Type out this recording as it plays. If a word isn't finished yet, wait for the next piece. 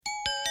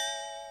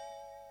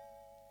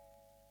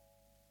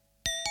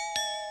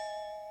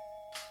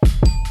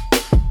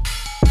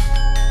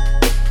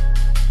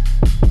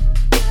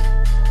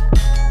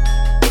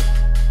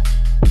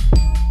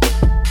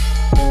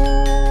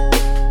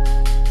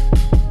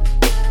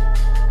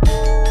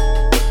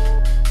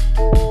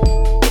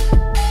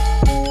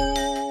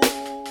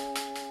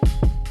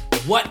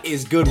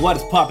is good? What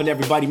is poppin',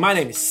 everybody? My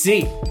name is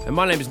C. And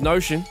my name is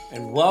Notion.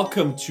 And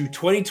welcome to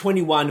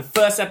 2021,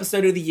 first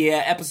episode of the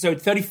year,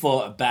 episode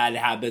 34 of Bad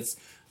Habits.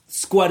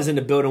 Squad is in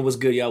the building. What's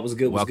good, y'all? What's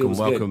good? What's Welcome, good?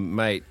 What's welcome,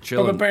 mate.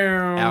 Chilling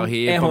out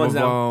here. Air horns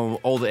out.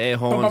 All the air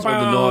horns, all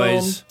the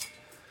noise.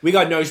 We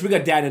got Nosh, we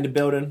got Dan in the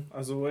building.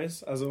 As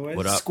always.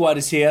 What up? Squad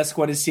is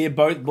here.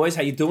 Boys,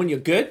 how you doing? You're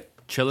good?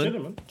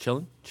 Chilling.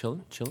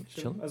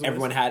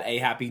 Everyone had a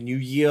happy new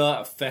year,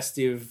 a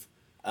festive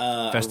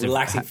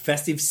relaxing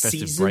festive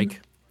season. Break.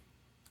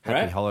 Happy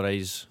Right?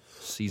 holidays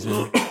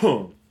season.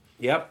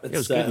 Yep. It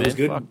was good, man. It was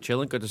good. Fuck,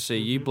 chilling. Good to see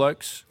you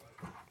blokes.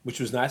 Which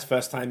was nice.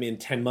 First time in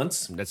 10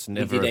 months. That's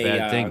never We a did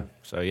bad thing.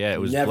 So, yeah, it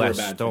was never a blessed.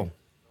 bad Still. thing.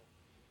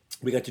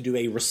 We got to do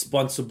a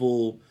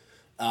responsible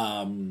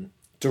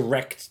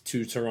direct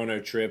to Toronto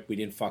trip. We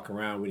didn't fuck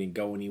around. We didn't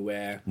go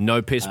anywhere.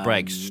 No piss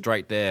breaks.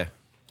 Straight there.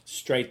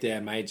 Straight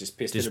there, mate. Just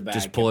pissed in a bag.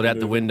 Just pull it kept out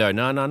the moving. window.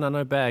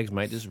 No bags,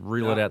 mate. Just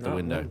reel it out the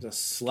window.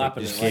 Just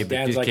slapping Just it. Like keep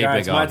Dan's it, like, keep all right, it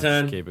it's my going.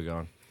 turn. Just keep it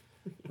going.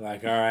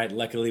 Like, all right,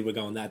 luckily we're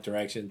going that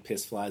direction.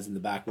 Piss flies in the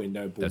back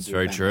window. Boom, That's boom,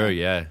 very bang, true.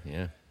 bang.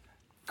 Yeah.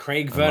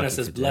 Craig Verner lucky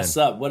says, for bless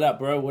Dan. up. What up,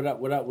 bro? What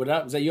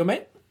up? Is that your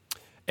mate?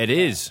 It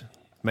is.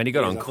 Man, you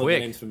got on I thought the quick.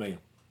 name's familiar.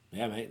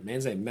 Yeah, mate.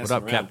 Man's ain't What messing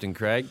up, around. Captain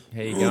Craig?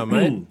 How you going,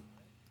 mate?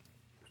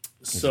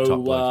 He's a top So,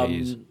 bloke,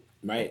 he is.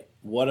 mate,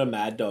 what a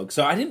mad dog.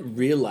 So I didn't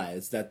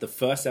realize that the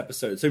first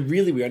episode, so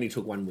really we only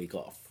took 1 week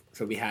off.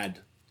 So we had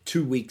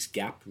 2 weeks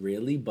gap,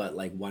 really, but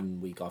like 1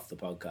 week off the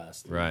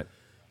podcast. Right.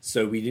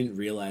 So we didn't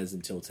realize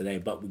until today,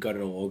 but we got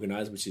it all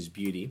organized, which is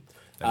beauty.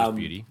 That is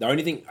beauty. The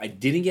only thing I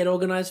didn't get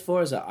organized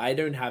for is that I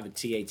don't have a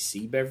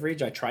THC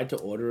beverage. I tried to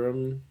order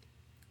them,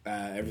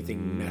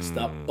 everything messed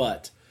up,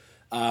 but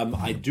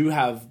I do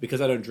have, because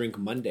I don't drink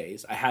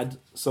Mondays, I had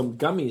some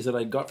gummies that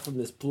I got from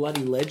this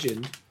bloody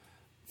legend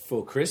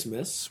for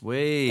Christmas.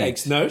 Sweet.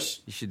 Thanks,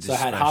 Nosh. You should So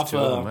just I had smash half two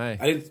of them, eh?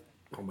 I didn't.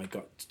 Oh my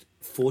god,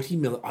 40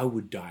 mil. I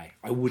would die.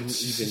 I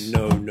wouldn't even.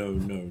 No.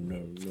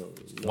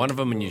 One of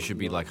them, and you should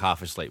be like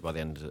half asleep by the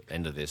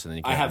end of this, and then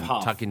you I can have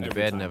half tuck into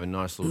every bed time. and have a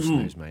nice little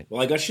snooze, mate.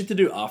 Well, I got shit to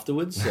do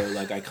afterwards, so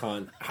like I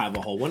can't have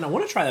a whole one. I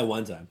want to try that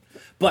one time,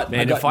 but I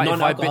Man, got if I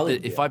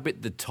non-alcoholic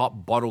bit the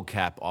top bottle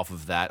cap off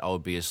of that, I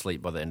would be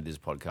asleep by the end of this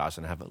podcast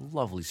and have a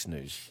lovely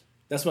snooze.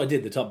 That's what I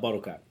did. The top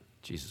bottle cap.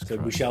 Jesus So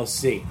Christ. we shall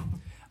see.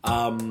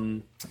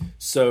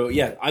 So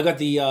yeah, I got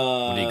the.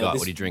 What do you got?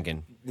 What are you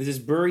drinking? This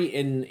brewery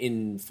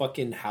in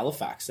fucking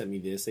Halifax sent me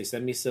this. They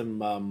sent me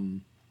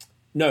some.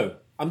 No,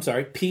 I'm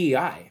sorry,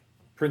 PEI,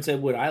 Prince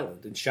Edward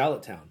Island in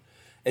Charlottetown.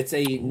 It's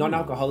a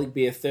non-alcoholic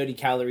beer, 30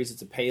 calories.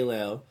 It's a pale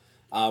ale.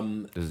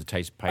 Does it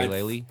taste pale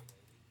ale-y?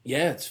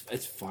 Yeah,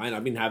 it's fine.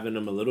 I've been having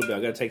them a little bit.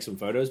 I got to take some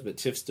photos, but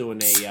Tiff's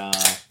doing a.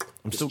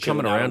 I'm still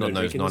coming around on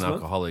those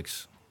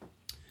non-alcoholics.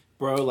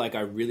 Bro, like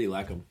I really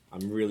like them.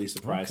 I'm really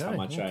surprised how Okay,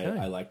 much okay.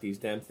 I like these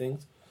damn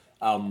things.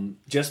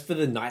 Just for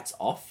the nights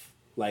off,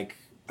 like,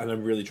 and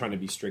I'm really trying to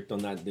be strict on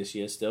that this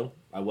year. Still,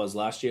 I was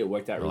last year. It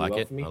worked out I really like well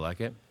it. for me. I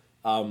like it.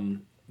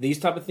 These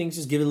type of things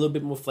just give it a little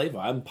bit more flavor.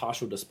 I'm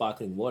partial to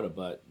sparkling water,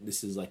 but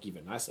this is like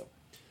even nicer.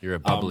 You're a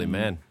bubbly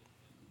man.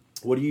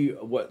 What do you?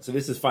 What? So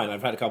this is fine.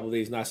 I've had a couple of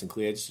these, nice and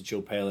clear, just a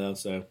chill pale ale.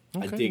 So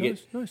I Okay, dig nice,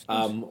 it. nice.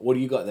 What do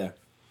you got there?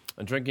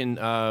 I'm drinking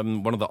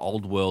one of the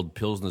old world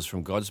pilsners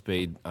from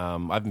Godspeed. I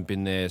haven't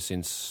been there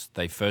since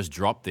they first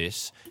dropped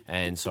this,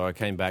 and so I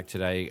came back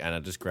today and I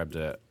just grabbed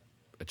a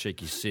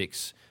cheeky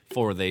 6,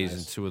 4 of these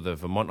and 2 of the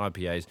Vermont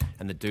IPAs,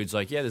 and the dude's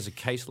like, "Yeah, there's a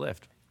case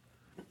left."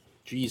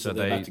 Jeez, So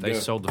they're they about to go.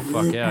 sold the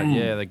fuck out.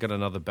 Yeah, they got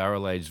another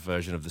barrel-aged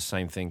version of the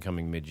same thing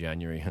coming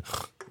mid-January.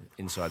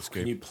 Inside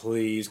scoop. Can you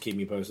please keep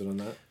me posted on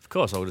that? Of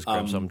course, I'll just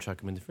grab some and chuck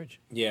them in the fridge.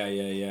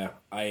 Yeah.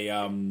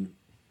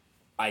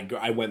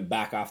 I went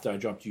back after I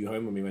dropped you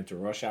home when we went to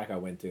Rorschach.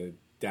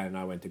 Dan and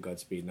I went to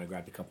Godspeed, and I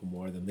grabbed a couple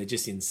more of them. They're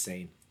just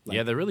insane. Like,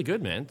 Yeah, they're really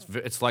good, man.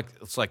 It's like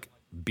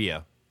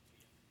beer.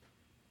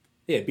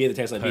 yeah, beer that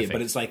tastes like Perfect. beer,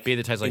 but it's like beer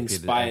that tastes like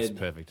inspired. beer. That's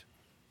perfect.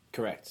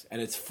 Correct, and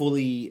it's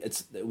fully.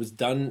 It was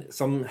done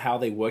somehow.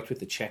 They worked with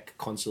the Czech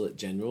Consulate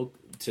General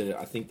to.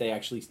 I think they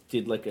actually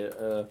did like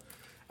a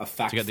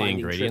fact To get the finding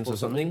ingredients trip or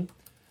something?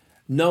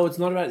 No, it's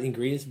not about the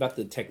ingredients. It's about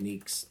the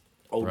techniques,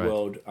 old Right.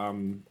 world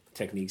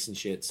techniques and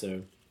shit.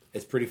 So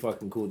it's pretty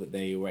fucking cool that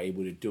they were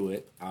able to do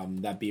it.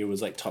 That beer was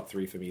like top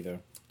 3 for me though.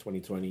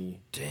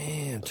 2020.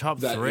 Damn, top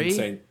That 3?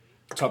 insane.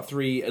 Top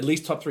 3, at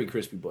least top 3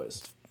 Crispy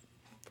Boys.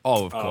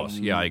 Oh, of course.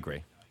 Yeah, I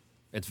agree.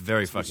 It's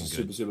very fucking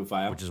Super, good. super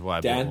fire. Which is why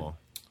I Dan? bought more.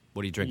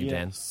 What are you drinking,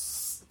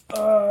 Yes.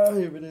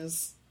 Here it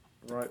is.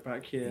 Right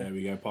back here. There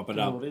we go. Pop it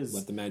Oh, up. it is.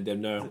 Let the man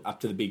them know. Up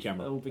to the B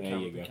camera. Little big There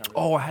camera, you go. big camera. Dan?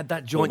 Oh, I had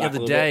that joint the back a other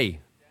little day.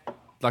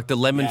 Like the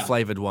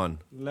lemon-flavored one.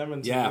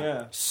 Lemon. Yeah.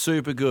 Yeah.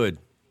 Super good.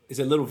 Is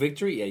it Little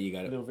Victory? Yeah, you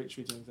got it. Little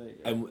victory to the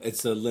yeah. And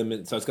it's a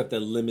lemon, so it's got the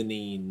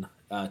limonene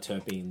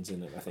terpenes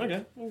in it, I think.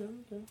 Okay.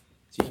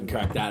 So you can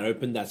crack that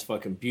open. That's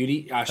fucking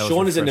beauty. was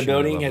Sean is in the refreshing and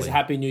building. Has a lovely.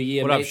 happy new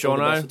year, What mate. up, All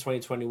the best Shauno? for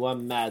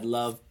 2021. Mad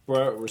love,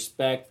 bro.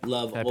 Respect,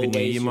 love. Happy always.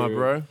 New Year, my You're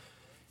bro.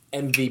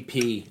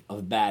 MVP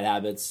of bad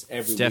habits.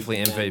 Every It's definitely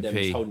week, man, them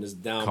is MVP. holding us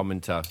down.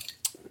 Commenter.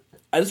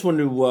 I just want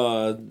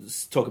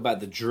to talk about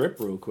the drip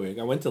real quick.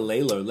 I went to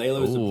Lalo.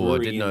 Lalo is a Ooh, I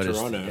brewery did in notice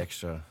Toronto. the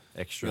extra.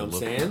 Extra You know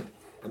what look. I'm saying?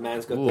 The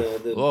man's got Ooh.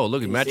 the Oh,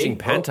 look at you matching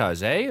see?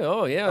 pantos, eh?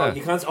 Oh, yeah. Oh,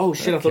 you can't. Oh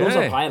shit! I thought it was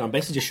Okay. a pie, and I'm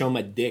basically just showing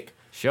my dick.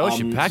 Show us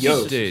your package,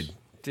 yo, dude.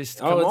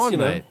 Just Oh, come it's, on, you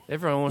know, mate.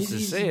 Everyone wants to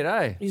he's- see it,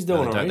 eh? he's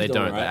doing No, all right, They he's doing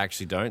don't. all They right.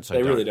 actually don't. So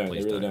They really don't.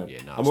 Please They really don't.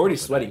 Yeah, no, I'm already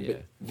stop with sweating,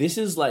 that, but this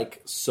is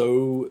like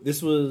so.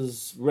 This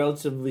was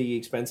relatively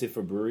expensive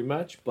for brewery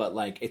merch, but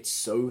like it's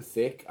so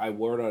thick. I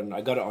wore it on. I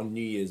got it on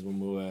New Year's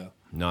when we were.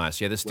 Nice.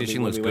 Yeah, the when stitching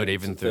we looks went good to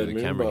even the through Third the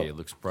Moon, camera bro. here. It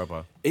looks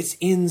proper. It's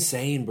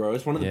insane, bro.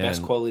 It's one of the Yeah, best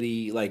and-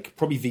 quality, like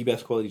probably the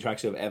best quality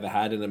tracks I've ever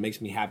had, and it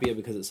makes me happier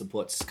because it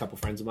supports a couple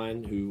friends of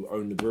mine who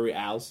own the brewery,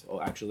 Al's,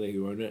 or actually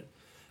who own it.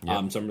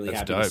 Yeah, So I'm really that's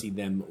happy dope. to see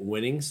them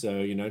winning.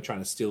 So trying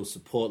to still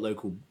support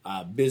local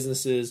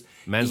businesses.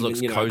 Man's looks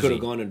I could cozy. have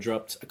gone and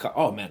dropped.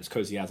 Oh man, it's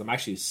cozy as I'm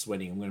actually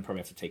sweating. I'm going to probably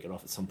have to take it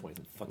off at some point.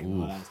 It's fucking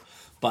hot ass.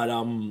 But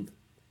I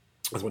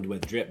just wanted to wear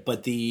the drip.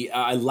 But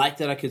I like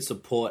that I could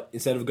support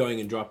instead of going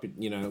and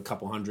dropping a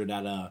couple hundred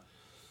at a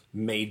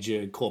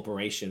major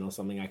corporation or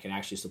something. I can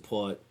actually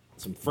support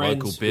some friends,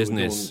 Local who are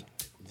business.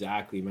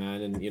 exactly,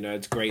 man. And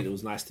it's great. It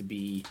was nice to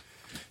be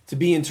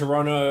in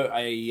Toronto.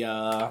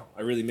 I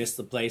really missed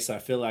the place. I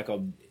feel like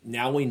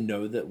now we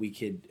know that we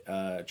could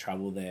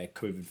travel there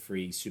COVID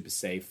free, super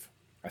safe.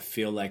 I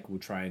feel like we'll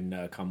try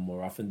and come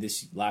more often.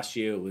 Last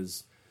year it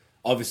was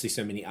obviously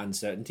so many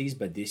uncertainties,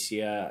 but this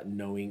year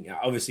knowing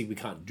obviously we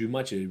can't do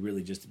much. It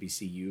really just to be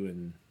see you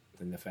and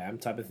the fam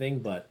type of thing.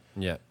 But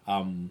Yeah.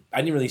 I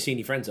didn't really see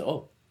any friends at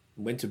all.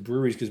 Went to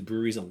breweries because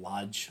breweries are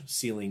large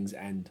ceilings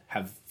and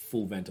have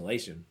full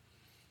ventilation.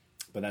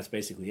 But that's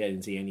basically it. I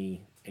didn't see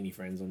any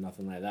friends or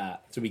nothing like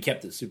that. So we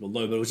kept it super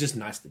low, but it was just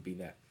nice to be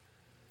there.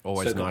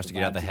 Always Soak up nice the to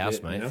get out the vibes a house,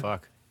 bit, mate.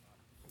 Fuck.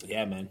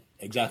 Yeah, man.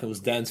 Exactly. It was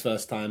Dan's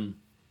first time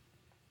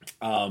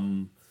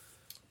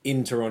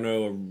in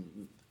Toronto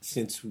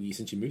since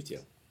you moved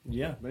here.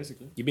 Yeah,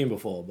 basically. You've been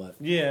before, but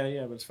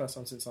Yeah, but it's the first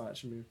time since I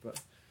actually moved. But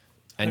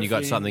And you got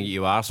hopefully- something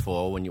you asked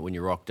for when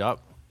you rocked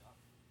up?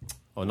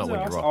 Or not What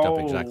when did you I rocked ask?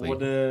 up exactly. What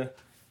the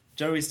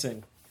Joey's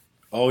thing.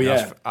 oh You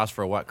yeah, asked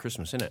for a white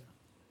Christmas, innit?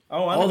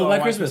 Oh, I Oh, know the what White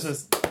White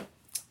Christmas.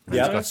 It's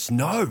got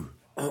snow.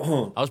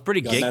 I was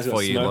pretty Yeah, man's geeked got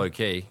for you, snow. low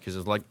key, because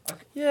it's like, I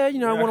Yeah, want a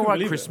couldn't white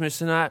believe it.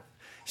 Christmas and that.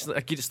 It's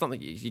like it's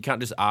something you can't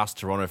just ask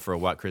Toronto for a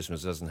white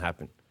Christmas. It doesn't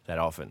happen that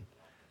often.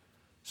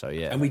 So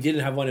yeah, and we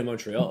didn't have one in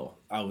Montreal.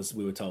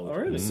 We were told. Oh,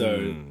 really?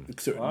 So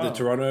Wow. the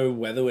Toronto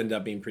weather ended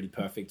up being pretty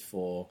perfect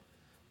for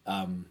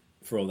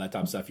all that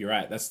type of stuff. You're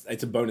right.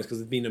 It's a bonus because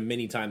there's been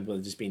many times where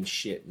it's just been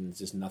shit and it's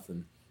just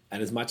nothing.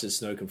 And as much as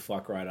snow can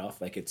fuck right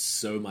off, like it's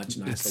so much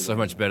nicer. it's so when-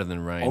 much better than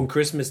rain. on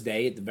Christmas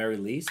Day at the very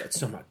least. It's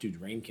so much, dude.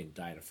 Rain can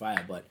die in a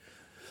fire, but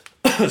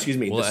excuse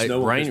me, Well, the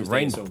snow on rain Christmas Day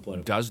rain is so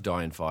important. does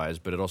die in fires,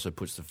 but it also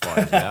puts the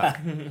fires out.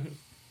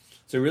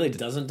 So it really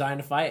doesn't die in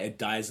a fire; it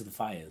dies of the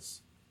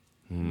fires.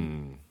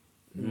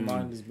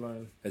 Mind is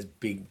blown. That's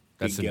big.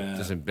 That's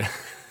big,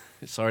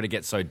 sorry to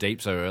get so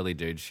deep so early,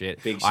 dude.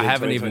 Shit, Big I shit,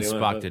 haven't even 2021,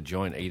 sparked but- a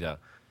joint either.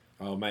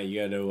 oh mate,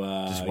 you got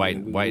to Just wait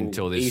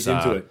until this ease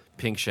into it.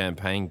 pink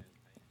champagne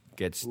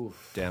gets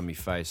down my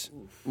face.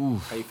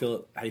 How you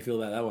feel? How you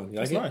feel about that one? You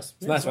like It's it? nice. It's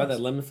Yeah, nice, it's right? nice.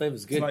 That lemon flavor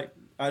is good. It's like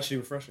actually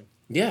refreshing.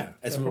 yeah,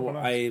 it's Yeah, one proper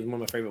of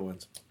my favorite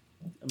ones.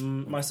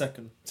 My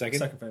second Second?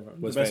 favorite.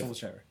 What's the best fave? one was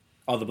cherry.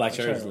 Oh, the black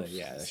cherry is cherry lit. was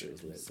Yeah, that shit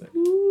was lit. sick.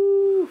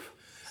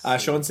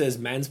 Sean says,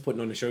 "Man's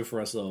putting on a show for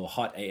us, little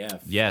hot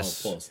AF."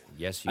 Yes, Oh, pause.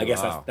 yes, you I guess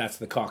are. that's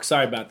the cock.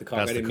 Sorry about the cock.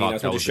 That's I the didn't mean cock. I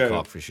That want was to the show.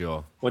 cock for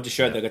sure. Want to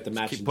show they got the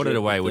match. Put it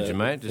away, with would you, the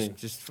mate? thing.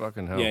 Just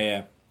fucking hell.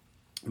 Yeah.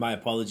 My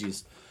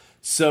apologies.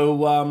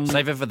 So,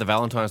 Save it for the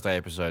Valentine's Day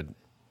episode.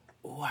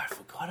 oh, I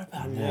forgot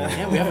about that.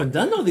 Yeah, we haven't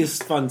done all this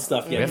fun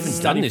stuff yet. We haven't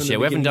Starting done this from the yet.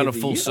 We haven't beginning done a of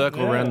the full year.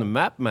 circle Yeah. around the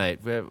map, mate.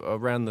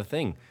 Around the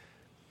thing.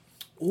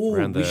 Ooh,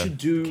 around we the should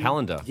do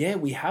calendar. Yeah,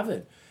 we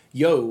haven't.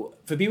 Yo,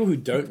 for people who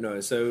don't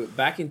know, so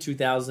back in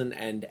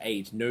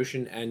 2008,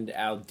 Notion and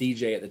our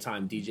DJ at the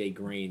time, DJ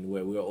Green,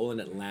 where we were all in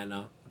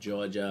Atlanta,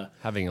 Georgia,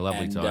 Having a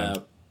lovely and, time.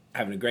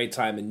 having a great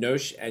time. And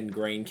Nosh and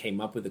Green came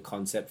up with a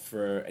concept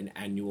for an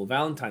annual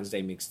Valentine's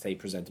Day mixtape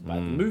presented by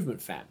the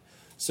Movement Fam.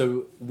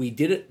 So we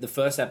did it the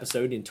first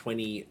episode in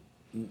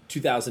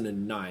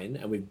 2009,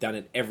 and we've done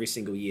it every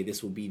single year.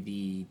 This will be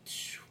the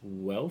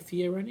 12th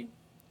year running,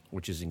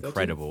 Which is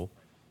incredible.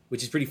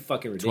 which is pretty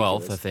fucking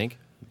ridiculous. 12th, I think.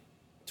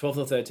 12th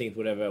or 13th,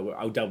 whatever.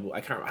 I'll double. I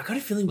can't. I got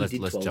a feeling we Let's-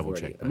 did let's 12 double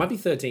already. check It that. might be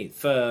 13th.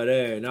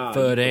 13. No,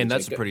 13,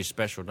 that's a check it. pretty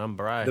special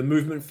number, eh?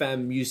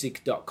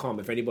 TheMovementFamMusic.com.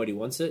 If anybody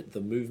wants it,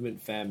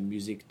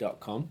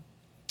 TheMovementFamMusic.com.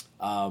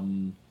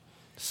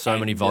 So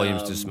many and,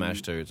 volumes to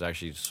smash to. It's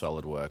actually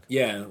solid work.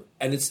 Yeah,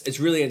 and it's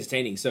really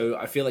entertaining. So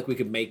I feel like we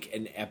could make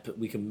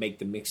we can make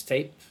the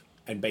mixtape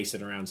and base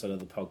it around sort of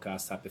the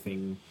podcast type of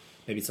thing.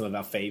 Maybe some of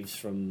our faves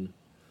from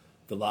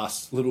the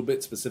last little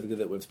bit specifically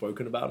that we've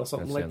spoken about or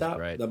something That like sounds that.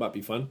 great. That might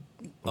be fun.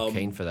 I'm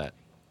keen for that.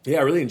 Yeah,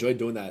 I really enjoyed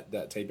doing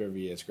that tape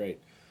every year. It's great.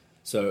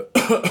 So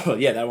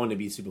yeah, that one to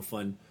be super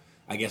fun.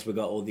 I guess we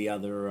got all the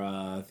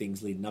other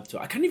things leading up to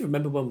it. I can't even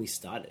remember when we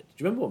started. Do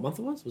you remember what month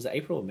it was? Was it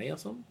April or May or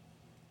something?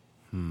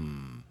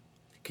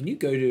 Can you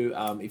go to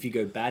if you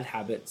go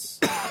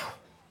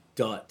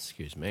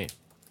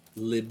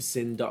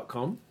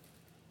badhabits.libsyn.com,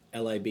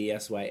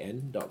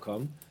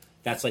 LIBSYN.com,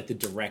 that's like the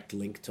direct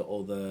link to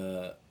all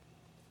the.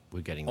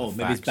 We're getting Oh, the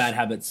maybe it's facts. Bad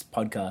Habits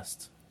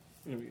podcast.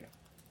 There we go.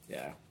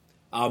 Yeah.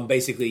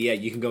 Basically, yeah,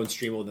 you can go and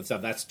stream all the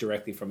stuff. That's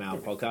directly from our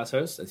podcast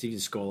host. And so you can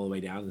scroll all the way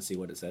down and see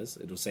what it says.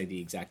 It'll say the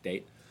exact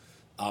date.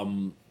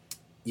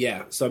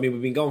 Yeah. So I mean,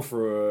 we've been going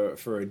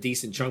for a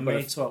decent chunk. May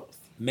but 12th.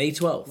 May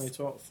 12th. May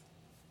 12th.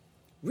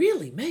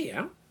 Really, May?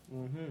 Yeah.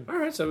 All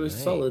right. So it was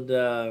May.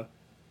 solid.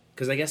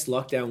 Because I guess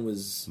lockdown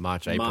was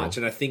March, April.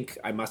 and I think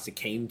I must have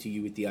came to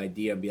you with the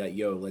idea and be like,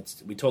 "Yo,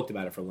 let's." We talked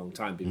about it for a long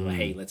time. People were like,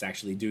 "Hey, let's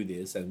actually do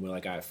this," and we're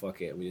like, "All right,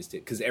 fuck it." And we just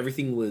did because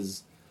everything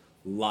was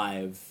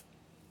live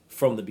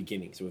from the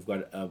beginning. So we've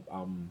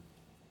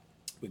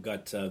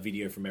got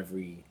video from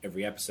every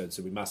episode.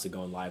 So we must have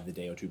gone live the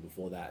day or two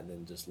before that, and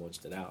then just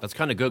launched it out. That's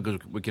kind of good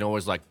because we can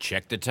always like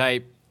check the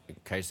tape in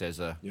case there's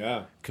a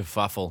Yeah,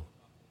 kerfuffle.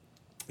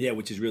 yeah,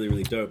 which is really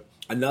really dope.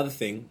 Another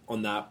thing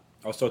on that.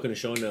 I was talking to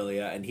Sean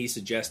earlier, and he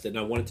suggested, and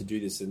I wanted to do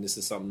this, and this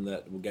is something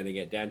that we're going to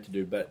get Dan to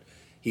do, but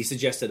he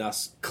suggested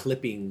us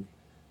clipping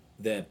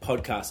the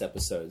podcast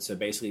episodes. So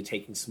basically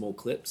taking small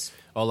clips.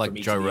 Oh, like from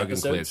each Joe of the Rogan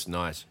episodes. clips.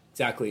 Nice.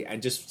 Exactly, and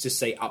just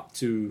say up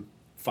to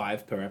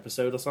 5 per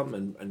episode or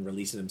something, and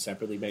releasing them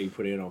separately. Maybe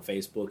put it on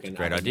Facebook and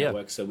Great other idea.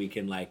 networks so we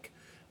can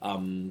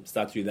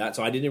start to do that.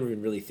 So I didn't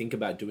even really think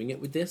about doing it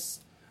with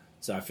this.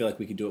 So I feel like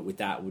we could do it with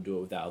that. We'll do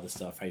it with that other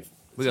stuff. Hey,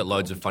 We got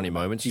loads of funny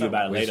moments. to you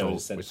about it We later. saw- I'll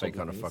just send we it say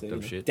kind of publicly,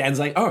 fucked so, up shit. Dan's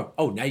like,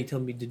 oh, now you're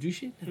telling me to do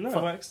shit? No,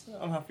 Fuck. Max,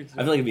 I'm happy to do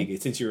I feel like it'd be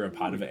good since you're a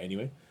part of it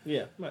anyway.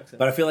 Yeah, Max.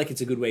 But I feel like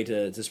it's a good way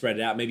to spread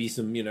it out. Maybe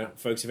some,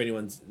 folks, if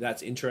anyone's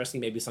that's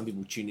interesting, maybe some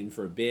people tune in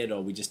for a bit,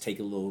 or we just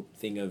take a little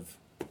thing of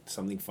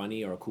something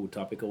funny or a cool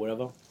topic or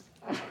whatever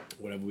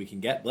we can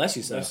get. Bless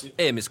you, sir. Bless you.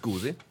 Hey, Miss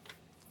Guzzi.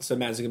 So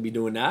Matt's going to be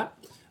doing that.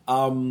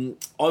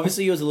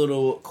 Obviously, it was a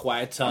little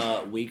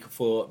quieter week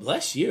for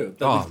bless you.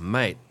 Oh,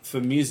 mate. For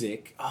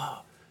music.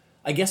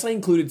 I guess I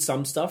included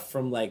some stuff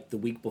from like the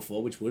week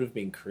before, which would have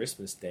been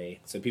Christmas Day.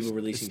 So people It's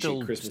releasing still,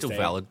 shit Christmas still Day.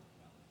 valid.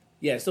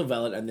 Yeah, it's still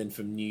valid. And then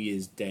from New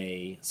Year's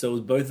Day. So it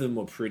was, both of them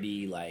were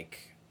pretty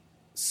like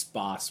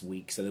sparse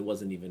weeks. So there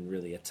wasn't even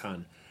really a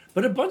ton.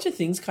 But a bunch of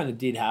things kind of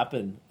did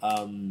happen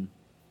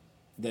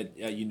that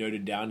you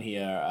noted down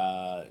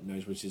here,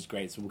 which is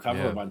great. So we'll cover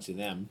Yeah. a bunch of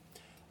them.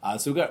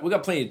 So we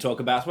got plenty to talk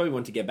about. That's why we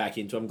want to get back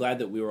into. I'm glad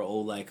that we were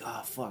all like,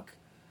 fuck,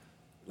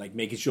 like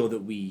making sure that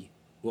we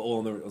were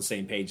all on the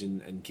same page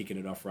and kicking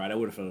it off right. I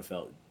would have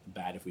felt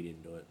bad if we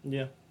didn't do it.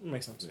 Yeah, it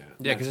makes sense.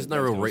 Yeah, because there's no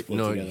Matt's real, gonna split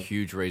no together.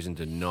 huge reason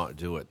to not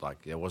do it.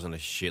 Like there wasn't a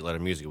shitload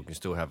of music. We can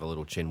still have a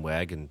little chin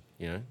wag, and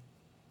Yeah,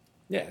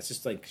 it's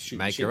just like shooting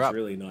Make shit. her It's up.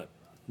 really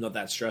not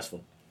that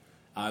stressful.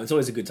 It's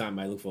always a good time.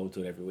 I look forward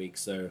to it every week.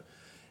 So,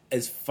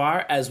 as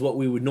far as what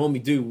we would normally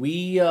do,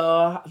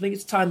 I think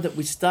it's time that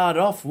we start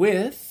off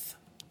with.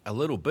 a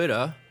little bit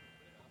of.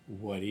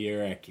 What do you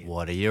reckon?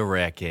 What do you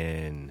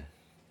reckon?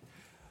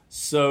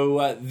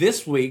 So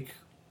this week,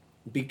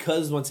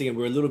 because once again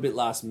we're a little bit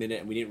last minute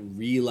and we didn't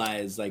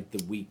realize like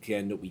the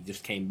weekend that we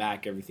just came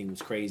back, everything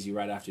was crazy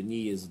right after New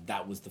Year's.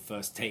 That was the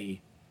first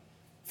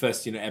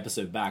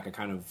episode back. I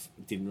kind of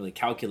didn't really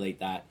calculate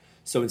that.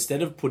 So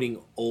instead of putting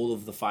all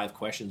of the 5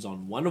 questions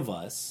on one of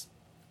us,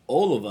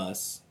 all of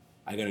us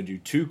are going to do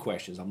 2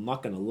 questions. I'm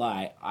not going to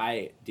lie,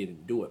 I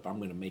didn't do it, but I'm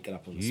going to make it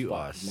up on the You spot.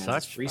 are Man, it's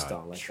such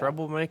freestyle a like that.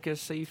 troublemaker,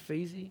 C.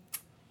 Feezy.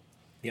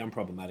 Yeah, I'm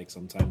problematic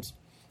sometimes.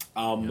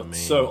 man.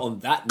 So on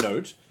that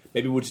note,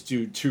 maybe we'll just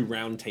do 2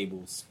 round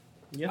tables.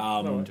 Yeah,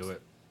 Um, no Do worries.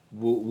 it.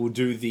 We'll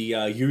do the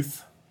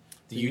youth,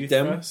 the The youth youth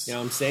them. first. You know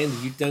what I'm saying?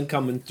 The youth them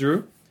coming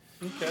through.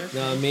 Okay. You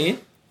know what I mean?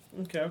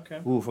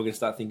 Okay. Ooh, if we're gonna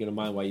start thinking of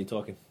mine while you're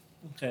talking.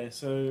 Okay,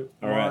 so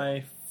All my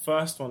right.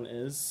 first one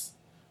is...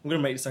 I'm going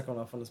to make the second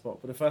one off on the spot,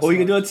 but the first Oh, one... you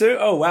can do it too?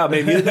 Oh wow,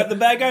 maybe you got the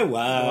bad guy.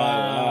 Wow,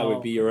 Wow.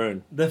 would be your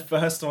own. The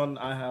first one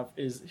I have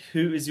is,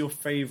 who is your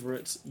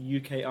favourite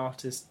UK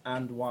artist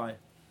and why?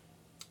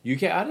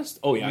 UK artist?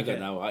 Oh yeah, I UK. got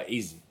that one.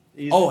 Easy.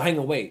 Easy. Oh, hang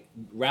on, wait.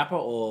 Rapper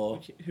or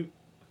Okay, who...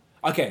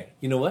 okay?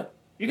 You know what?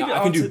 You No, can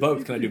I can do answer- both.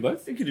 you Can I do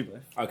both? You can do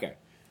both. Okay.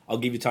 I'll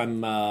give you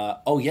time.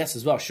 Oh, yes,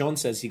 as well. Sean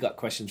says he got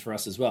questions for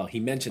us as well. He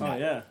mentioned Oh, that.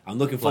 yeah. I'm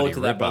looking forward Bloody to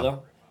that, ripper. brother.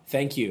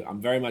 Thank you. I'm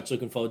very much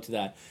looking forward to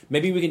that.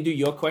 Maybe we can do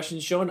your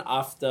questions, Sean,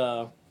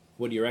 after.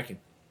 What do you reckon?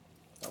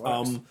 That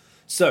works.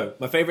 So,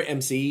 my favorite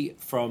MC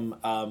from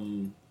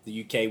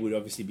the UK would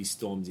obviously be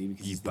Stormzy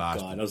because You he's the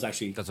bastard. god. I was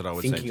actually That's what I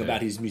would say thinking too.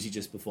 about his music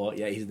just before.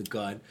 Yeah, he's the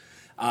god.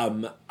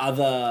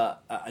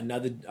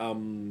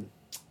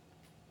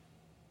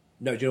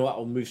 No, do you know what?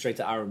 I'll move straight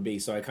to R&B.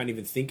 So I can't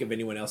even think of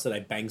anyone else that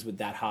I bangs with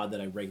that hard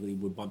that I regularly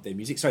would bump their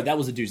music. Sorry, that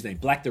was the dude's name,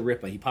 Black the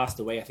Ripper. He passed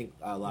away, I think,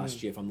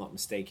 last year, if I'm not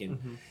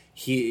mistaken.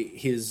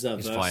 His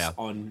verse fire.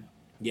 on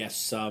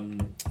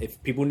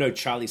if people know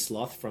Charlie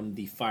Sloth from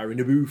the Fire in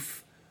the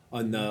Booth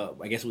on the,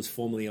 I guess it was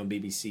formerly on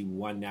BBC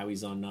One. Now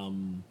he's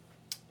on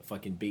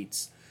fucking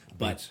Beats.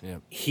 But Beats, yeah.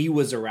 he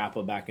was a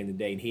rapper back in the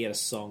day, and he had a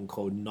song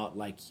called "Not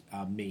Like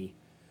Me,"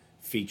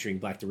 featuring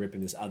Black the Ripper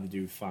and this other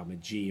dude, Farmer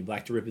G. And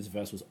Black the Ripper's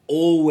verse was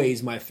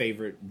always my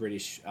favorite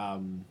British.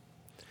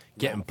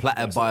 Getting rap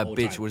plattered verse by a of all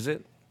bitch, time. was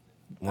it?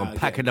 Well, yeah.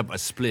 packing up a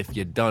spliff,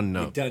 you done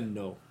know. You done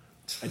know.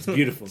 It's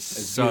beautiful. It's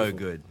So beautiful.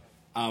 good.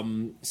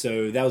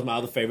 So that was my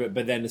other favorite.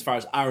 But then as far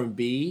as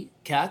R&B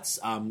cats,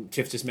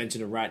 Tiff just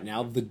mentioned it right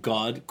now. The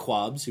God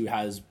Quabs, who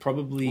has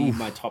probably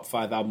my top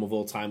 5 album of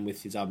all time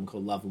with his album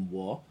called Love and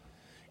War.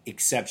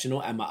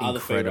 Exceptional. And my other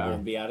favorite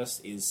R&B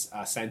artist is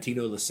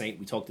Santino the Saint.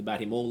 We talked about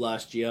him all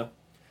last year.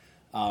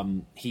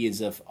 He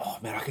is oh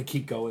man, I could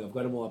keep going. I've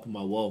got them all up on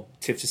my wall.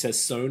 Tiff just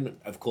says Sohn,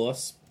 of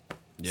course.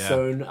 Yeah.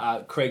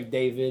 Sohn, Craig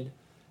David.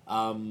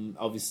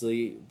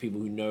 Obviously, people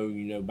who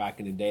know, back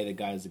in the day, the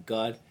guy is a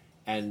god.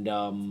 And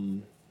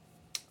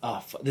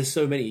there's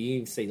so many. You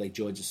can say like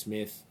Georgia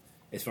Smith.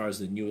 As far as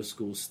the newer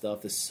school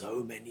stuff, there's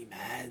so many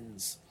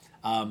mans.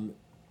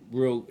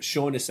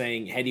 Sean is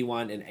saying Heady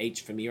One and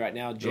H for me right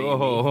now. Jamie.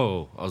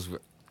 Oh, I was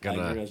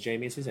gonna.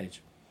 Jamie is his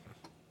age.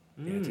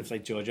 Yeah, Tiff's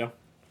like Georgia.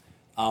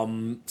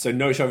 So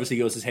no, obviously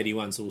yours is Heady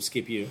One, so we'll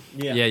skip you.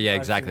 Yeah,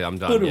 exactly. I'm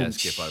done. Yeah,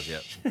 skip us.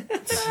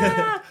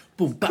 Yeah.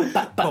 Boom, bap,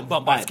 bap, bap,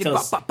 bap, bap, skip,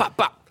 bap, bap,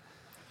 bap.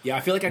 Yeah,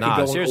 I feel like I could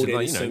go on seriously, all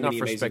day. like, So enough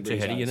many respect to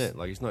amazing Heady, British innit?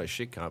 Like, he's not a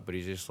shit cunt, but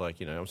he's just like,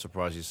 I'm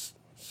surprised he's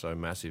so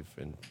massive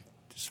and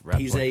just raps.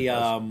 He's like he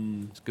does. a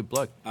He's a good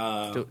bloke.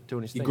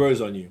 Doing his he thing. grows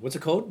on you. What's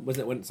it called? Was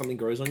it when something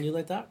grows on you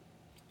like that?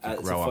 It's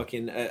a grower.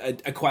 fucking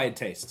acquired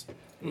taste.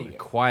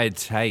 Acquired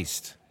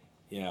taste.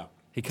 Yeah.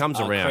 He comes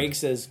around. Craig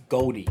says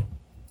Goldie.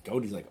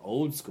 Goldie's like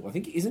old school. I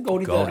think isn't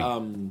Goldie.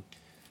 The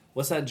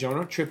what's that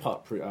genre? Trip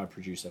hop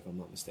producer, if I'm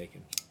not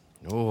mistaken.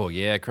 Oh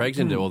yeah, Craig's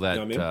into all that.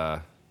 You know what I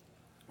mean?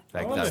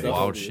 That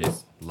wild shit.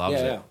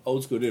 Loves it. Yeah,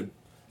 old school dude.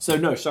 So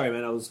no, sorry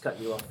man, I was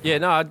cutting you off. Yeah,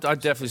 no, I'd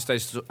definitely say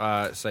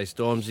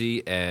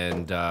Stormzy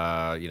and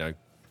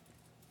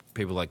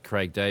people like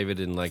Craig David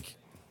and like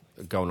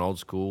going old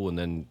school, and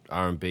then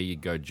R&B you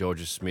go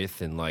Georgia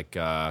Smith and like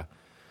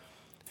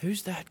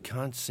who's that?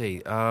 Can't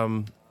see.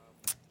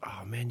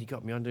 Oh man, you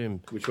got me onto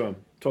him. Which one?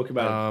 Talk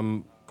about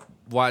it.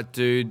 White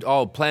dude.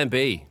 Oh, Plan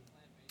B.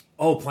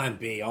 Oh, Plan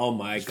B. Oh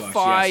my gosh,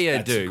 Fire,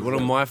 yes, dude. great. One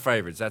of my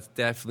favorites. That's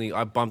definitely.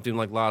 I bumped him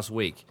like last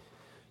week.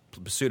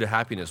 Pursuit of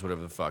Happiness,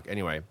 whatever the fuck.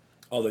 Anyway.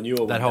 Oh, the newer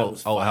one. That whole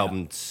was fire.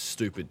 album,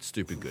 stupid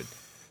good.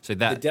 So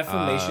that The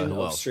Defamation who of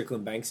else?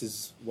 Strickland Banks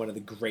is one of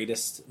the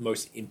greatest,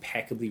 most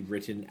impeccably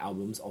written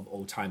albums of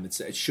all time.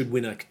 It should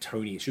win a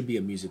Tony. It should be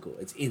a musical.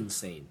 It's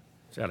insane.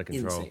 It's out of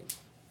control. Insane.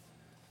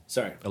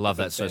 Sorry, I love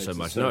that It's so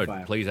much. so No,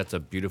 fire. please, that's a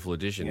beautiful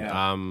addition.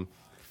 Yeah.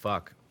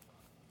 Fuck.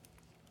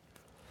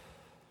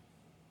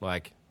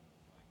 Like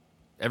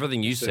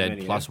everything you So said,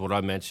 many, plus what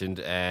I mentioned,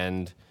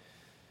 and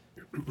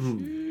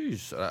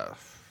jeez,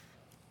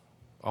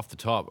 off the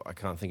top, I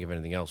can't think of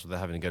anything else without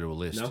having to go to a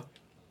list.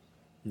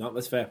 No,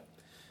 that's fair.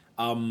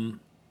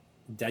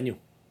 Daniel.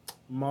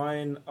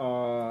 Mine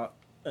are,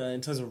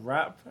 in terms of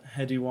rap,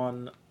 Heady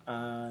One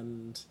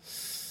and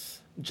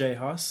J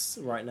Hus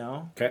right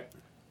now. Okay.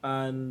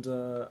 And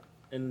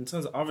in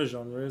terms of other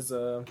genres,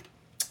 it's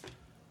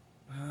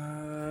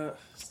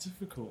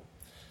difficult.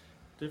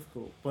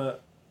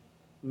 But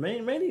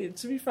mainly,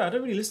 to be fair, I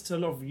don't really listen to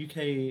a lot of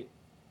UK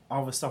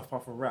other stuff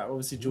apart from rap.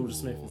 Obviously, Georgia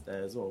Smith is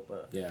there as well.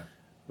 But Yeah.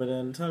 But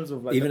in terms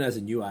of like Even as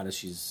a new artist,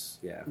 she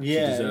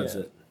deserves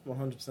it.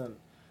 100%.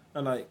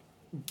 And like,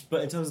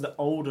 but in terms of the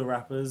older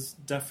rappers,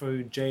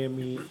 Defo,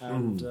 JME,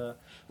 and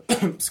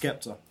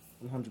Skepta,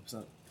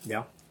 100%.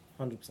 Yeah.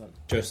 100%.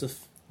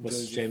 Joseph. What's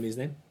Joseph. Jamie's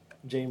name?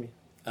 Jamie.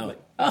 Oh. Like,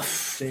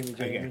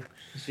 Okay.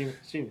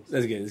 Jamie.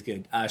 That's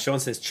good. Sean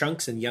says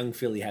Chunks and Young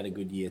Philly had a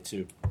good year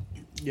too.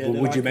 Yeah, Would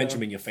they're you like, mention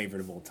them in your favorite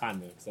of all time?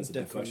 Though? 'Cause that's a good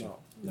Definitely question.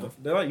 not. No?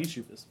 They're like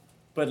YouTubers.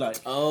 But like,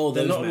 Oh,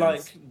 they're those not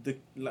mans.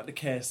 like the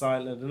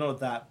KSI. They're not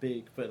that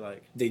big, but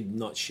like They're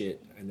not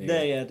shit. And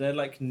they're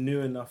like new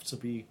enough to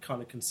be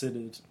kind of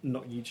considered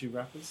not YouTube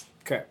rappers.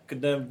 Okay. 'Cause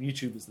they're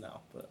YouTubers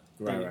now, but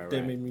they Right.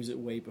 made music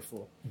way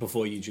before.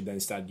 Before YouTube then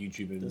started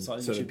YouTube and They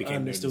started so they YouTube, became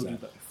and they known still as do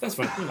that. that. That's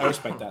fine. I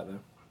respect that though.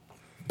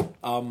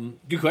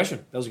 Good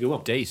question. That was a good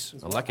one.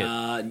 Deez. I like it.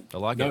 I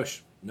like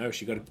it. No,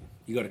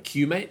 you got a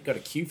cue, mate. Got a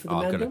cue for the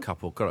I've man. got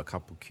a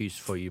couple cues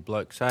for you,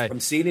 blokes. Hey, I'm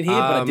seeing it here,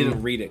 but I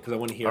didn't read it because I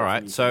want to hear. all it right,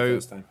 from you so- for the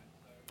first time.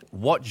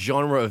 what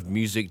genre of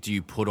music do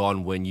you put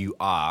on when you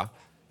are?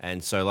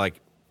 And so,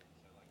 like,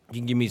 you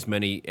can give me as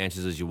many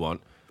answers as you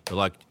want, but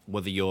like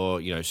whether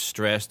you're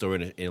stressed or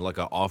in like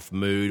a off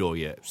mood, or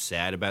you're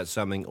sad about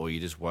something, or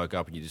you just woke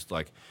up and you just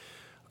like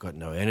got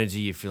no energy,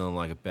 you're feeling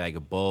like a bag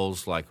of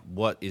balls. Like,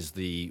 what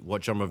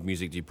genre of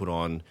music do you put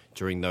on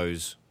during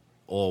those,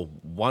 or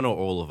one or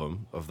all of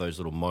them of those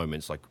little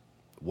moments? Like,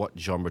 what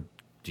genre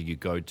do you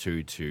go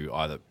to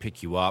either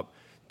pick you up,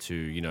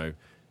 to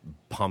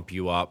pump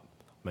you up,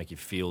 make you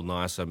feel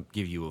nicer,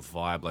 give you a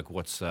vibe? Like,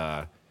 what's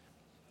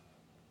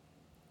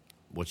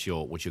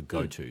your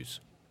go-tos?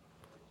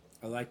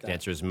 I like that.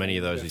 Answer as many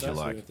of those as you That's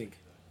what like. I think.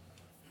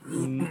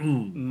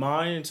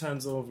 Mine, in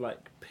terms of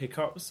like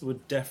pickups,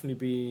 would definitely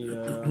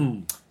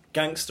be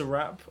gangster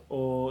rap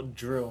or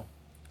drill.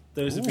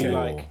 Those would be Ooh.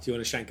 like Do you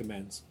want to shank a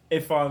man's?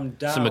 if I'm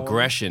down, Some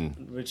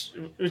aggression. which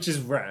is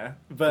rare,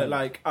 but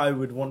like I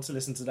would want to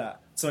listen to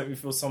that to make me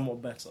feel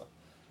somewhat better.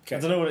 Okay. I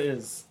don't know what it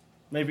is.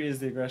 Maybe it is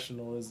the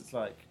aggression, or is it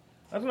like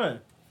I don't know.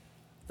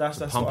 That's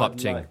pump what up I'd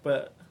ting. like.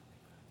 But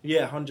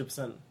yeah,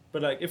 100%.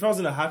 But like if I was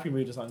in a happy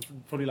mood or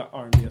something, probably like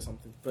R&B or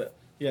something. But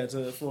Yeah,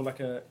 for like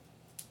a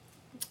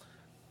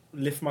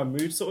lift my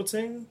mood sort of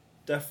thing.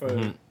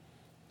 Defo,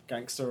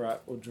 gangster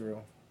rap or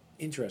drill.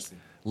 Interesting.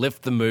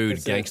 Lift the mood,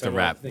 That's gangster it,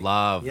 rap. thing.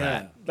 Love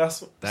Yeah.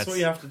 that. That's what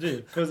you have to do,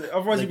 because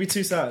otherwise you'd be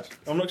too sad.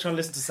 I'm not trying to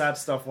listen to sad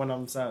stuff when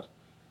I'm sad.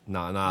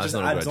 No, It that's just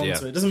not a adds good on idea.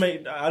 to it. It doesn't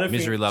make. I don't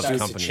Misery think loves that's-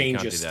 company. To you change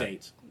can't your do that.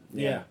 state.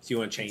 Yeah. So you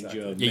want to change your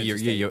Yeah, mental you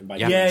state by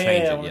have to Yeah, change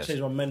I it, want yes. to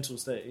change my mental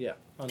state. Yeah.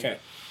 Okay,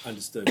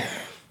 understood.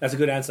 That's a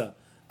good answer.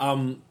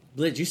 Blitz,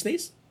 did you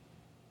sneeze?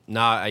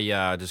 No,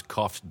 I just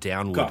coughed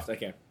downward. Coughed.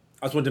 Okay.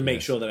 I just wanted to make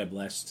sure that I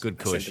blessed. Good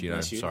I said kush, to you know.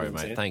 bless Sorry, know what I'm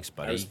mate. saying? Thanks,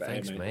 buddy. I respect it,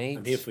 Thanks, mate.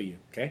 I'm here for you.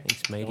 Okay.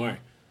 Thanks, matey. Don't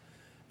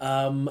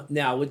worry.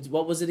 Now,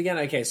 what was it again?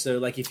 Okay, so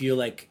like if you're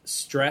like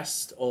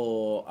stressed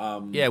or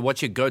Yeah,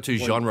 what's your go-to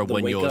genre the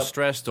when wake you're up-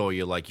 stressed or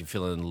you're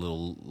feeling a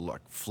little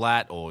like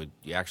flat or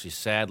you're actually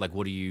sad? Like,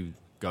 what do you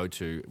go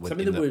to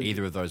Something in that would-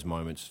 either of those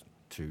moments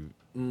to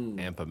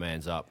amp a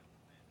man's up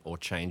or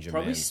change a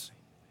Probably man's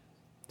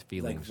like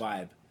feelings?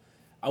 vibe?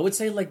 I would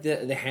say like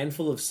the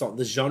handful of songs,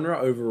 the genre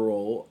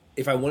overall.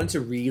 If I wanted to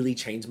really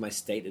change my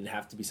state, it'd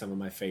have to be some of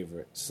my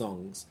favorite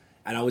songs,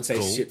 and I would say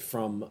Cool. shit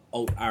from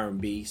alt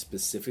R&B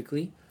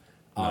specifically.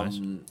 Nice.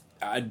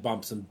 I'd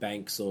bump some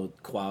Banks or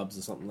Quabs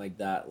or something like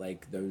that,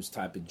 like those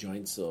type of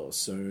joints, or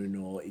Sohn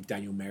or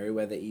Daniel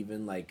Merriweather,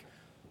 even like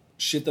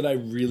shit that I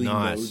really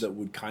Nice. know that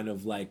would kind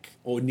of like,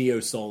 or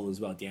Neo Soul as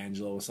well,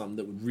 D'Angelo or something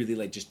that would really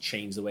like just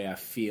change the way I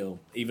feel.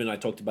 Even I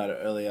talked about it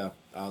earlier,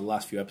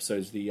 last few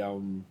episodes.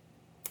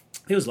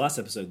 I think it was last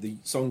episode, the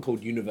song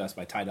called Universe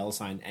by Ty Dolla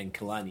 $ign and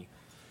Kalani.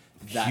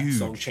 That Huge.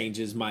 song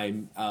changes my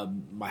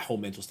my whole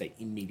mental state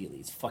immediately.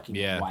 It's fucking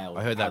Yeah, wild.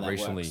 I heard how that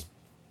recently. works.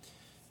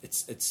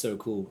 It's so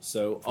cool.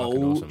 So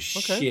Fucking awesome.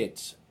 Okay.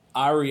 shit,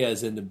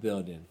 Aria's in the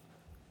building.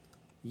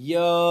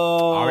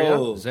 Yo,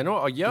 Aria? Zeno?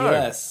 Oh, yo.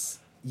 Yes,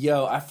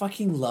 yo, I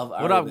fucking love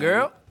Aria. What up, man.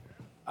 girl?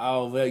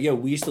 Oh, well, yo,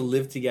 we used to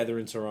live together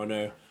in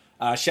Toronto.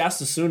 Shouts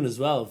to Sun as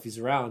well if he's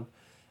around.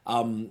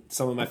 Some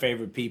of my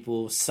favorite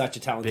people. Such a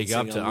talented Big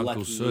up singer. to Uncle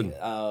Lucky,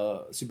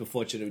 Sun. super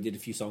fortunate. We did a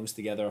few songs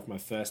together off my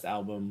first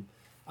album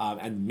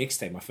and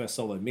mixtape. My first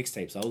solo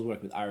mixtape. So I was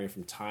working with Aria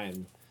from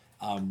Time.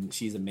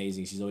 She's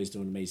amazing. She's always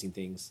doing amazing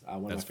things.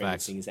 One of That's my favorite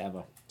facts. singers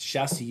ever.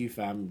 Shouts to you,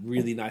 fam.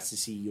 Really nice to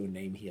see your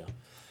name here.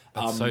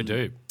 That's so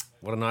dope.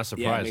 What a nice Yeah,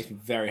 it surprise. makes me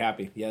very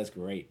happy. Yeah, it's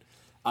great.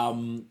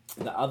 The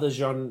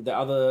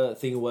other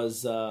thing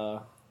was,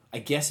 I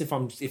guess if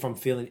I'm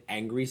feeling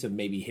angry, so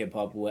maybe hip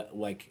hop will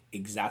like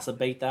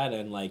exacerbate that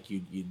and like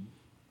you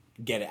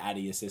get it out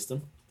of your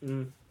system.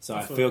 So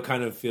I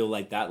feel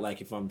like that.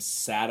 Like if I'm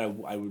sad, I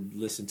would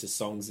listen to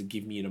songs that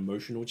give me an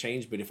emotional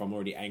change. But if I'm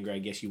already angry, I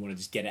guess you want to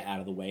just get it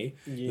out of the way.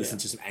 Yeah. Listen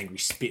to some angry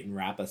spit and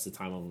rap. That's the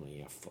time I'm like,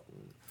 yeah, fuck.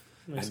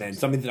 Makes And then sense.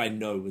 something that I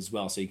know as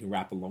well, so you can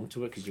rap along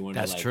to it because you want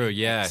That's to like true,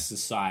 yeah.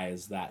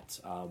 exercise that.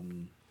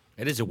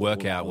 It is a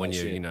workout all when that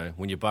you shit.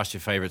 when you bust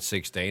your favorite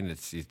 16.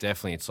 It's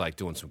definitely like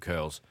doing some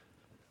curls.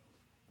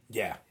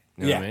 Yeah.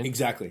 You know Yeah, what I mean?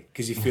 exactly.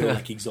 Because you feel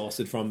like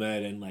exhausted from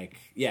it, and like,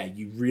 yeah,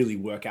 you really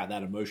work out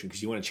that emotion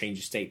because you want to change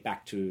your state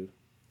back to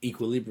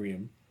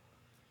equilibrium.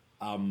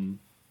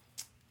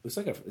 Looks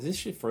like is this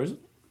shit frozen?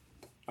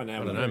 Oh,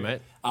 no, I don't know,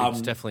 mate.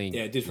 It's definitely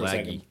yeah, it did for a laggy.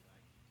 second.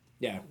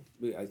 Yeah,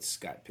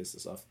 Skype pissed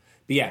us off.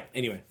 But yeah,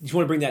 anyway, you just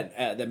want to bring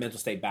that mental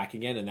state back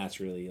again, and that's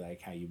really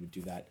like how you would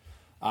do that.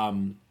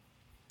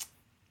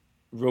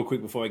 Real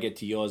quick before I get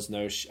to yours,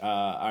 Nosh,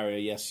 Aria,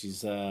 yes,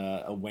 she's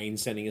a Wayne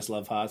sending us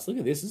love hearts. Look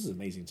at this. This is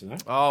amazing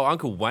tonight. Oh,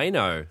 Uncle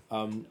Wayno.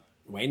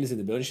 Wayne is in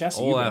the building. Shouts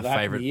to All you, our brother.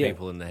 Happy favorite New Year.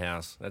 people in the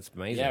house. That's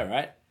amazing. Yeah,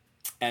 right.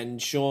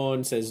 And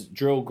Sean says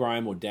drill,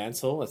 grime, or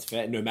dancehall. That's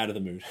fair. No matter the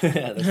mood.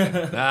 That's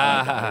fair.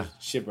 Ah,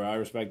 Shit, bro. I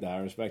respect that. I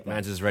respect that.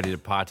 man's just ready to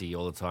party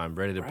all the time.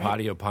 Ready to Right.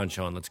 party or punch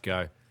on. Let's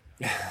go.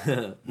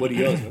 What are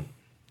yours,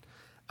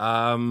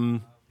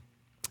 man?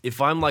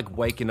 If I'm like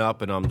waking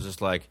up and I'm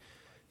just like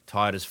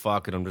tired as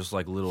fuck and I'm just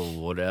like little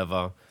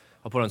whatever,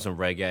 I'll put on some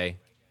reggae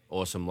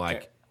or some like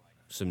Okay.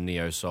 some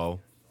neo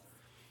soul.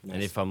 And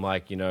Nice. if I'm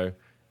like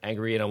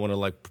angry and I want to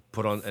like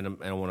put on and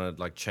I want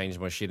to like change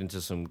my shit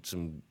into some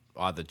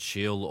either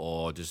chill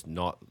or just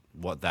not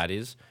what that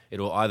is,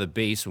 it'll either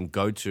be some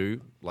go-to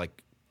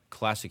like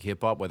classic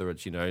hip hop, whether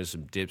it's some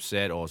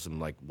Dipset or some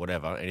like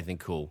whatever, anything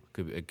cool.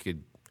 It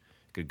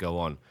could go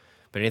on.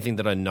 But anything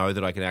that I know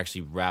that I can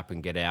actually rap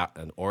and get out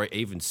or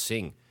even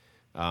sing,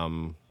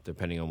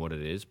 depending on what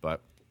it is.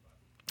 But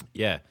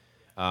yeah,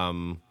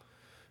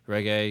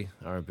 reggae,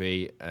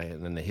 R&B,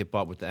 and then the hip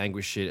hop with the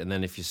angry shit. And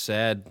then if you're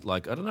sad,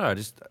 like I don't know,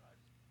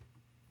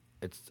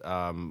 it's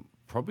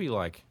probably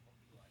like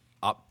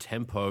up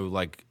tempo,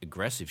 like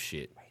aggressive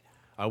shit.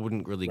 I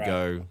wouldn't really Right.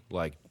 go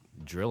like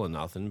drill or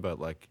nothing, but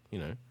like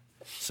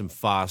some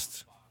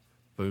fast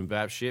boom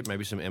bap shit,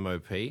 maybe some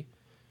MOP.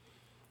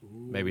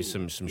 Maybe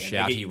some yeah, they get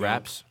shouty you going.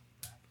 raps.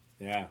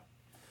 Yeah.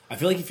 I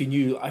feel like if you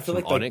knew, I feel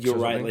Some like Onyx you're or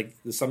right. something? Like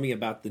there's something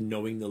about the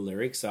knowing the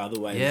lyrics.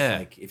 Otherwise, Yeah.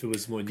 like if it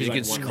was more, 'Cause you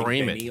like can one,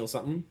 scream like it. Benny or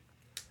something.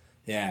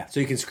 Yeah, so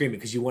you can scream it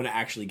because you want to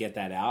actually get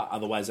that out.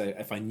 Otherwise,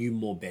 if I knew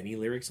more Benny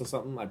lyrics or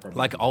something, I'd probably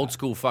Like do old that.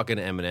 school fucking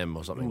Eminem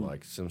or something,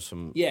 like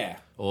some Yeah,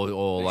 or That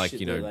like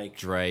shit that, like-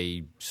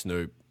 Dre,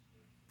 Snoop,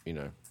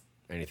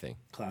 anything.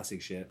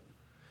 classic shit.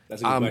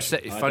 That's a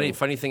good question.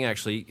 Funny thing,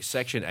 actually,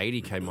 Section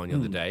 80 came on the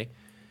other day,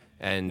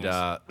 and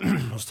I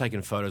was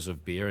taking photos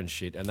of beer and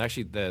shit, and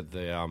actually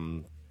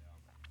the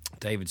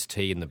David's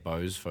Tea and the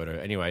Bose photo.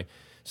 Anyway,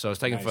 so I was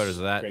taking photos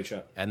of that, Great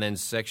shot. and then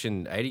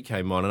Section 80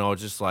 came on, and I was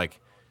just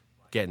like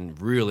getting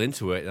real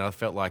into it, and I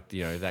felt like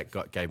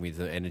that gave me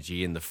the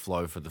energy and the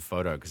flow for the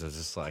photo because I was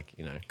just like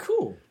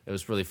Cool. it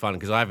was really fun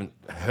because I haven't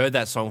heard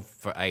that song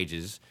for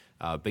ages.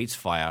 Beats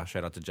Fire,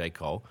 shout out to J.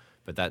 Cole,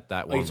 but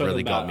that one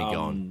really got me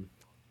going.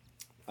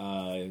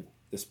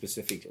 The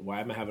specific. Why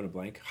am I having a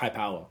blank? High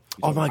Power.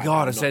 Oh my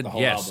God! I not said the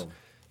whole yes. album.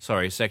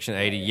 Sorry, Section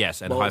 80,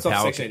 yes, and Well, High it's off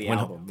Power. Section 80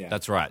 album, yeah.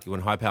 That's right.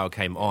 When High Power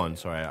came on,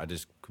 sorry, I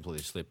just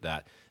completely slipped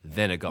that.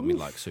 Then it got me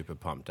like super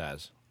pumped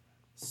as.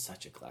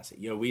 Such a classic.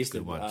 We used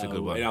to one. It's a good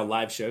one. in our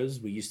live shows.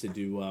 We used to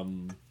do.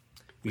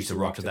 We used to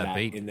rock to that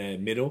beat in the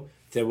middle.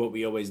 So what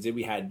we always did,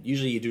 we had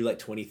usually you do like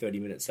 20,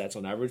 30-minute sets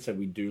on average. So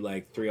we'd do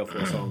like 3 or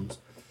 4 songs.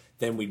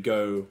 Then we'd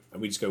go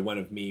and we just go one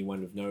of me,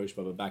 one of Nosh,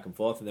 blah, blah, back and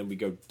forth, and then we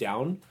go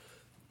down.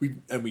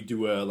 We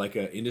do like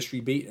an industry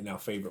beat, and our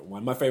favorite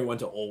one. My favorite one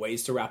to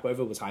always to rap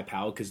over was High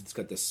Power because it's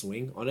got this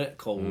swing on it.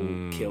 Cole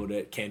killed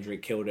it,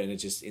 Kendrick killed it, and it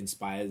just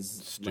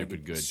inspires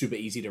Good. super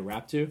easy to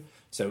rap to.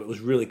 So it was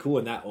really cool,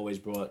 and that always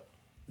brought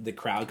the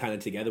crowd kind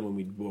of together when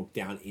we'd walk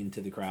down into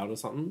the crowd or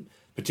something.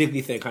 Particularly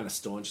if they're kind of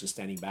staunch and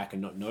standing back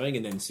and not knowing,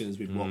 and then as soon as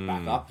we'd walk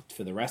back up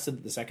for the rest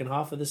of the second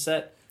half of the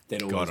set,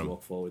 they'd always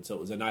walk forward. So it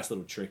was a nice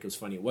little trick. It was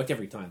funny. It worked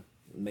every time.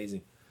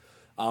 Amazing.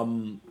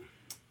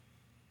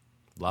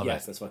 Love it.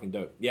 Yes, that's fucking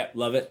dope. Yeah,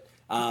 love it.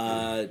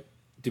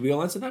 Did we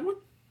all answer that one?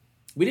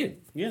 We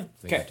did. Yeah.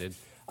 I think I did.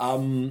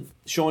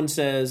 Sean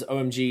says,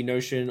 "OMG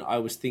Notion." I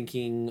was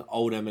thinking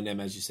old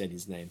Eminem as you said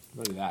his name.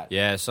 Look at that.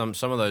 Yeah, some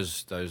of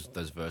those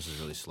verses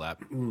really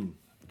slap. You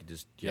could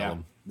just yell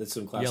them. That's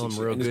some classic Yell 'em shit.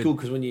 real And it's good. cool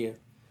because when you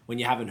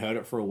haven't heard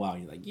it for a while,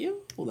 you're like,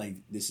 you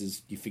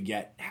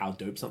forget how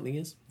dope something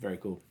is. Very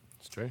cool.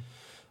 It's true.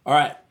 All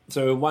right,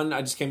 so one I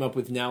just came up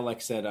with now. Like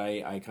I said,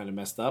 I kind of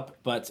messed up.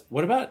 But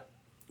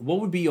what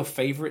would be your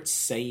favorite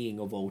saying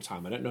of all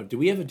time? I don't know. Did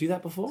we ever do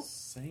that before?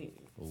 Same.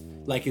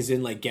 Like, as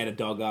in, like, get a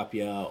dog up,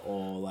 yeah,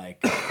 or like.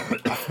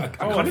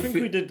 I think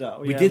we did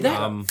that. We did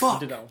that. We Fuck.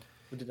 did that one.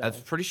 We did that I'm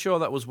one. pretty sure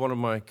that was one of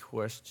my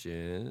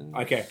questions.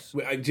 Okay.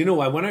 Do you know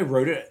why? When I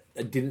wrote it,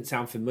 it didn't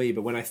sound familiar,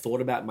 but when I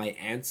thought about my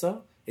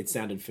answer, it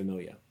sounded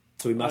familiar.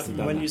 So we must have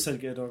done When that. you said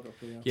get a dog up,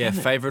 Yeah, Damn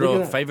it. favorite Look or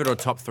at that. favorite or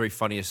top 3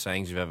 funniest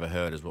sayings you've ever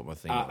heard is what my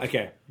thing was.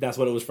 Okay, that's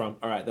what it was from.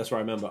 All right, that's what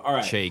I remember. All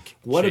right. Cheek.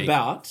 What Cheek.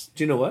 about,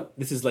 do you know what?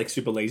 This is like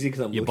super lazy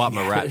because I'm You looking bought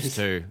my at raps it.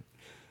 too.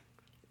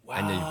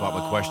 And then you bought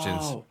my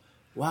questions.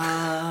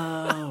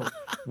 Wow.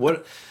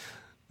 What?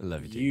 I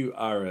love you, dude. You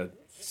are a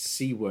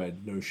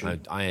C-word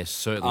Notion. I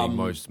certainly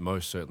most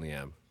certainly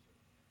am.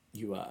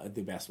 You are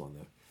the best one,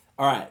 though.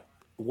 All right.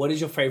 What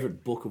is your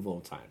favorite book of all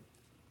time?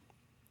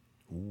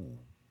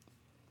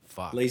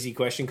 Fuck. Lazy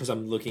question because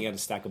I'm looking at a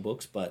stack of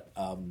books, but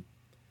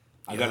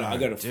I got a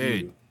Dude,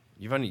 few.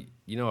 I've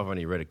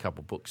only read a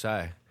couple books,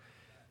 eh?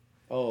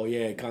 Oh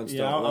yeah, can't stop.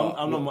 Yeah,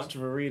 I'm not much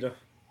of a reader.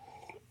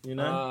 You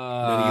know, None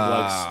of you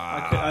blokes.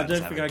 I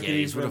don't think I could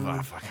even.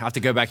 I have to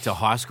go back to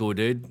high school,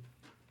 dude.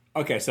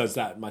 Okay, so it's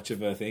that much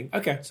of a thing.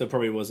 Okay, so it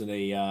probably wasn't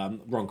a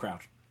wrong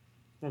crowd.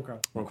 Wrong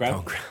crowd. Wrong crowd.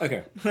 Wrong crowd.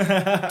 Okay.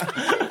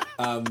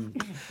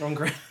 Wrong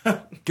crowd.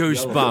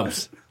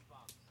 Goosebumps.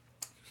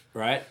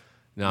 Right.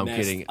 No, I'm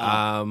Messed kidding.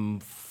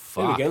 up.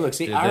 Fuck. There we go. Look,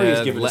 see,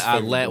 Ari's giving us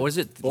favorite book. was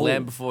it Boom.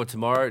 Land Before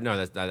Tomorrow? No,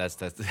 that's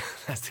that's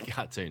the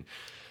cartoon.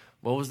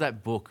 What was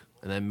that book?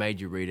 And they made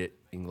you read it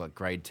in like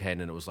grade 10,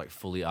 and it was like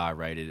fully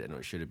R-rated, and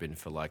it should have been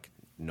for like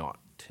not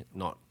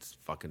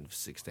fucking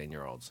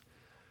 16-year-olds.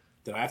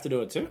 Do I have to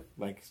do it too?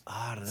 Like,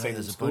 I don't know. saying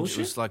There's a school bunch. shit?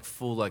 It was like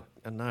full like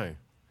I don't know.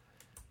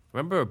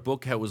 Remember a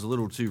book that was a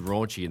little too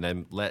raunchy, and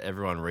they let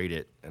everyone read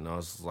it, and I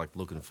was like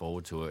looking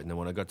forward to it. And then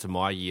when I got to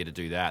my year to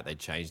do that, they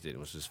changed it. And it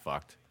was just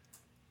fucked.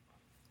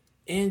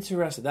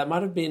 Interesting. That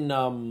might have been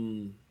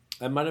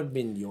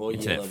your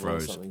Internet year level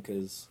froze. or something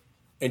because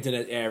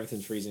internet, yeah,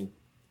 everything's freezing.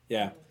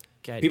 Yeah,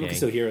 God people dang. can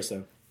still hear us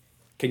though.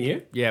 Can you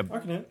hear? Yeah, I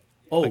can hear.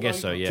 Oh, I guess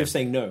so, yeah. Just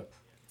saying no.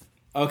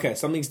 Okay,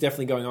 something's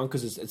definitely going on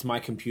because it's my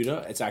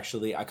computer. It's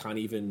actually I can't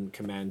even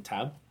command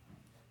tab.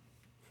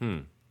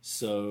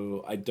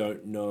 So I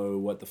don't know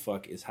what the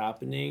fuck is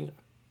happening.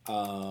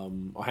 Oh,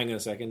 hang on a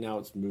second. Now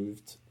it's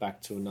moved back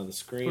to another we'll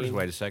screen. just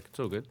wait a sec. It's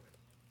all good.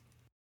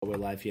 We're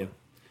live here.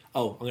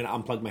 Oh, I'm gonna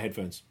unplug my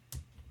headphones.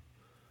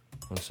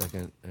 1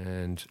 second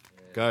and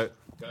go.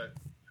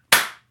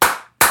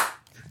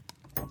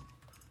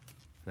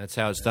 That's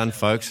how it's done,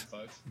 folks.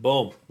 Boom.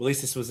 Well, at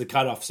least this was the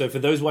cutoff. So for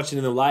those watching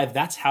in the live,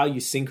 that's how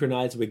you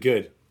synchronize. We're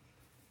good.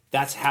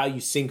 That's how you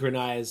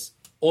synchronize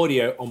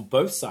audio on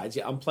both sides.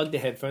 You unplug the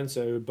headphones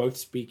so both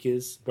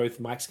speakers, both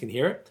mics can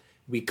hear it.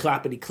 We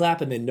clappity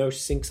clap, and then No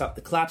syncs up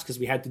the claps because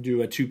we had to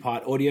do a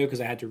 2-part audio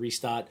because I had to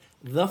restart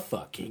the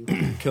fucking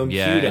computer.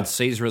 Yeah, and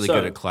C's really So-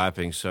 good at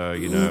clapping, so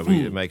you know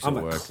it makes I'm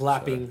it work. a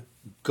clapping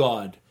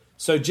god.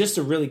 So just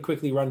to really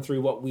quickly run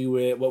through what we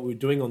were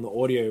doing on the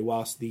audio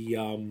whilst the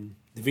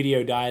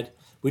video died.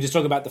 We just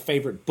talk about the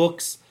favorite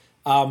books.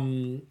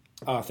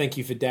 Thank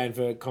you for Dan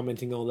for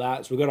commenting all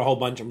that. So we've got a whole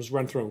bunch. I'm just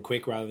run through them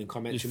quick rather than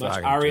comment too much.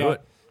 fucking do Aria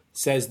it.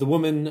 says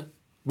women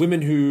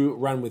who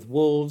run with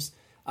wolves,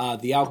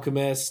 The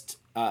Alchemist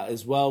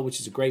as well, which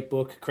is a great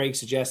book. Craig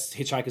suggests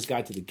Hitchhiker's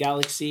Guide to the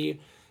Galaxy.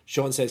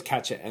 Sean says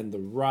Catcher and the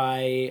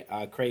Rye.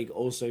 Craig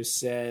also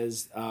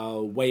says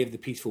Way of the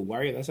Peaceful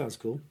Warrior. That sounds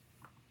cool.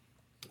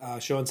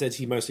 Sean says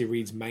he mostly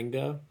reads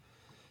manga.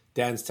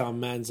 Dan's telling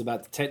Mans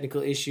about the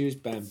technical issues.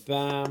 Bam,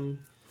 bam.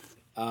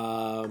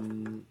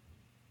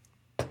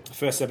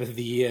 First step of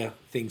the year,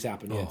 things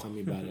happen. Yeah, tell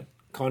me about it.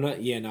 Connor,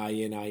 yeah.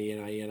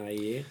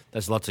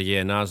 There's lots of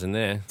yeah-nahs in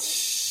there.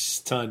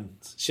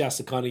 Tons. Shouts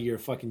to Connor, you're a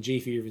fucking G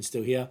if you're even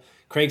still here.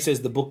 Craig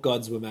says the book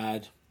gods were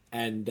mad,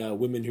 and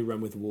Women Who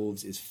Run with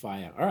Wolves is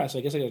fire. All right, so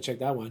I guess I got to check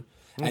that one.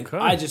 And Okay.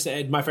 I just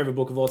said my favorite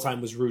book of all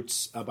time was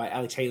Roots by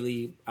Alex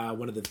Haley.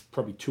 One of the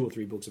probably 2 or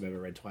 3 books I've ever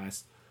read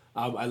twice.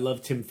 I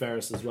love Tim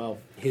Ferriss as well.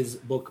 His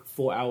book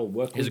 4 Hour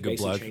Work He's a Week good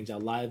basically bloke. changed our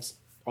lives.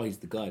 Oh, he's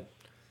the god.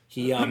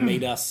 He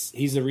made us.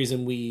 He's the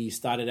reason we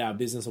started our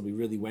business, or we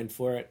really went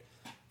for it.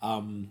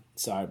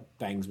 So I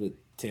bangs with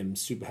Tim,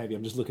 super heavy.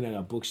 I'm just looking at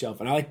our bookshelf,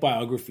 and I like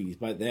biographies,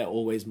 but they're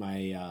always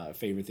my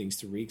favorite things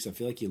to read because I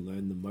feel like you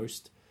learn the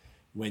most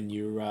when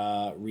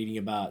you're reading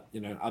about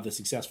other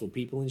successful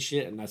people and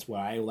shit, and that's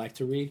what I like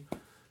to read.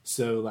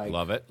 So like,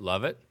 Love it.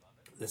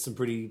 there's some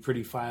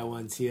pretty fire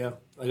ones here.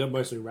 I got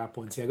mostly rap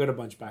ones here. I got a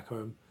bunch back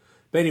home,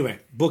 but anyway,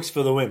 books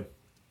for the win.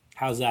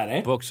 How's that,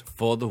 eh? Books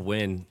for the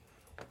win.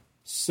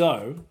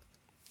 So,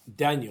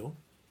 Daniel,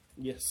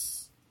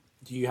 Yes.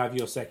 do you have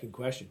your second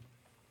question?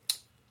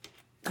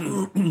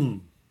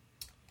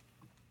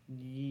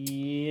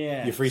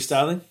 Yeah. You're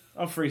freestyling?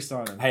 I'm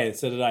freestyling. Hey,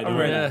 so did I. Don't I'm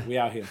worry. ready. We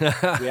out here. We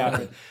out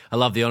here. I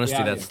love the honesty.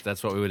 Yeah,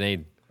 That's what we would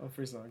need. I'm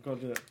freestyling. Gotta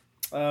do it.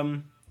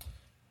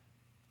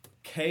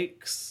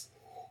 Cakes,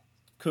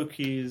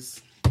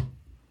 cookies,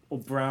 or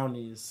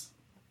brownies?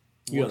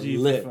 You're What do you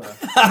lit.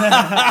 prefer?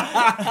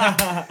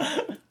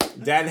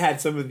 Dan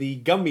had some of the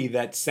gummy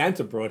that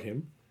Santa brought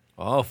him.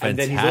 Oh, fantastic. And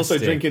then he's also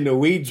drinking the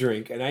weed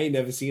drink, and I ain't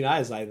never seen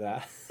eyes like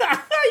that.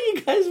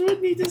 You guys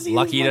would need to see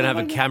Lucky this you don't have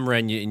a motherfucker. camera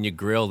in your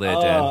grill there,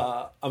 Dan.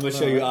 I'm going to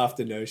show you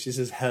after, no. She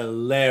says,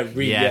 hilarious.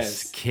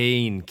 Yes,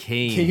 keen.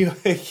 Can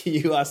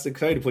you ask the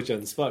code to put you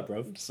on the spot,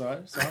 bro? Sorry.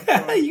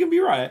 You can be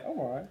right. I'm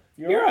alright.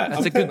 You're right.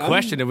 That's a good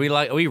question. Are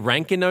we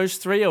ranking those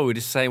 3, or are we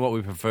just saying what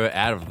we prefer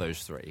out of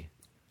those 3?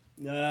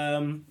 You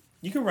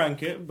can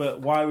rank it,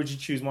 but why would you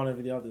choose one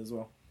over the other as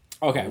well?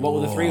 Okay, what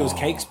were the 3? It was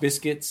cakes,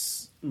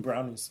 biscuits, And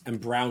brownies.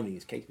 and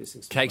brownies. Cake,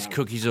 biscuits, and Cakes, brownies.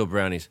 cookies, or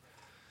brownies?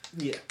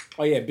 Yeah.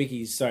 Oh yeah,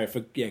 biggies. Sorry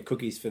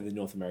cookies for the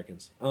North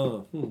Americans.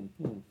 Now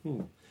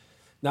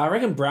I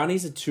reckon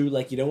brownies are too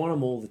you don't want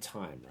them all the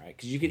time, right?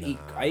 Because you can eat.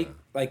 I eat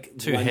like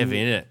Too one- heavy,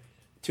 innit?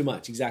 Too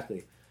much,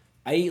 exactly.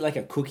 I eat like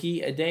a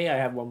cookie a day. I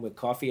have one with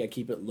coffee. I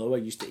keep it low. I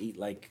used to eat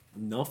like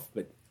enough,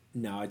 but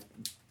now I,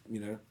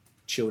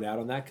 chilled out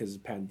on that because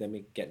of the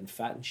pandemic, getting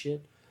fat and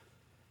shit.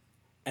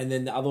 And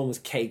then the other one was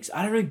cakes.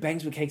 I don't really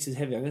bangs with cakes is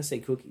heavy. I'm gonna say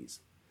cookies.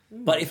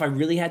 But if I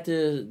really had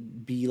to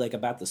be like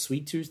about the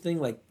sweet tooth thing,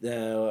 like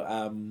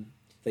the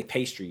like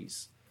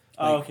pastries.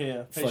 Oh, Like, okay,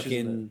 yeah. Pastries,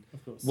 fucking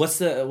of course. what's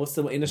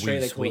the in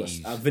Australia Wee they call it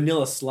sweeties.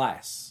 vanilla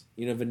slice.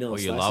 Vanilla Oh,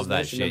 slice. you love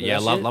that shit. Remember Yeah,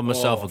 that love shit?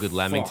 myself Oh, a good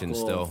Lamington fuck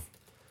still. off.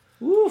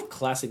 Woo,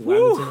 classic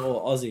Lamington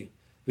or Aussie.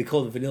 We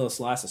call the vanilla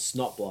slice a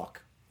snot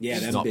block. Yeah,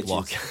 them Snot bitches.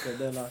 block. Yeah,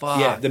 they're nice. Fuck,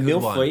 Yeah, the good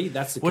milk one. free.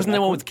 That's the Wasn't there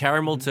Quebec one with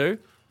caramel too?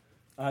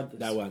 I had this.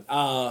 that one?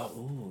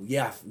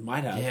 Yeah,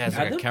 might have. Yeah, it's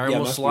Had like a them? caramel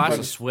must be slice. I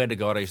probably- swear to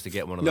God, I used to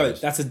get one of No, those.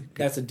 that's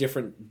a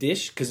different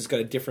dish because it's got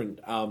a different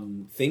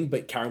thing.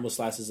 But caramel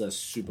slices are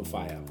super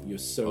fire. You're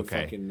so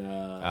Okay. fucking so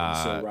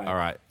right. all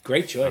right.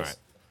 Great choice. All right.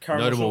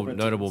 Caramel shortbread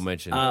Notable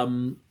things.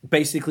 mention.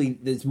 Basically,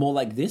 there's more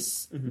like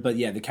this, but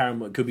yeah, the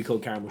caramel it could be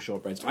called caramel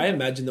shortbreads. I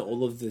imagine that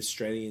all of the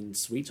Australian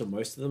sweets, or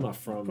most of them, are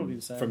Probably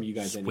the same. from you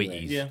guys anyway.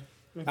 Sweeties. Yeah.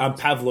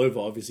 Pavlova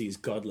obviously is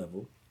god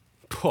level.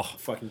 Poh.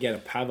 Fucking get a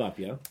pav up,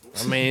 yeah.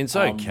 I mean, it's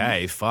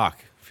okay. Fuck.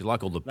 If you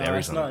like all the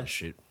berries it's on that nice.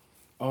 shit.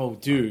 Oh,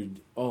 dude.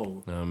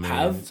 Oh, I mean,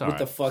 pav it's with alright,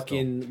 the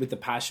fucking with the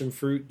passion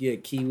fruit, yeah,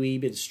 kiwi,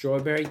 bit of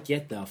strawberry.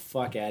 Get the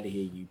fuck out of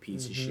here, you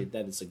piece of shit.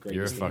 That is the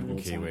You're a greatest thing of fucking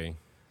all time. Kiwi.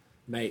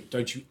 Mate.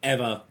 Don't you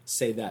ever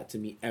say that to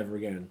me ever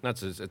again.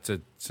 That's it's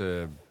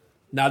a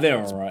Nah,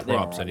 they're all right. They're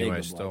props all right. They're anyway.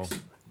 good Still blokes.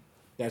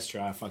 That's true.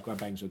 I fuck my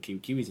bangs with kiwi.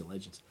 Kiwis are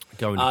legends.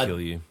 going to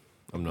kill you.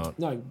 I'm not.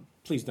 No,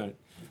 please don't.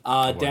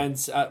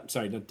 Dan's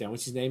sorry, not Dan.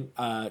 What's his name?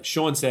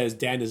 Sean says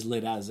Dan is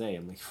lit as a.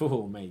 I'm like,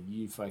 oh mate,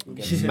 you fucking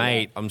get it.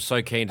 Mate, I'm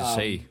so keen to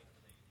see.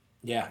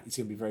 Yeah, it's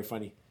gonna be very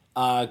funny.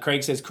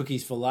 Craig says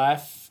cookies for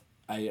life.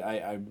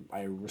 I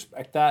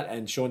respect that.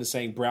 And Sean is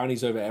saying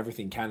brownies over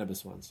everything,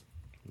 cannabis ones.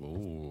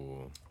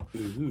 Ooh.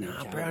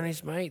 Nah, Nah,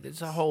 brownies, mate.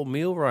 There's a whole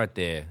meal right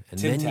there. And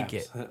Tim then you Tams.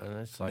 get.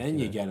 It's like, Then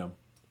you get them.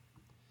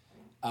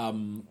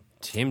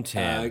 Tim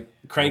Tam.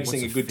 Craig's What's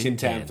saying a good Tim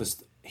Tam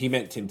Fintan? he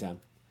meant Tim Tam.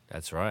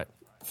 That's right.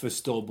 For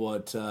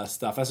store-bought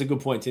stuff. That's a good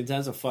point. Tim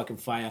Tams are fucking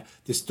fire.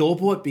 The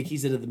store-bought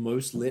bickies that are the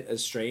most lit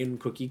Australian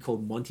cookie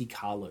called Monte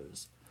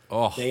Carlos.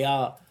 Oh, They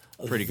are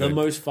pretty the good.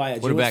 most fire.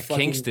 Do What you know about what's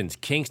fucking- Kingston's?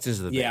 Kingston's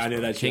are the best. Yeah, I know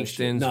bro. that's your shit.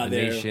 Kingston's, No,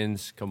 they're-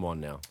 Venetians. Come on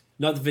now.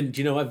 Not the do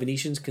you know what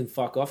Venetians can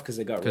fuck off because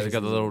they got Because they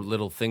got the raisins.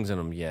 little things in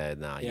them. Yeah,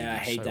 nah. Yeah, I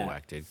hate so that.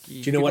 Whacked, dude. Do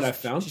you know what I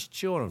found? Just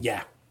chew on them.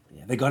 Yeah,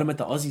 they got them at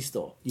the Aussie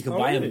store. You can Oh,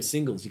 buy them really? in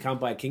singles. You can't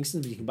buy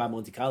Kingston, but you can buy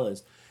Monte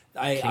Carlos.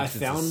 I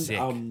Kingston's are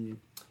found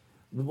sick.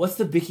 what's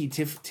the Bicky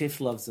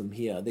Tiff loves them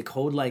here. They're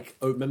called like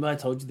remember I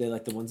told you they're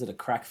like the ones that are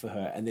crack for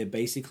her, and they're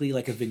basically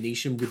like a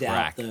Venetian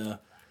Crack.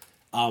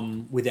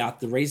 without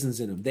the raisins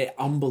in them. They're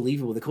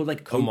unbelievable. They're called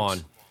like Come oat.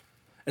 on.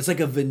 It's like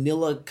a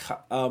vanilla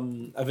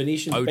a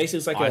Venetian. Oat basically,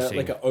 it's like icing.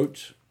 an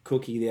oat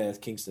cookie. Yeah, it's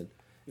Kingston.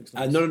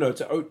 No,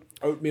 it's an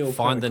oatmeal.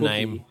 Find kinda the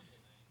cookie. name.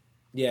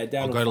 Yeah,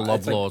 down. I'll on go to Fi-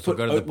 it's Loblaws, put I'll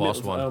go to the oatmeal-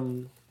 Boss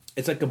one.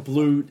 It's like a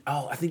blue.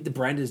 Oh, I think the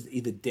brand is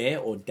either Dare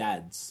or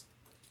Dad's.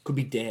 Could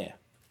be Dare.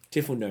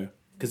 Tiff will know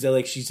because they're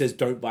like she says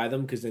don't buy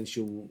them because then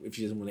she'll if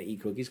she doesn't want to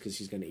eat cookies because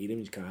she's going to eat them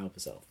and she can't help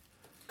herself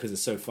because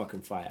it's so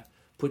fucking fire.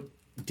 Put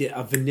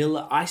a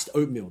vanilla iced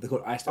oatmeal. They're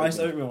called iced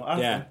oatmeal.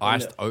 Yeah.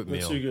 Iced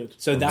oatmeal. They're too good.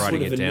 So I'm that's writing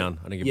what a it vanilla. down.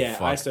 I don't give a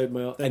fuck. Iced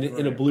oatmeal and in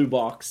a great. blue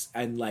box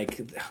and like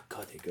oh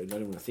god they're good. I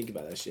don't want to think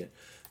about that shit.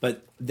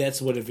 But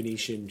that's what a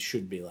Venetian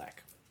should be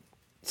like.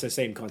 It's the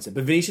same concept,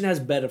 but Venetian has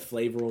better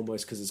flavor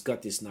almost because it's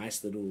got this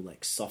nice little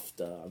like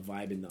softer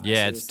vibe in the.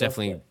 Yeah, icing it's and stuff,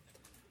 definitely.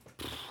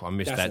 I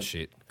missed That's that a-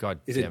 shit.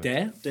 God Is damn it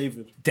Dare?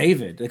 David.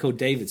 David. They're called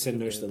David. Send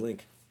Nurse the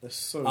link. They're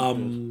so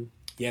good.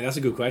 Yeah, that's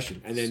a good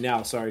question. And then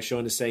now, sorry,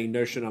 Sean is saying,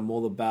 Notion, I'm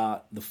all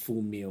about the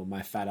full meal.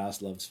 My fat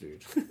ass loves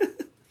food.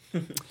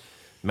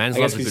 Man's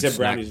I loves guess a because good he said snack.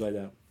 brownies like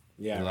that.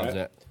 Yeah, He right? loves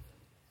it.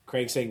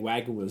 Craig saying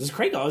wagon wheels. Is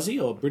Craig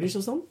Aussie or British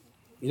or something?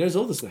 He knows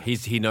all the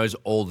snacks. He knows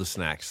all the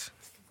snacks.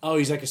 Oh,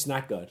 he's like a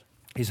snack god.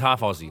 He's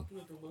half Aussie.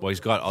 Well, he's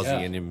got Aussie Yeah.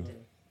 in him.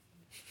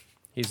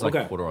 He's like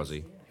Okay. quarter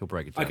Aussie. He'll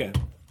break it down.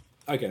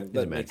 Okay, a that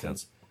mad makes cunt.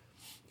 sense.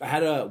 I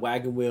had a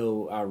wagon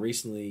wheel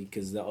recently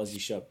because the Aussie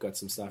shop got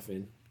some stuff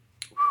in.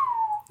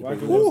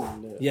 Wagon Woo! wheels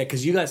and, Yeah,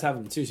 because you guys have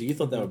them too, so you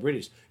thought they were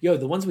British. Yo,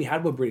 the ones we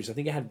had were British. I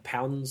think it had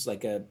pounds,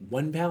 like a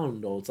 1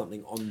 pound or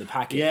something on the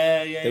packet.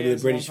 Yeah, They were the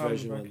it's British 1 pound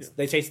version packet. ones.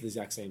 They tasted the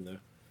exact same though.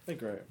 They're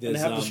great. And There's, they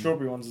have the um,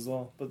 strawberry ones as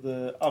well, but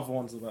the other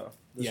ones are better.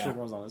 The Yeah. strawberry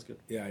ones aren't as good.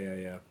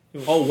 Yeah.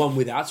 Oh, one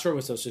without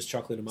strawberry, so it's just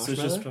chocolate and So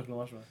marshmallow. it's just chocolate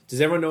marshmallow.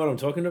 Does everyone know what I'm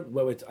talking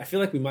about? I feel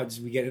like we might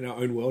just be getting in our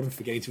own world and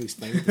forgetting to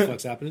explain what the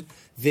fuck's happening.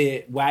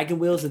 The wagon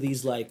wheels are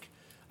these like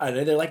I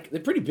don't know.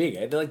 They're pretty big.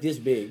 Eh? They're like this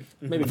big.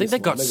 Maybe I think they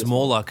got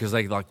smaller because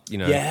they like you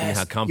know Yes,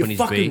 how companies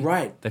you're fucking be.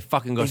 right. They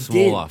fucking got They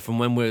smaller did. from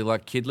when we were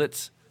like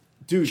kidlets.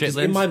 Dude, 'cause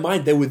Chitlins. in my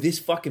mind they were this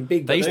fucking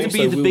big. They but used to be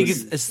also the we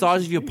biggest, were- the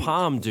size of your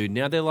palm, dude.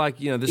 Now they're like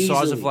the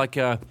size of Easily. like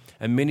a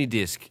mini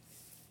disc.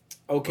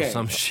 Okay, or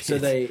some so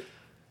shit. they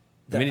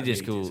Mini that-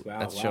 disc will. Wow,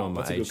 That's wow, showing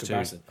my that's a good age too.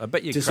 comparison. I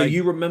bet you. So Craig,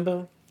 you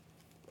remember?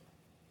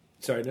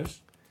 Sorry, no.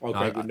 Oh, I,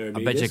 Craig would know I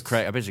mini bet you discs.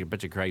 Craig. I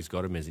bet you Craig's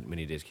got a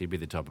mini disc. He'd be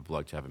the type of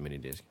bloke to have a mini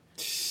disc.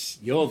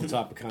 You're the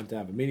type of cunt to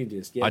have a mini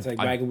disc. Yeah, it's like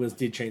wagon wheels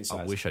did change size.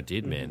 I wish I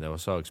did, man. They were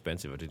so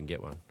expensive. I didn't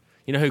get one.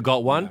 You know who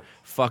got one?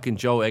 Fucking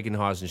Joel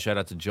Eggenheisen. Shout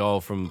out to Joel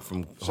from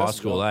high out to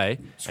school, Joel. eh?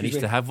 Excuse And he used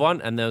me. to have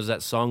one, and there was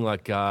that song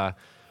like,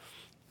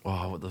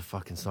 what the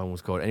fucking song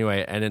was called?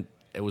 Anyway, and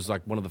it was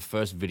like one of the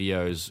first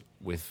videos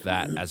with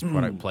that as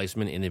product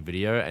placement in the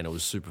video, and it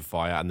was super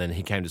fire. And then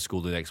he came to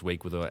school the next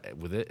week with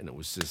it, and it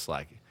was just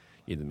like,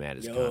 you're the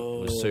maddest cunt.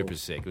 It was super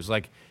sick. It was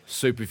like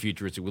super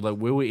futuristic.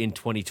 We were in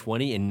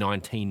 2020 in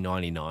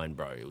 1999,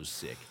 bro. It was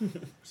sick.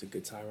 It's a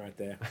good time right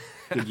there.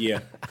 Good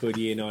year. Good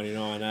year,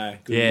 99, eh?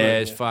 Good Yeah,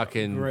 year. it's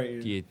fucking.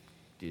 Great.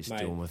 You're still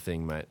Mate. my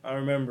thing, mate. I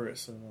remember it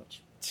so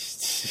much.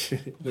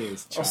 Look at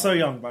this I child. was so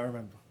young, but I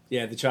remember.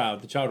 Yeah, the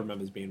child. The child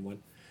remembers being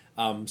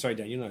one. Sorry,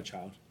 Dan, you're not a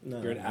child.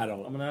 No, You're an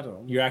adult. I'm an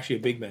adult. You're actually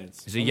a big man.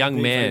 He's a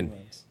young man,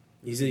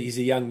 He's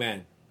a young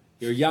man.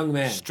 You're a young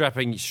man.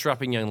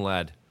 strapping young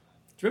lad.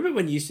 Do you remember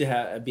when you used to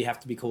have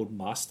to be called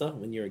master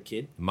when you're a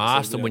kid?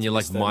 Master when you're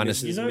like Mr.,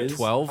 minus Mrs., You know, Ms.?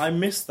 12. I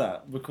missed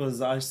that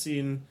because I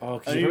seen. Oh,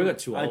 'cause I you probably knew- got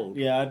too I- old.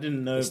 Yeah, I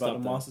didn't know They about the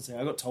stopped that. master thing.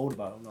 I got told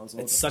about it when I was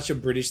older. It's such a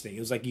British thing. It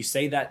was like you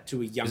say that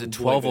to a young Is it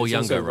boy, 12 but or it's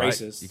also younger, right?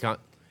 racist. You can't.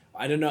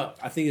 I don't know.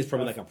 I think it's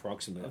probably like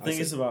approximate. I think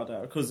it's about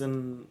that because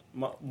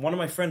one of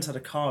my friends had a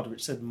card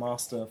which said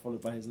master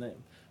followed by his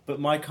name, but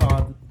my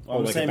card, Oh,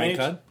 I'm the like a same bank age.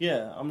 card?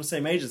 Yeah, I'm the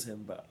same age as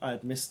him, but I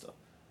had Mister,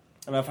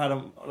 and I've had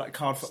a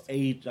card for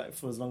age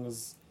for as long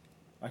as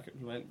like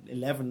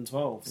 11,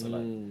 12, so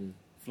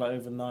for like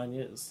over 9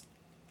 years.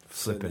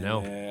 Flipping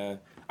hell. Yeah,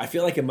 I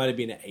feel like it might have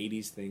been an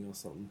 '80s thing or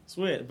something. It's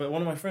weird, but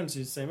one of my friends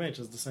who's the same age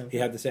has the same. He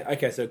had the same.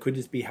 Okay, so it could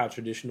just be how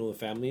traditional the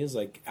family is.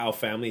 Like our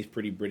family is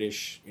pretty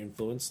British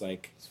influence.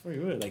 Like It's very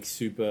weird. like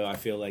super. I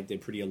feel like they're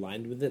pretty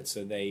aligned with it.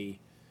 So they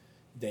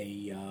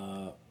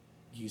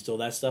used all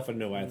that stuff. I don't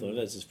know why I thought of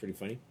that. It's just pretty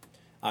funny.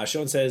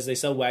 Sean says they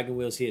sell wagon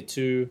wheels here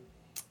too.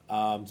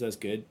 So that's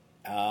good.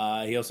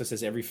 He also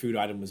says every food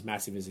item was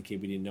massive as a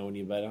kid. We didn't know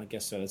any better. I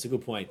guess so. That's a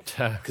good point.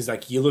 Because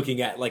like you're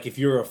looking at like if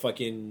you're a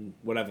fucking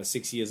whatever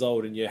 6 years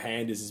old and your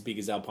hand is as big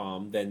as our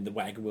palm, then the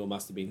wagon wheel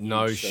must have been huge.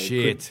 No So shit.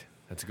 good.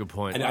 That's a good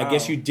point. And I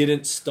guess you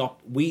didn't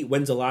stop.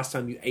 When's the last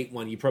time you ate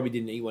one? You probably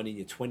didn't eat one in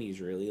your 20s,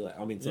 really. Like,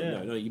 I mean,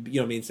 Yeah. no, you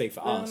know what I mean? Say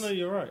for Yeah, us. no,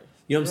 you're right.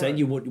 You know what I'm saying?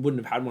 Right. You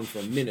wouldn't have had one for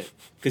a minute.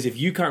 Because if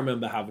you can't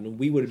remember having them,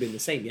 we would have been the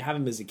same. You have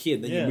them as a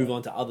kid, then Yeah. you move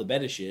on to other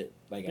better shit.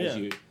 Like, as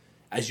Yeah. you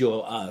as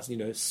your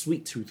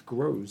sweet tooth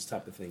grows,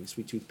 type of thing,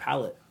 sweet tooth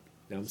palate.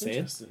 You know what I'm saying?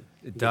 Interesting.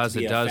 It does.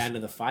 Be It a does. fan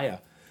of the fire.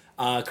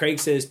 Craig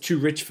says too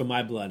rich for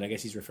my blood. I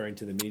guess he's referring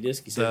to the mini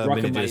disc. He said The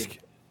rocking mini my- disc.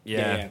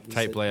 Yeah, He tape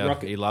said, player.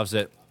 "Rock it." He loves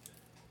it.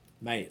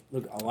 Mate,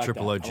 look, I like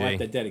Triple that. OG. I like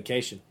that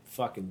dedication.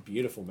 Fucking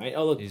beautiful, mate.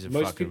 Oh, look, He's a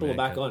most fucking people are man,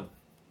 back cunt. on.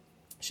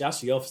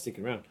 Shouts to y'all for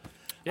sticking around.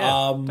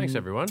 Yeah. Thanks,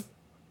 everyone.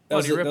 That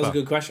was, Bloody that was a ripper.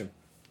 good question.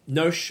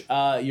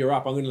 Nosh, you're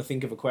up. I'm going to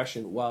think of a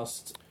question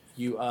whilst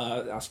you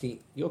are asking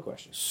your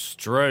question.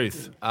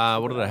 Struth.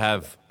 What did I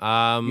have?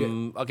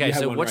 Okay, you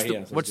had so one what's right the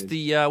here, so what's it's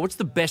the what's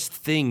the best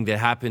thing that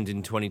happened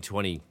in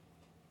 2020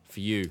 for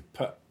you?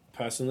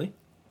 Personally,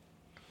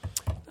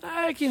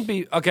 It can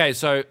be okay.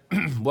 So,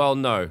 well,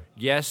 no,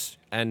 yes,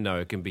 and no.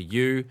 It can be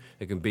you.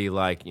 It can be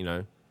like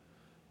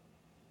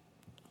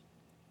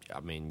I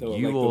mean, Or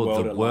you like the or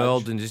world the at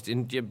world, large.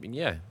 and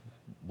yeah,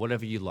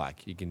 whatever you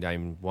like. You can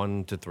name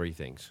 1 to 3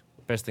 things.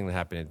 Best thing that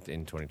happened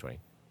in 2020.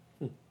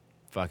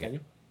 Fuck can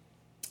it.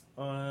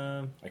 you?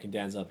 Um, I can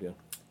dance up here.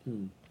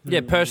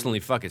 Yeah, personally,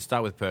 fuck it.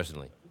 Start with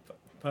personally.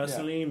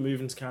 personally,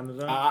 moving to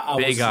Canada, I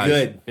Big was eyes.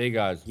 good. Big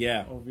eyes.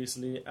 Yeah.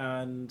 obviously,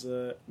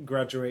 and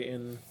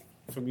graduating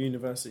from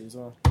university as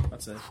well.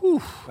 That's it.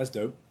 That's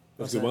dope. That's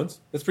That's good it. ones.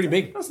 That's pretty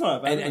big. That's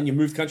not bad. And you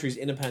moved countries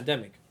in a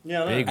pandemic.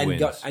 yeah, I know. Big And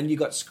wins. you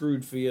got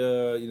screwed for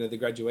your the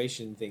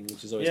graduation thing,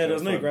 which is always yeah, kind there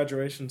of was no fun.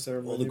 graduation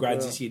ceremony. All the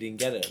grads you see didn't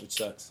get it, which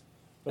sucks.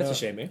 That's a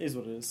shame, eh? It is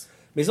what it is. I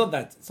mean, it's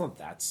not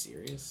that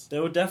serious.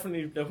 They'll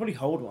probably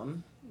hold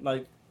one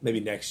like Maybe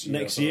next year.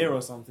 next year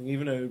or something.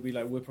 Even though it would be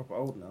like we're proper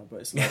old now,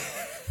 but it's like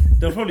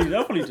they'll probably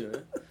do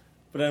it.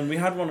 But then we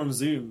had one on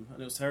Zoom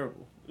and it was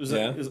terrible. It was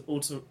Yeah. it was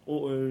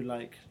auto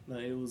like no,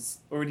 it was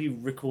already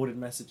recorded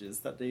messages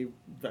that they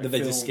That they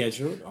just filmed,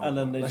 scheduled, and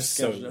then they that's just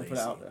so scheduled it and put it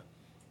lazy. out there.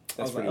 That's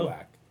was pretty like, oh.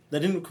 whack. They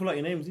didn't call out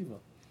your names either.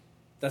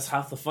 That's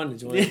half the fun.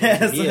 Is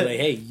Yeah, so- like,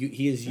 hey,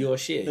 here's your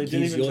shit. They didn't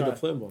Here's even your try.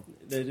 diploma.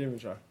 They didn't even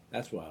try.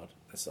 That's wild.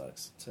 That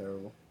sucks.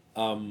 Terrible.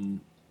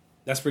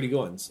 That's pretty good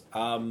ones.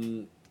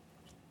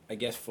 I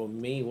guess for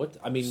me,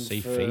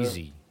 See, for,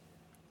 Feezy.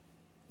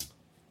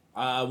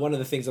 one of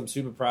the things I'm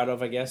super proud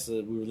of, I guess,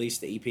 we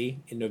released the EP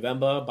in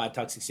November by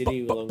Toxic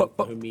City along with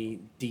the homie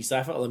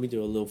D-Cypher. Let me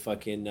do a little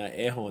fucking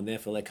air horn there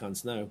for Let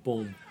Cunts Know.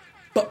 Boom.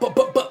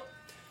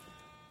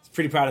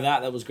 Pretty proud of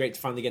that. That was great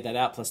to finally get that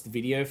out, plus the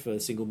video for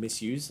single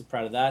Misuse.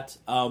 Proud of that.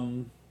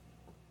 High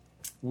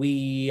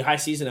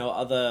Season, our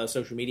other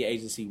social media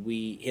agency,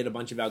 we hit a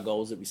bunch of our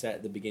goals that we set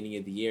at the beginning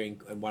of the year,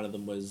 and one of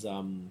them was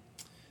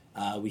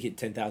we hit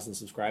 10,000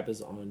 subscribers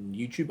on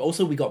YouTube.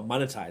 Also, we got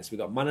monetized. We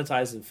got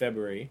monetized in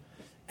February,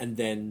 and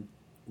then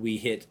we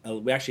hit,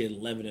 we actually had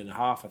 11 and a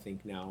half, I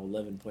think now,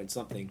 11 point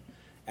something,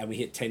 and we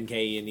hit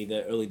 10K in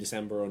either early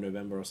December or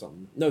November or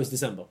something. No, it was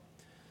December.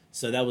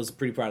 So that was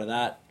pretty proud of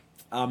that.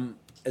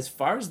 As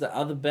far as the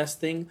other best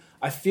thing,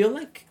 I feel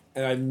like,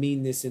 and I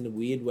mean this in a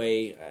weird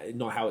way,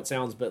 not how it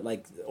sounds, but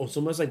like it's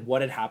almost like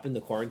what had happened, the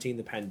quarantine,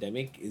 the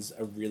pandemic, is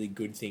a really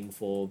good thing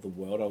for the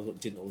world. I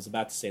was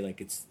about to say like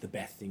it's the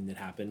best thing that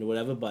happened or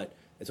whatever, but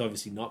it's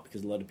obviously not,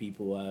 because a lot of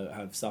people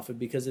have suffered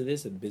because of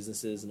this, and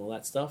businesses and all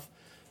that stuff.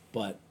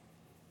 But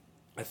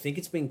I think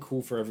it's been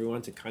cool for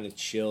everyone to kind of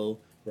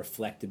chill,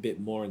 reflect a bit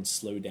more, and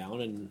slow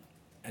down.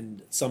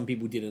 And some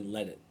people didn't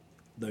let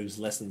those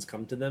lessons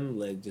come to them.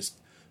 They're just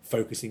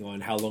focusing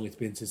on how long it's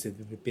been since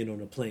they've been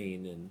on a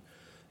plane, and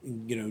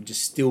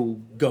just still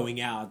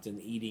going out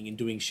and eating and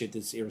doing shit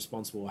that's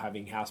irresponsible,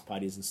 having house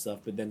parties and stuff.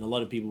 But then a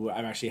lot of people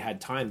have actually had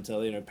time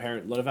to,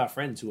 a lot of our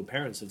friends who are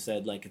parents have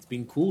said, like, it's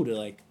been cool to,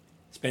 like,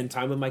 spend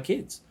time with my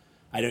kids.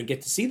 I don't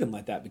get to see them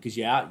like that because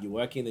you're out, you're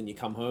working, then you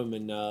come home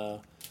and,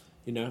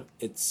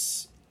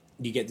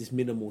 you get this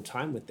minimal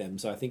time with them.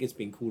 So I think it's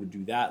been cool to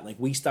do that. Like,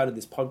 we started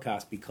this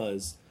podcast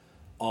because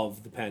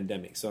of the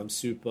pandemic. So I'm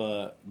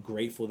super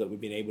grateful that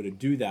we've been able to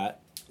do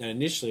that. And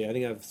initially, I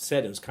think I've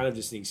said it was kind of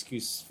just an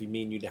excuse for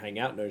me and you to hang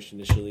out. Notion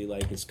initially,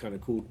 like, it's kind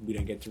of cool. We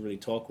don't get to really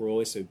talk. We're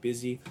always so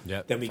busy.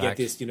 Yep, Then we facts.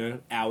 get this,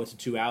 hour to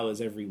 2 hours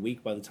every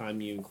week by the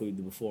time you include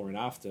the before and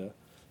after,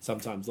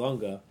 sometimes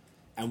longer.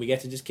 And we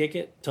get to just kick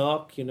it,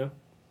 talk, and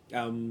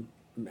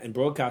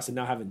broadcast. And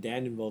now having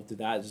Dan involved with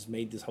that just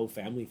made this whole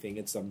family thing.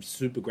 I'm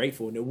super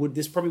grateful. And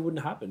this probably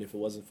wouldn't happen if it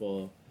wasn't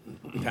for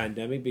the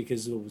pandemic,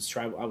 because I was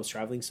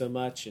traveling so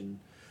much and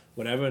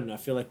whatever. And I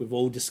feel like we've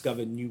all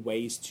discovered new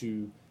ways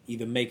to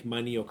either make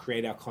money or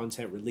create our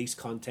content, release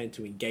content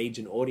to engage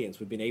an audience.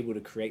 We've been able to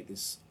create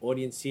this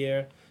audience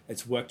here.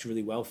 It's worked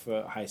really well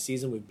for High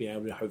Season. We've been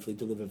able to hopefully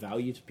deliver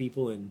value to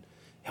people and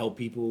help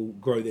people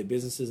grow their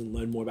businesses and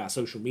learn more about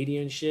social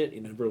media and shit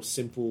in a real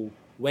simple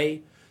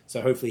way.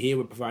 So hopefully here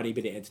we're providing a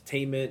bit of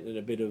entertainment and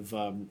a bit of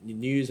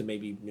news, and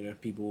maybe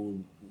people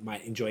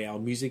might enjoy our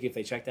music if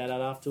they check that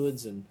out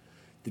afterwards. And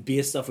the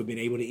beer stuff, we've been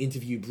able to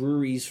interview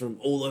breweries from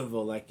all over.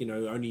 Like,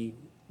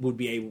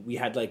 we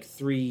had like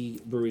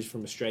 3 breweries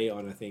from Australia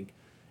on, I think,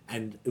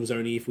 and it was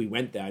only if we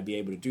went there I'd be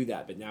able to do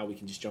that. But now we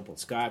can just jump on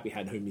Skype. We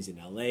had homies in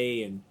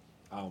LA and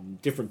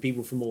different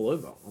people from all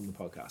over on the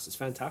podcast. It's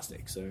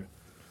fantastic. So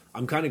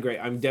I'm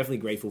definitely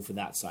grateful for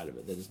that side of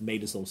it, that has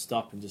made us all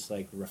stop and just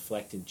like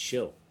reflect and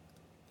chill.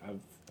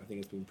 I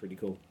think it's been pretty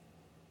cool.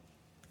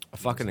 I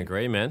fucking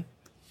agree, man.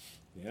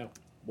 Yeah.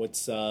 What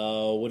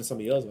are some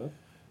of yours,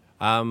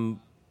 man?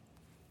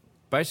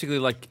 Basically,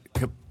 like,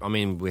 I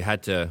mean, we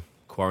had to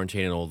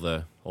quarantine and all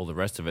the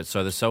rest of it.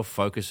 So the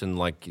self-focus and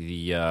like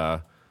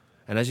and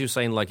as you were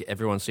saying, like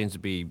everyone seems to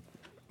be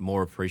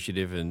more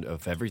appreciative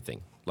of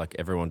everything. Like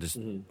everyone just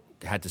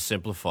had to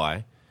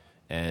simplify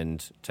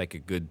and take a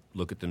good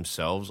look at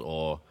themselves,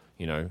 or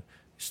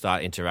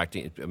start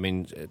interacting. I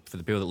mean, for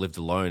the people that lived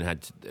alone,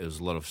 there was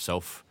a lot of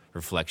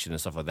self-reflection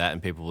and stuff like that,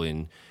 and people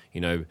in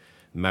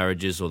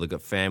marriages or they've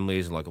got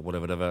families and like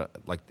whatever.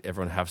 Like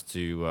everyone has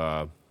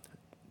to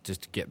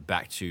just get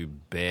back to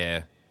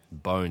bare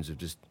bones of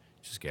just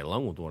get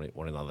along with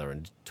one another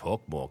and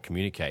talk more,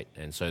 communicate.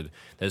 And so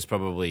there's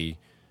probably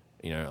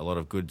a lot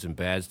of goods and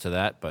bads to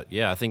that. But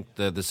yeah, I think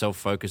the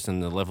self-focus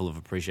and the level of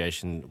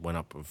appreciation went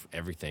up of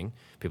everything.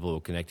 People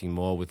were connecting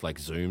more with like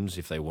Zooms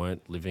if they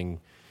weren't living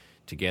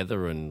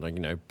together, and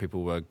like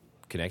people were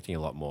connecting a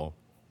lot more.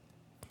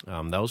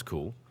 That was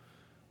cool.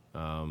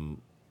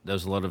 There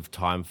was a lot of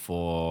time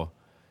for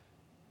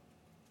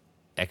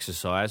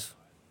exercise,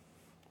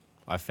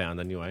 I found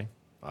anyway.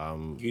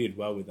 You did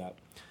well with that.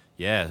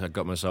 Yeah, I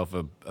got myself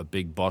a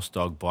big Boss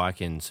Dog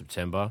bike in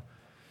September.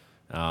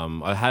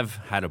 I have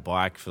had a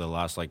bike for the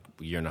last like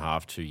year and a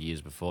half, 2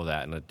 years before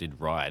that, and I did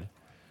ride,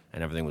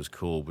 and everything was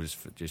cool. But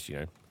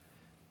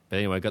But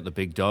anyway, I got the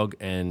big dog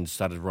and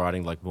started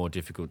riding like more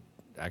difficult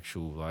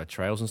actual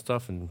trails and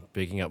stuff, and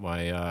picking up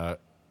my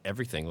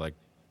everything. Like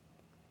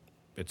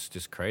it's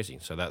just crazy.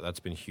 So that's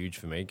been huge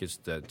for me.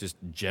 Just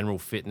general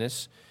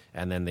fitness,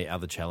 and then the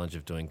other challenge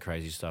of doing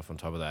crazy stuff on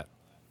top of that,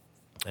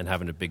 and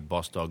having a big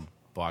Boss Dog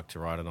bike to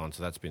ride it on.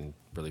 So that's been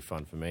really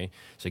fun for me.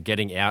 So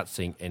getting out,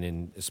 seeing,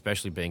 and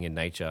especially being in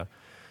nature,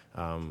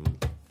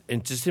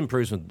 it just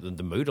improves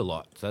the mood a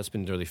lot. So that's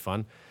been really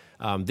fun.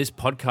 This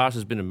podcast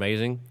has been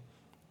amazing,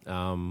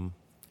 and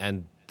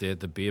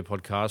the beer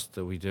podcast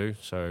that we do.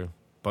 So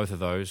both of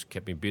those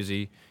kept me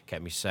busy,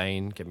 kept me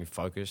sane, kept me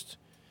focused,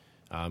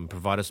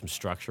 provided some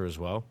structure as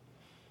well.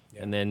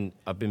 Yeah. And then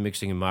I've been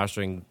mixing and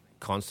mastering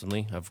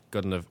constantly. I've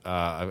got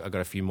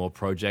a few more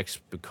projects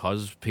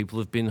because people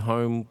have been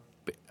home,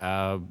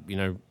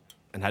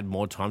 and had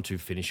more time to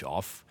finish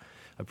off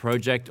a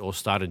project or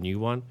start a new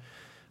one.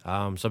 So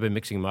I've been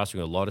mixing and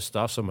mastering a lot of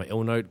stuff. So my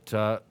IllNote,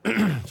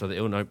 so the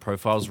IllNote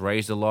profile's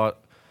raised a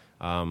lot.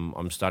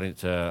 I'm starting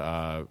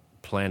to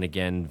plan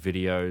again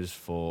videos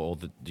for all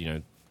the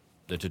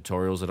the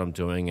tutorials that I'm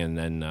doing, and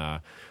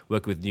then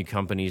work with new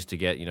companies to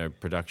get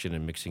production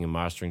and mixing and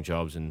mastering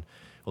jobs and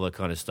all that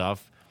kind of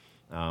stuff.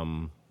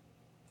 I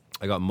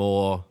got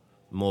more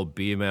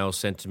beer mail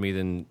sent to me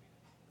than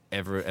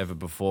ever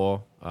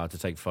before to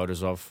take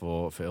photos of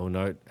for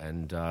IllNote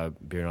and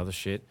beer and other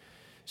shit.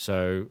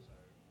 So,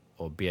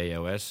 or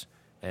BAOS.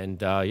 And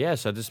so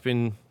I've just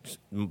been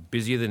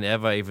busier than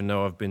ever, even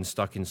though I've been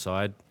stuck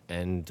inside.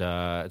 And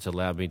it's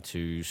allowed me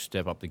to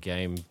step up the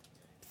game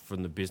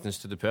from the business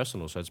to the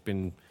personal. So it's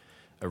been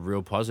a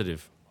real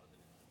positive.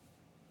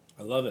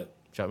 I love it.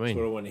 Do you know what I mean?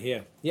 That's what I want to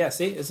hear. Yeah,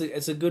 see,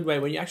 it's a good way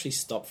when you actually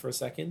stop for a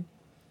second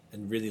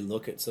and really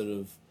look at sort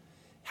of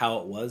how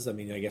it was. I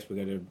mean, I guess we're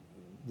going to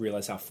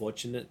realize how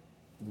fortunate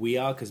we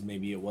are, because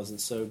maybe it wasn't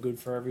so good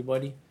for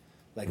everybody.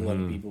 Like a lot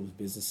of people's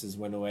businesses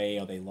went away,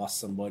 or they lost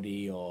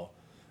somebody, or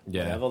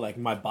whatever. Like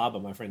my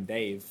friend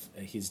Dave,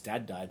 his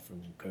dad died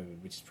from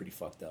COVID, which is pretty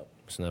fucked up.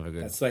 It's never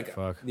good. That's like,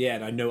 yeah,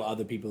 and I know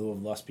other people who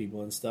have lost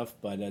people and stuff,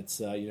 but it's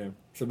so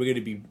we're going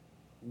to be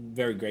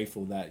very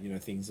grateful that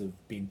things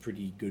have been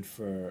pretty good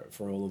for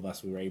all of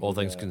us. We were able, all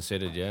things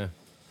considered, yeah.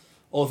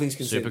 All things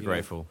considered, super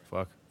grateful.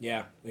 Fuck.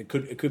 Yeah, it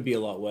could be a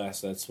lot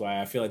worse. That's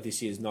why I feel like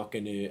this year is not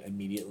going to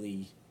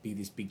immediately be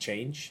this big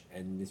change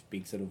and this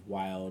big sort of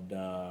wild,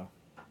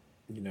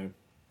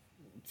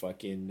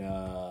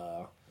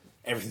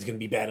 everything's going to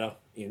be better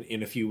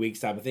in a few weeks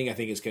type of thing. I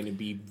think it's going to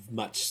be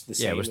much the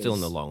same. Yeah, we're still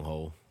in the long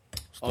haul.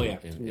 Still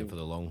in for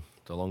the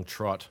long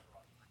trot.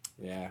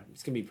 Yeah,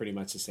 it's going to be pretty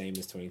much the same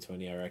as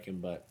 2020, I reckon.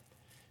 But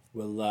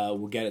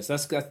we'll get it. So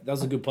that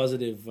was a good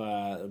positive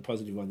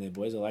one there,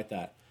 boys. I like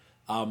that.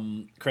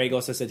 Craig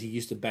also said he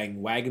used to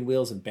bang Wagon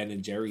Wheels and Ben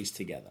and Jerry's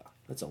together.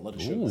 That's a lot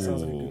of sugar.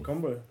 Sounds like a good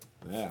combo.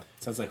 Yeah,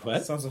 sounds like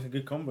what? Sounds like a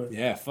good combo.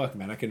 Yeah, fuck,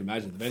 man, I can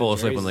imagine. Fall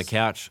asleep on the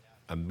couch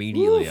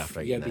immediately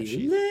after eating that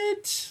shit.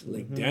 Lit.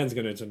 Like Dan's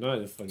gonna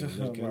tonight.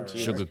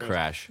 Sugar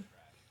crash.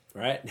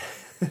 Right.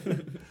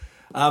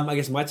 I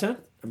guess my turn.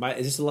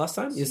 Is this the last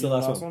time? Yes, the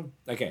last one.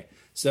 Okay.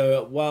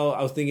 So, well,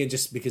 I was thinking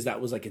just because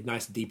that was like a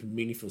nice, deep, and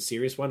meaningful,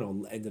 serious one,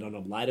 I'll end it on a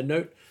lighter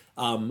note.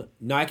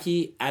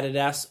 Nike,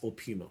 Adidas, or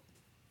Puma?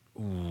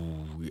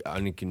 Ooh, you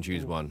only can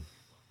choose one.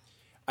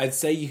 I'd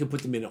say you could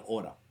put them in an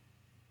order.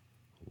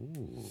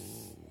 Ooh.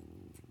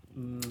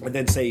 And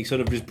then say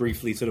sort of just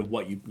briefly sort of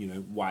what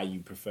why you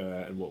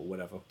prefer and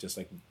whatever. Just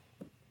like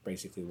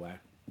basically why.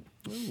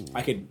 Ooh.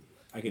 I could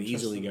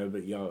easily go,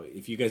 but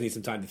if you guys need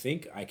some time to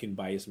think, I can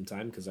buy you some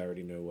time because I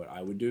already know what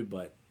I would do,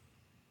 but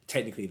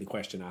technically the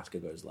question asker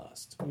goes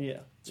last.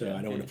 Yeah. So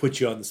I don't want to put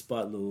you on the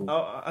spot.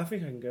 Oh, I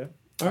think I can go.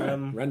 All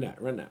right. Run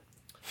that.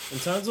 In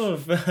terms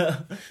of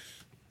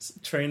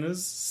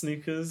Trainers,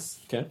 sneakers,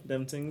 Okay.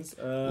 them things.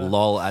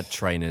 Lol at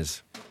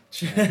trainers.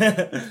 So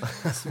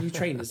you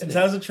train, isn't In it?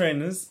 terms of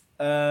trainers,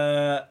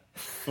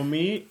 for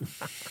me,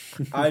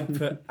 I'd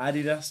put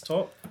Adidas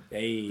top,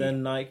 Hey.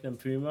 then Nike, then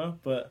Puma.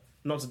 But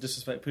not to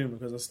disrespect Puma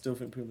because I still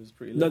think Puma is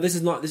pretty. No, lit. this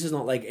is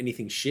not like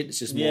anything shit. It's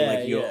just more Yeah,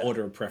 like your yeah.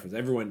 order of preference.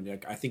 Everyone,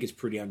 like, I think it's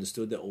pretty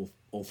understood that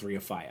all three are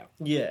fire.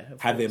 Yeah,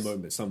 of Have their course.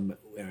 moments. Some,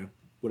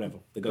 whatever.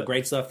 They got But-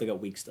 great stuff. They got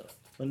weak stuff.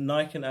 But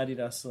Nike and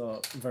Adidas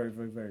are very,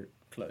 very, very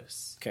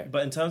close. Okay.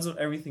 But in terms of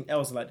everything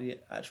else, like the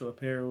actual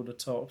apparel, the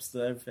tops,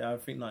 the everything, I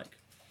think Nike.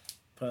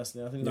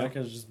 Personally, I think Yeah. Nike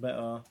is just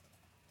better.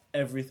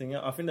 Everything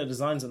else. I think their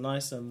designs are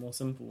nicer and more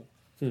simple.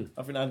 I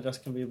think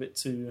Adidas can be a bit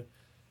too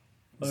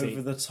See.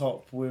 over the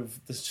top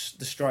with the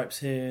stripes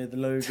here, the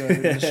logo,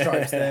 the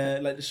stripes there,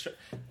 like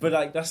but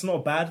like that's not a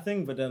bad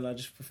thing. But then I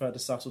just prefer the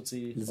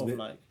subtlety Elizabeth? of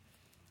like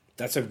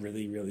That's a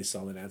really, really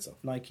solid answer.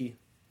 Nike.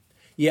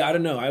 Yeah, I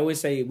don't know. I always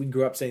say we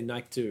grew up saying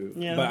Nike too,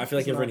 Yeah, but I feel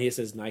like it's everyone Nike. here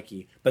says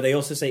Nike. But they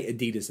also say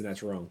Adidas, and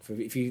that's wrong.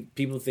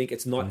 People think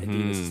it's not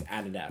Adidas, it's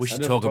Adidas. We I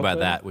should don't know talk if about it.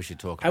 that. We should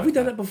talk. Have about we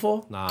done that. it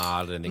before? Nah,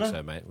 I don't think No.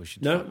 so, mate. We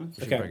should. No. We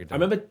should Okay. break it I down.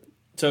 remember.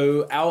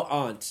 So our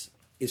aunt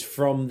is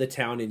from the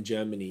town in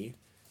Germany,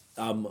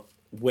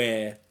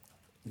 where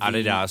the-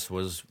 Adidas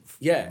was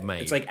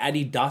made. it's like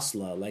Adi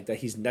Dassler, like that.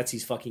 That's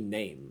his fucking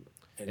name,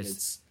 and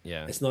It's-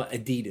 yeah. it's not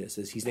Adidas.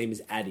 His name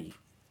is Adi.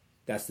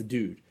 That's the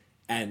dude.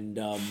 And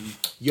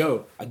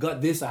yo, I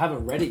got this. I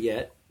haven't read it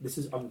yet.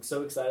 I'm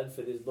so excited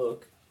for this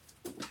book.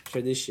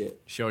 Show this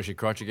shit. Show us your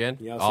crotch again.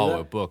 Yeah, I'll see oh, that.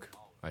 a book.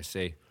 I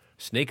see.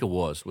 Sneaker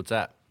Wars. What's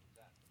that?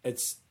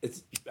 It's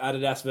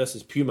Adidas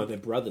versus Puma. They're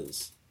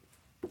brothers,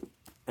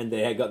 and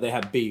they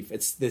have beef.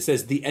 It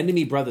says the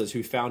enemy brothers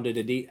who founded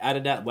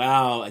Adidas.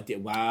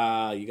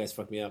 Wow, you guys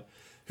fucked me up.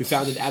 Who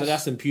founded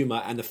Adidas and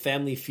Puma, and the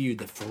family feud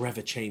that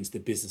forever changed the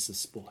business of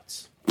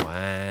sports.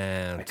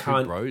 Wow. I Two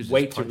can't bros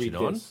wait just to punching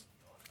read on. this.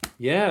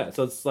 Yeah,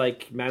 so it's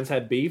like man's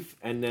had beef,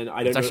 and then I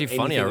don't. It's know actually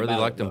funny. I anything really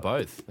about like it, them but-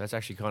 both. That's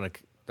actually kind of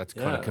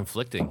Yeah.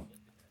 conflicting.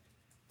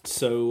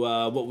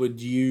 So, what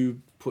would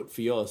you put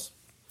for yours?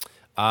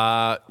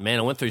 Man,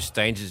 I went through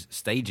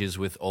stages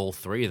with all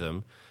three of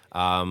them.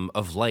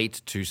 Of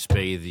late, to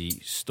spare the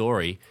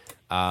story,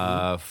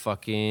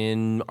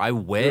 fucking, I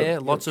wear You're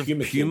lots a of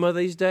Puma Puma kid.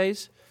 these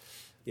days,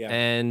 Yeah,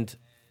 and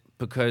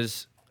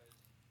because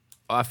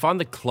I find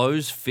the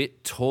clothes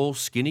fit tall,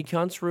 skinny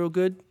cunts real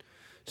good.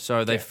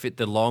 So they fit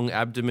the long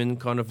abdomen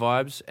kind of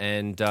vibes,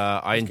 and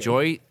I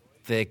enjoy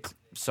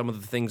some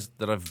of the things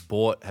that I've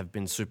bought have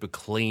been super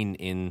clean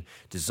in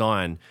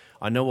design.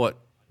 I know what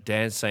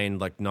Dan's saying,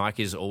 like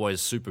Nike is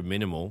always super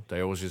minimal.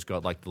 They always just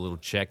got like the little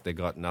check. They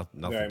got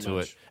nothing Very to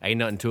much. it. Ain't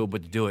nothing to it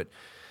but to do it.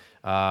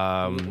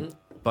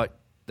 But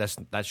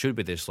that should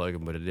be their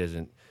slogan, but it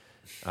isn't.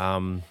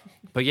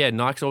 But yeah,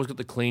 Nike's always got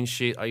the clean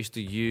shit. I used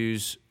to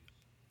use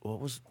what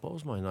was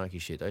my Nike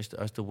shit? I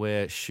used to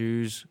wear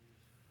shoes.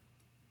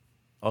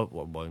 Oh,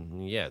 well,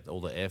 yeah, all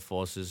the Air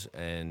Forces,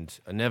 and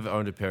I never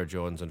owned a pair of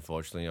Jordans,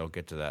 unfortunately. I'll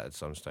get to that at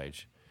some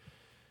stage.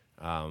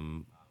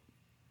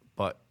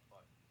 But,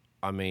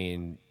 I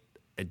mean,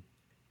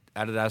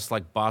 Adidas,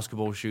 like,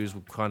 basketball shoes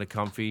were kind of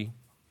comfy,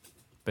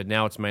 but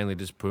now it's mainly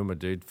just Puma,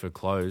 dude, for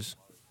clothes.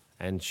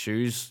 And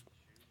shoes,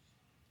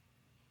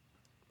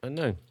 I don't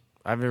know.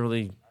 I haven't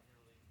really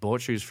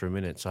bought shoes for a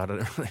minute, so I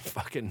don't really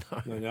fucking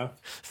know. no.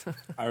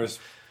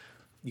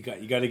 You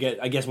got to get.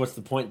 I guess what's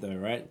the point though,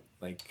 right?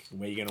 Like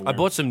where you gonna? Wear I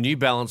bought some New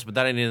Balance, but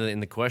that ain't in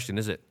the question,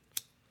 is it?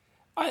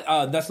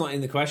 That's not in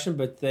the question,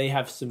 but they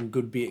have some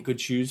good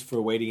shoes for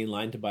waiting in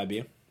line to buy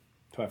beer.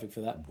 Perfect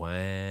for that. Wow.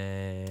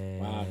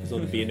 Wow, because all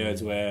the beer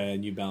nerds wear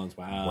New Balance.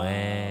 Wow. Wow.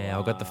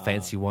 I got the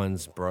fancy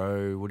ones,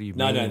 bro. What do you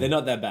mean? No, they're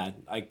not that bad.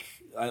 Like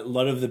a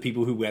lot of the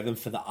people who wear them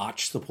for the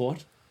arch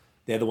support,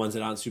 they're the ones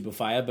that aren't super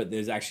fire. But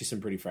there's actually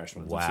some pretty fresh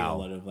ones. I've seen a Wow.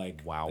 lot of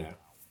like. Wow. Yeah.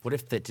 What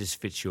if that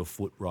just fits your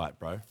foot right,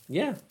 bro?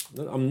 Yeah,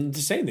 I'm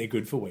just saying they're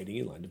good for waiting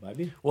in line to buy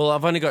beer. Well,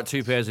 I've only got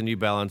 2 pairs of New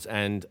Balance,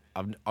 and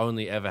I've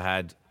only ever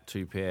had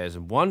 2 pairs,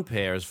 and 1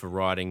 pair is for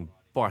riding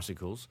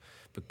bicycles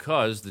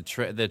because the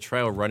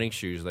trail running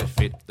shoes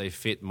they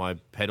fit my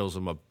pedals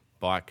on my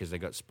bike because they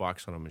got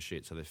spikes on them and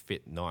shit, so they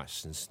fit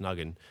nice and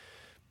snugging.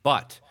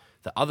 But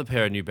the other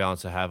pair of New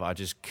Balance I have are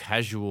just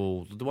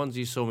casual, the ones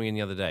you saw me in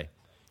the other day,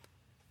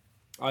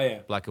 Oh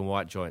yeah, black and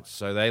white joints.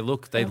 So they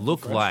look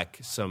fresh. like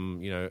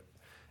some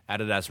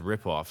Adidas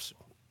rip-offs,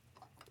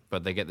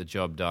 but they get the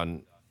job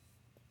done.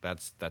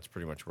 That's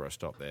pretty much where I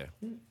stop there.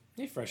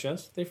 they're fresh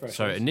as. They're fresh.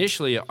 So as.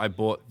 initially, I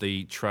bought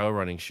the trail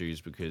running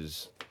shoes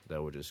because they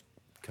were just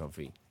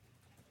comfy,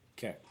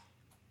 Okay,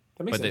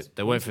 that makes but sense.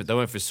 they weren't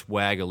for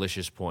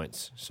swag-alicious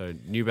points. So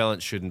New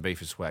Balance shouldn't be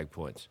for swag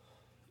points.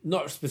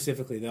 Not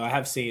specifically though. I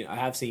have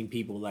seen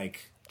people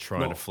like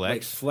Trying to not-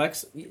 flex? like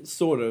flex,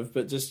 sort of,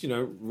 but just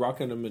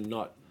rocking them and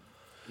not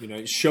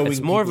showing.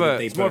 It's more of people a that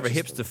they it's more of a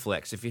purchased hipster them.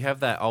 flex. If you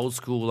have that old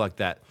school like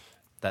that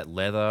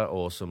leather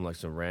or some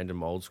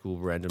random old school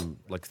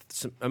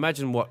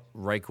imagine what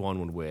Raekwon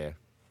would wear.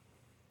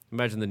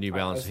 Imagine the New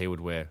Balance he would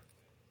wear.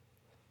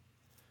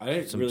 I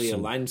don't really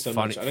align so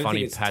funny, much. I don't funny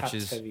think it's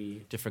patches, tucked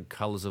heavy. different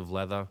colors of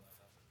leather.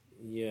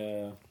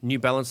 Yeah. New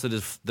Balance that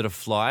are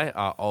fly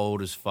are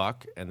old as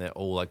fuck, and they're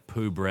all like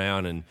poo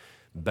brown and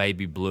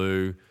baby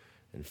blue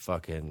and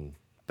fucking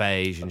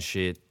beige and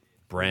shit,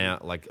 brown,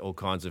 like all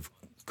kinds of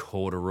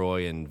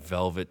corduroy and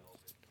velvet.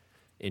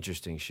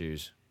 Interesting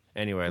shoes.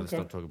 Anyway, let's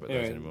not talk about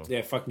those anymore.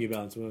 Yeah, fuck New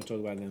Balance. We won't talk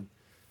about them.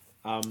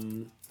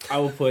 I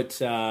will put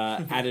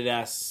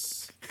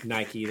Adidas,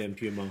 Nike, then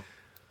Puma.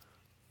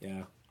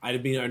 Yeah.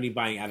 I'd been only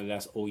buying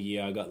Adidas all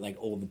year. I got like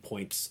all the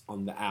points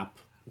on the app.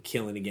 I'm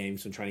killing the game,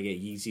 so I'm trying to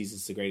get Yeezys.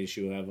 It's the greatest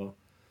shoe ever.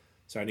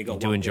 So I only got one.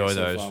 Do enjoy pair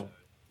so those. far.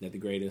 They're the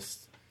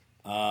greatest.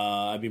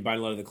 I've been buying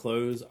a lot of the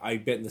clothes. I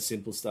bet in the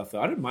simple stuff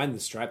though. I don't mind the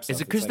strap stuff.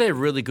 Is it because It's they're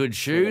really good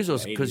shoes, or like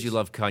is the it because you 80s.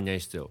 love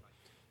Kanye still?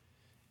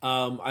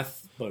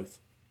 Both.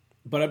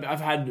 But I've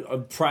had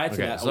prior to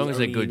Okay, that. as long as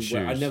they're good shoes.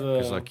 I never.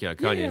 Because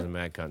Kanye's a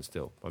mad cunt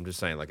still. I'm just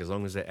saying, like, as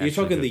long as they're You're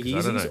actually talking good, the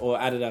 'cause I don't Yeezys know. or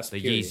Adidas?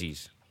 The period?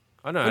 Yeezys.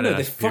 I know. Oh, no, Adidas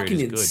they're period fucking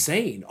is good.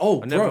 insane.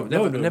 Oh, I bro,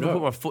 never no.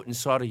 put my foot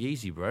inside a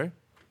Yeezy, bro.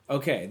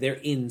 Okay, they're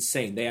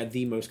insane. They are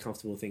the most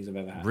comfortable things I've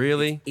ever had.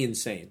 Really? It's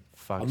insane.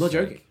 Fuck's I'm not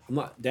sake. joking. I'm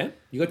not. Dan,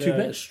 you got two They're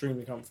pairs.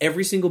 extremely comfortable.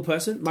 Every single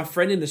person. My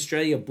friend in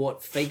Australia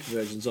bought fake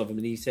versions of them,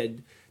 and he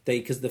said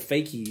because the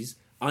fakies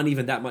aren't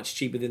even that much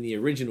cheaper than the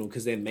original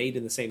because they're made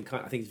in the same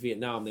country. I think it's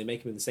Vietnam. They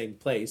make them in the same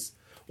place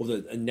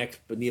or a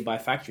nearby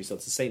factory, so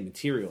it's the same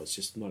material. It's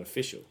just not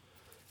official,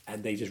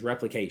 and they just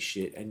replicate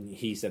shit. And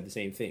he said the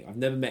same thing. I've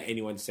never met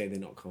anyone say they're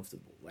not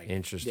comfortable. Like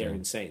Interesting. they're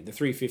insane. The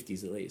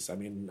 350s at least. I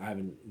mean, I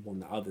haven't worn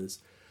the others.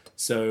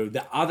 So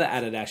the other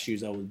Adidas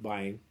shoes I was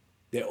buying,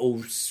 they're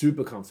all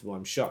super comfortable.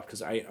 I'm shocked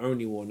because I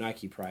only wore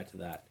Nike prior to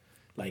that.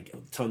 Like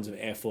tons of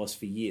Air Force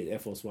for years, Air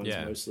Force Ones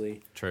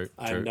mostly. True.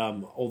 And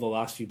all the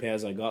last few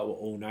pairs I got were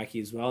all Nike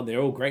as well. They're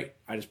all great.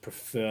 I just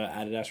prefer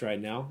Adidas right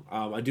now.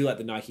 I do like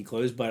the Nike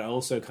clothes, but I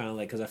also kind of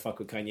like because I fuck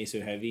with Kanye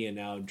so heavy, and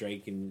now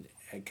Drake and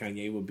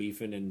Kanye were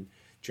beefing, and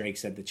Drake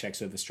said the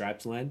checks over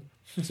stripes line.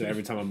 So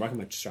every time I'm rocking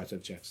my stripes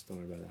over checks. Don't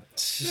worry about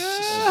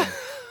that. Okay.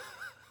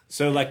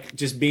 So like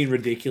just being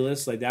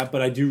ridiculous like that,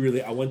 but I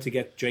want to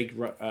get Drake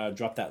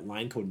drop that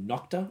line called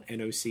Nocta,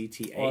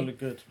 Nocta. Oh, look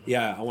good.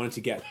 Yeah,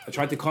 I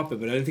tried to cop it,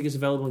 but I don't think it's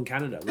available in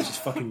Canada, which is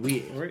fucking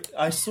weird.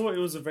 I saw it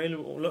was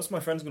available. Lots of my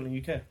friends got it in the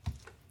UK.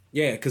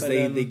 Yeah, because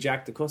But, they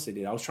jacked the cost they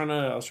did. I was trying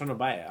to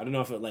buy it. I don't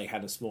know if it like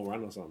had a small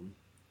run or something.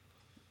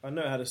 I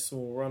know it had a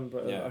small run,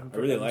 but Yeah, I'm I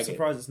really I'm like it.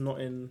 surprised it's not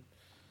in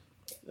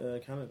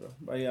Canada.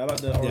 But yeah, I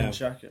like the orange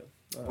jacket.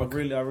 I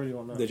really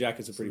want that. The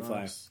jackets are pretty It's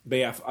fly. nice. But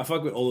yeah, I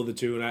fuck with all of the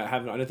two, and I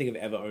don't think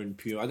I've ever owned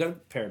Puma. I got a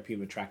pair of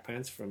Puma track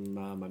pants from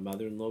my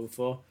mother-in-law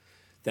before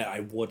that I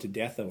wore to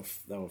death.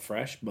 They were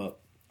fresh, but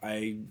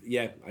I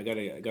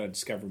gotta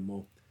discover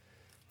more.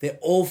 They're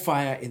all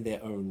fire in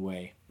their own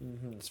way.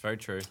 It's very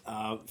true.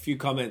 A few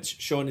comments.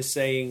 Sean is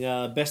saying,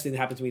 best thing that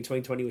happened to me in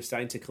 2020 was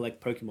starting to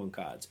collect Pokemon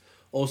cards.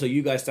 Also,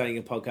 you guys starting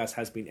a podcast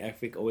has been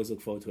epic. Always look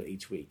forward to it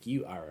each week.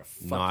 You are a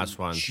fucking Nice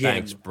one. gem.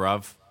 Thanks,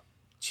 bruv.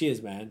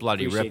 Cheers, man.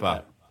 Bloody Appreciate ripper.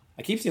 that.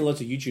 I keep seeing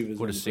lots of YouTubers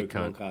What a with sick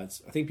Pokemon cunt.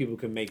 cards. I think people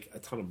can make a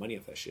ton of money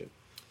off that shit.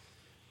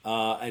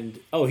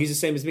 He's the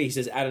same as me. He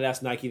says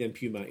Adidas, Nike, then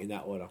Puma in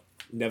that order.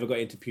 Never got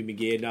into Puma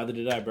gear. Neither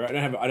did I, bro. I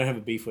don't have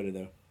a beef with it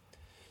though.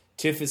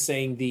 Tiff is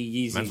saying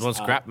the Yeezys. Man's one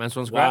scrap.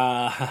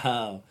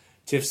 Wow.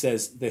 Tiff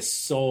says they're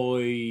so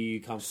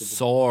comfortable.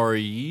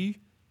 Sorry.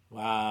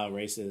 Wow,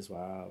 racist.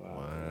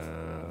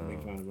 Wow.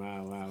 Make fun.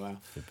 Wow.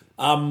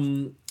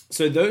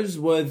 So those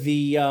were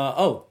the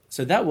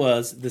so that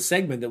was the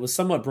segment that was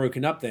somewhat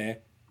broken up there.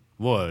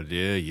 What do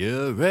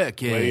you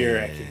reckon? What do you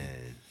reckon?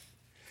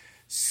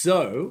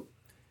 So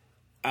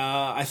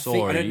I think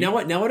Sorry. now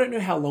I don't know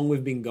how long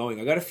we've been going.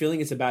 I got a feeling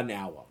it's about an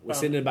hour. We're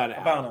sitting at about an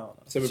hour.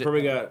 So we're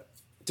probably got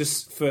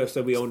just first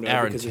so we all know.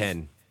 Hour and because it's-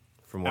 10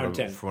 from what Hour and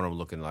 10. from what I'm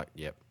looking like.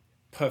 Yep.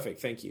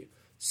 Perfect, thank you.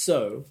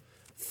 So,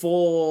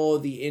 for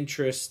the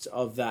interest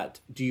of that,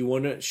 do you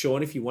want to,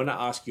 Sean, if you want to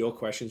ask your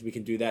questions, we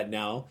can do that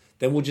now.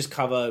 Then we'll just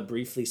cover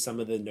briefly some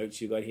of the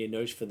notes you got here,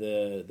 notes for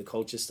the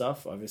culture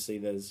stuff. Obviously,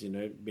 there's,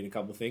 been a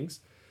couple of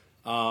things.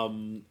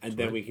 And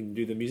then we can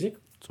do the music.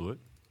 Do it.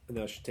 And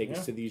that should take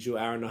us to the usual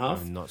hour and a half.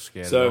 I'm not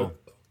scared at So,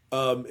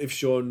 all. if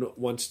Sean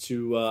wants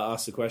to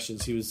ask the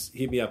questions,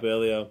 hit me up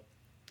earlier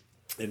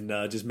and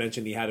just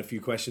mentioned he had a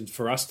few questions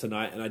for us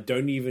tonight. And I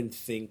don't even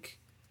think...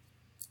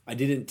 I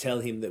didn't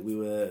tell him that we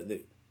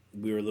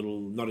were a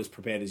little not as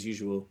prepared as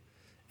usual,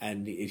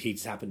 and he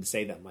just happened to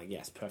say that. I'm like,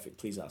 yes, perfect.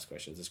 Please ask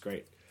questions. It's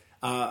great.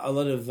 A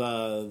lot of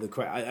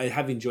I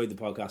have enjoyed the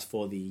podcast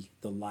for the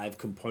live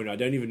component. I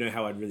don't even know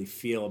how I'd really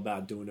feel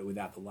about doing it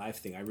without the live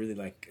thing. I really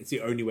like it's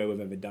the only way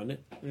we've ever done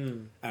it,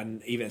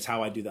 and even it's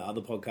how I do the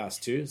other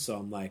podcast too. So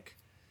I'm like,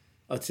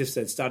 Tiff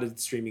said started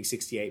streaming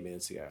 68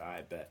 minutes ago.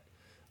 I bet.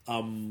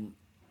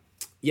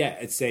 Yeah,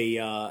 it's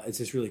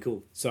just really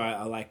cool. So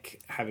I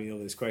like having all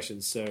these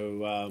questions.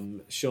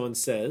 So Sean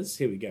says,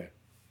 here we go.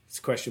 It's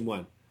question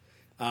 1.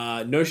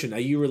 Notion, are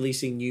you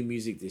releasing new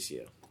music this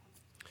year?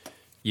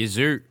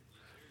 Yazoo.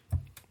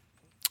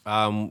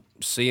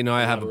 C and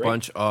I have a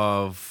bunch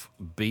of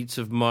beats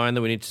of mine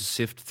that we need to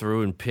sift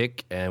through and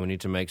pick, and we need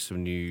to make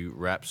some new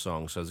rap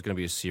songs. So there's going to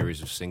be a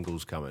series of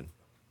singles coming.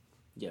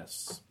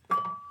 Yes.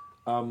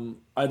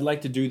 I'd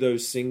like to do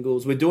those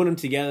singles. We're doing them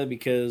together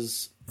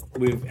because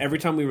every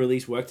time we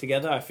release work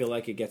together, I feel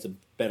like it gets a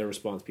better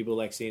response. People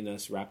like seeing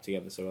us rap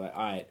together, so we're like,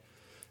 all right,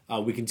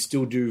 we can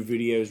still do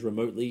videos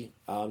remotely.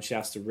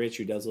 Shouts to Rich,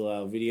 who does all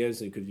our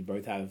videos, because we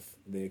both have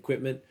the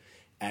equipment.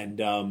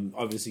 And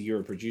obviously, you're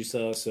a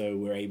producer, so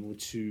we're able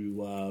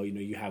to,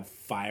 you have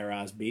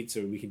fire-ass beats,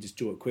 so we can just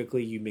do it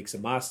quickly. You mix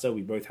and master.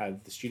 We both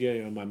have the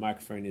studio, my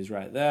microphone is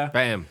right there.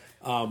 Bam.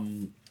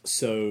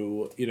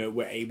 So,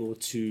 we're able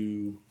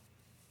to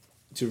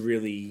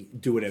really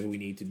do whatever we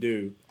need to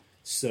do.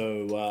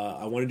 So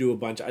I want to do a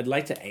bunch. I'd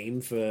like to aim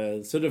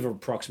for sort of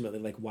approximately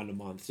like one a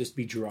month, just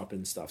be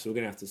dropping stuff. So we're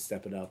going to have to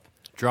step it up.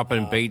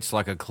 Dropping beats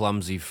like a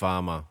clumsy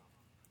farmer.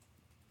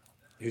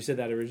 Who said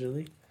that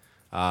originally?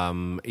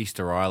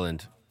 Easter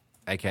Island,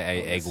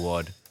 a.k.a.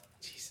 Eggwad.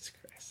 Jesus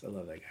Christ. I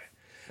love that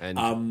guy.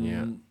 And,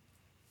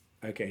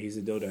 yeah. Okay, he's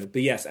a dildo.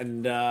 But yes,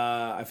 and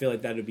I feel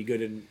like that would be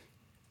good. And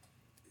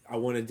I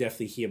want to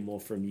definitely hear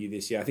more from you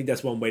this year. I think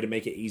that's one way to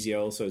make it easier.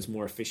 Also, it's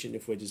more efficient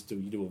if we just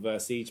do a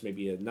verse each,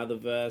 maybe another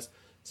verse,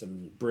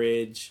 some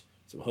bridge,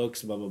 some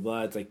hooks, blah blah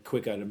blah. It's like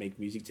quicker to make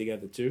music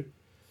together too.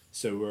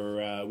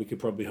 So we could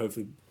probably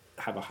hopefully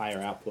have a higher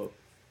output.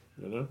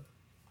 I don't know.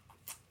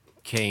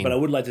 Keen. But I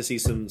would like to see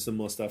some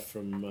more stuff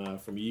from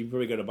you. You've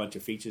probably got a bunch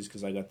of features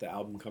because I got the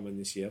album coming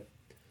this year,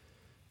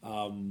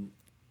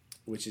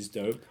 which is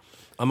dope.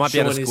 I might be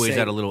able to Sean is squeeze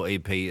saying- out a little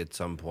EP at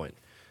some point.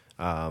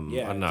 I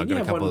don't know. I've Didn't got you a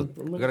have couple.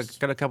 one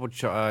Got a couple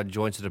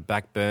joints that are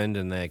backburned,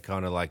 and they're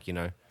kind of like in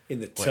the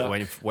wait-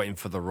 tuck. waiting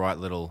for the right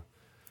little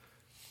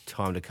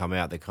time to come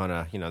out. They kind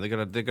of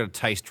they got to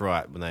taste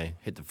right when they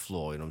hit the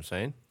floor. You know what I'm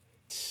saying?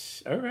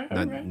 All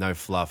right. No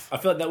fluff. I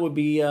feel like that would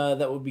be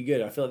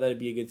good. I feel like that'd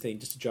be a good thing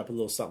just to drop a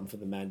little something for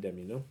the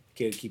Mandem,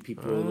 keep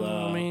people.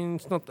 I mean,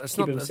 it's not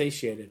keep them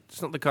satiated.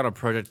 it's not the kind of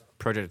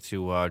project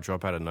to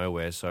drop out of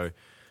nowhere. So,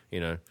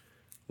 we'll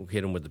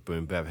hit them with the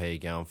boom bap. How you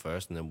going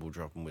first, and then we'll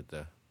drop them with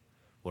the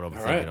what I'm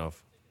thinking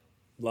of.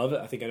 Love it.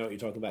 I think I know what you're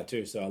talking about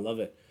too. So I love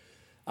it.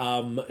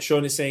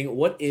 Sean is saying,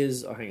 "What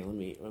is?" Oh, hang on.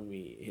 Let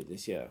me hit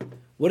this. Yeah.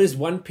 What is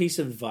one piece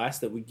of advice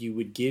that you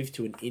would give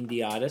to an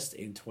indie artist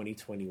in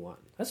 2021?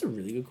 That's a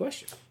really good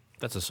question.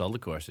 That's a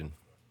solid question.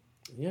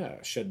 Yeah.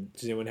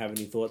 Does anyone have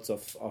any thoughts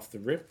off the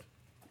rip?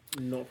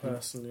 Not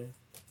personally.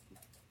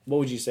 What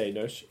would you say,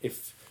 Nosh?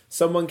 If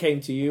someone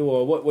came to you,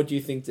 or what do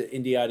you think the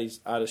indie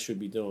artists should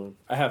be doing?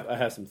 I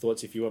have some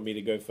thoughts. If you want me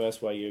to go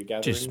first while you're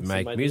gathering, Just some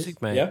make ideas.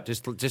 music, man. Yeah.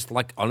 Just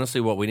like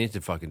honestly, what we need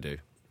to fucking do.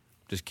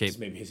 Just Just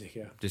make music.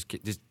 Yeah.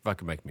 just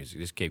fucking make music.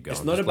 Just keep going.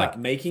 It's not Just about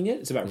making it;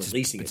 it's about It's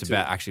releasing it. It's too.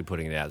 about actually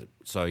putting it out.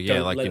 So yeah,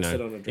 Don't like let it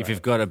sit on a if drive.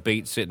 you've got a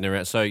beat sitting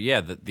around. So yeah,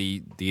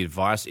 the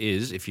advice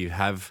is if you're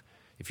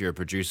a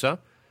producer,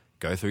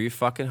 go through your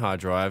fucking hard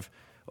drive,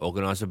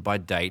 organize it by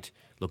date,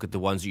 look at the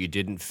ones that you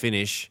didn't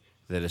finish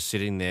that are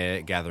sitting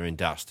there gathering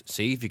dust.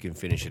 See if you can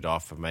finish it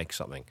off or make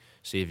something.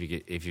 See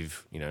if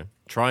you've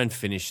try and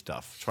finish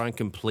stuff. Try and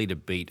complete a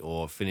beat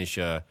or finish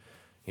an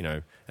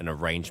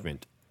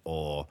arrangement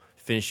or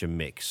finish a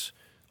mix.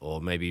 Or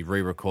maybe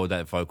re-record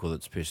that vocal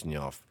that's pissing you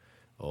off,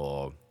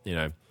 or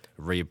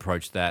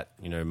reapproach that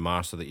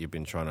master that you've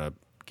been trying to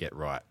get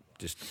right.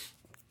 Just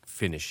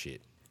finish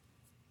it.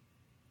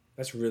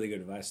 That's really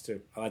good advice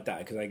too. I like that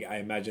because I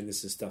imagine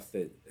this is stuff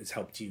that has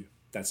helped you.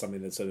 That's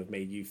something that sort of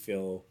made you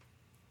feel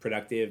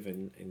productive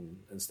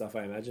and stuff.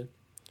 I imagine.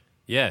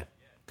 Yeah,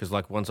 because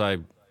like once I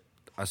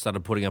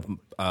started putting up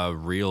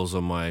reels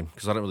on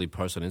because I don't really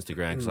post on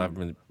Instagram because I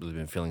haven't really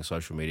been feeling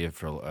social media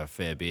for a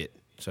fair bit.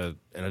 So,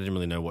 and I didn't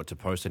really know what to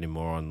post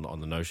anymore on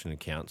the Notion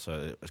account. So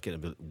I was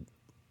getting a bit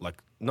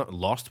like not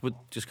lost, but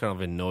just kind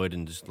of annoyed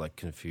and just like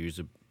confused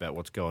about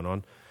what's going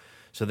on.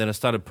 So then I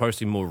started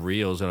posting more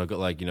reels, and I got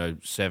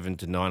 700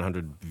 to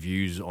 900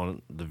 views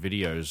on the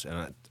videos,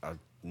 and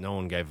no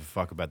one gave a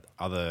fuck about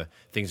other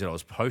things that I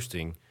was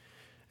posting.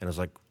 And I was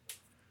like,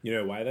 You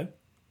know why though?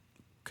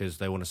 because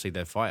they want to see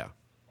their fire.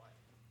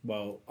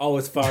 Well,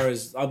 as far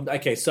as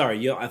okay,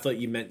 sorry. I thought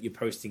you meant you're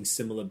posting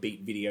similar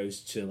beat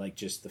videos to like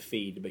just the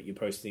feed, but you're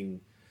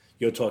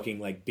talking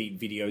like beat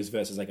videos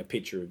versus like a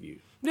picture review.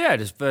 Yeah,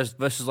 just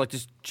versus like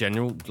just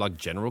general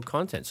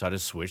content. So I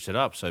just switched it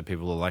up, so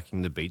people are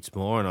liking the beats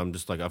more, and I'm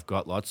just like, I've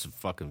got lots of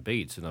fucking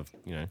beats, and I've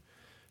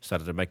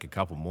started to make a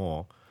couple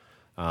more.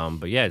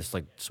 But yeah, it's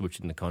like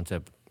switching the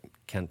content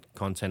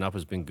up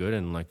has been good,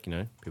 and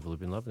people have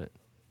been loving it.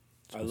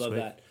 I love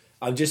that.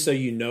 Just so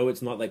you know,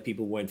 it's not like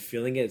people weren't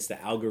feeling it. It's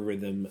the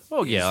algorithm.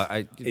 Well,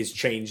 yeah, is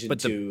changed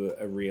but into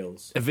a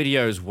reels. A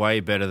video is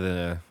way better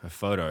than a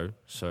photo.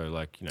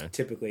 So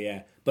Typically,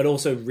 yeah. But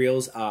also,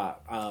 reels are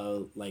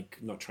like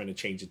not trying to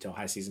change it to a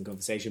high season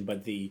conversation,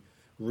 but the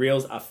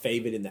reels are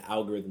favored in the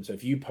algorithm. So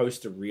if you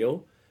post a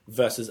reel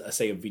versus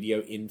say a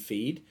video in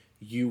feed,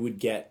 you would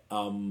get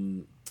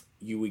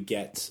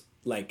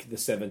like the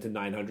 700 to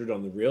 900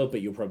 on the reel,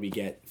 but you'll probably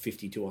get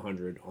 50 to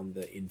 100 on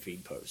the in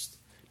feed post.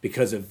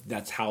 Because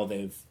that's how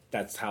the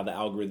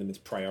algorithm is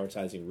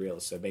prioritizing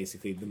reels. So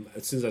basically,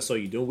 as soon as I saw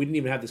you doing, we didn't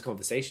even have this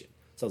conversation.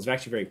 So I was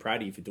actually very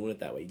proud of you for doing it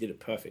that way. You did it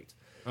perfect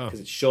Oh. because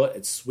it's short,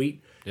 it's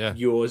sweet. Yeah.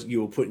 You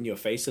were putting your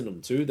face in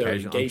them too. They're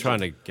I'm engaging. trying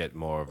to get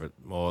more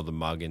of the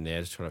mug in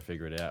there. Just trying to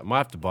figure it out. I might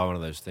have to buy one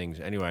of those things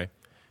anyway.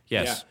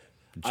 Yes,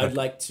 Yeah. I'd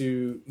like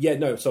to. Yeah,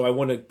 no. So I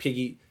want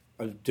to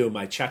I'm doing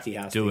my chatty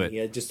house. Do thing, it.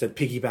 Yeah, just to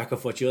piggyback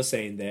off what you're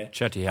saying there.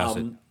 Chatty house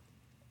it.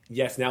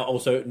 Yes. Now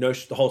also,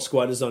 the whole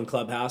squad is on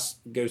Clubhouse.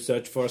 Go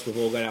search for us. We've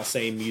all got our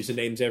same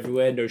usernames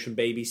everywhere. Notion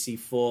Baby,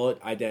 C4,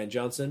 I Dan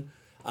Johnson,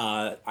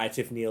 I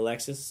Tiffany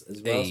Alexis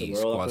as well. Hey, so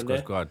we're all up on there.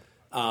 squad.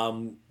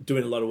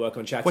 Doing a lot of work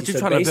on chatty. What you So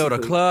trying to build a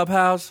basically-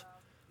 clubhouse?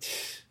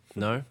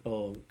 No.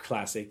 Oh,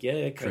 classic.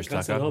 Yeah, Chris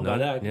can't say Tucker? no about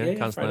No? that. Yeah,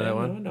 can't say Friday. that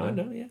one?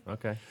 No, yeah.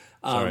 Okay.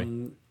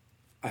 Sorry.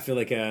 I feel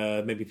like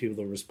maybe people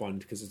will respond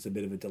because it's a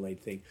bit of a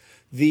delayed thing.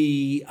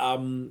 The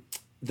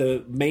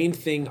main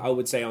thing I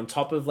would say on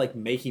top of like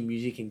making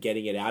music and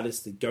getting it out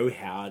is to go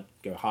hard,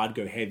 go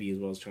heavy is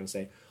what I was trying to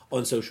say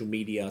on social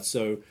media.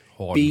 So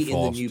Hard be and in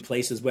the fast. new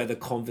places where the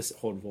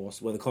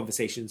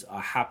conversations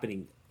are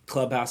happening.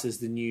 Clubhouse is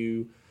the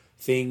new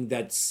thing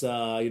that's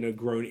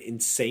grown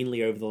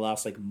insanely over the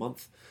last like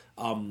month.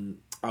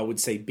 I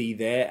would say be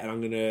there, and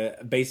I'm gonna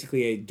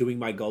basically doing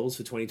my goals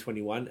for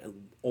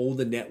 2021. All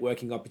the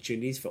networking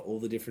opportunities for all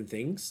the different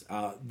things.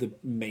 The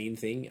main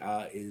thing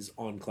is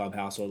on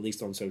Clubhouse, or at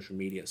least on social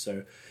media.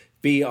 So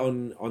be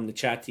on the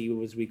chatty,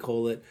 as we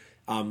call it.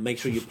 Make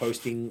sure you're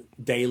posting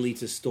daily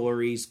to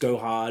stories. Go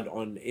hard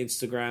on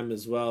Instagram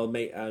as well.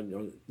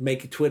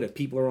 Make a Twitter.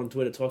 People are on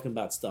Twitter talking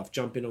about stuff.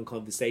 Jump in on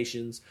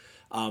conversations.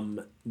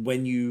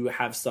 When you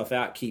have stuff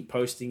out, keep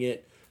posting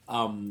it.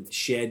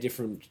 Share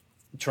different.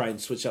 Try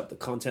and switch up the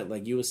content,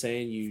 like you were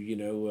saying.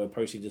 You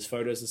posting just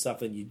photos and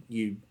stuff, and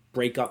you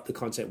break up the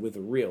content with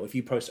a reel. If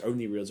you post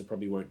only reels, it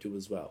probably won't do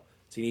as well.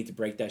 So you need to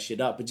break that shit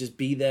up. But just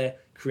be there,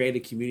 create a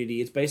community.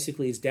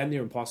 It's damn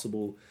near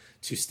impossible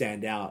to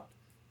stand out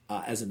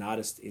as an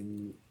artist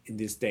in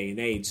this day and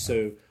age.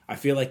 So I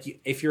feel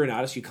like if you're an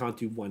artist, you can't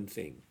do one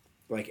thing.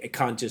 Like, it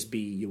can't just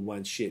be your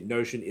one shit.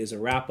 Notion is a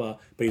rapper,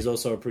 but he's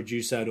also a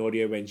producer, an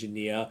audio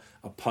engineer,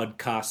 a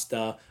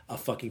podcaster, a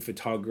fucking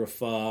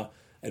photographer,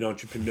 an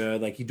entrepreneur.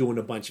 Like, you're doing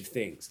a bunch of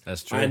things.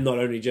 That's true. I'm not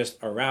only just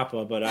a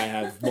rapper, but I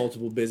have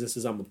multiple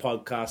businesses. I'm a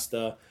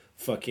podcaster.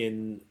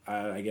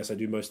 I guess I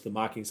do most of the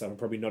marketing stuff. I'm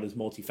probably not as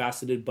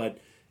multifaceted, but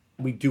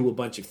we do a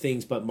bunch of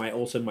things. But my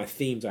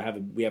themes.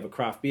 We have a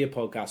craft beer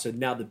podcast. So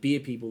now the beer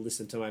people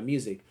listen to my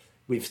music.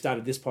 We've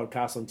started this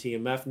podcast on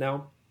TMF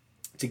now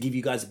to give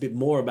you guys a bit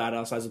more about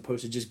us as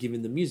opposed to just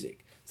giving the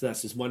music. So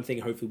that's just one thing.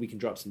 Hopefully we can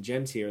drop some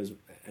gems here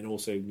and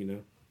also,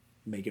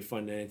 make it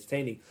fun and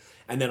entertaining.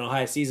 And then on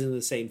Higher Season,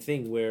 the same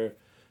thing where,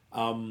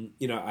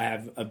 I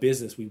have a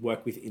business. We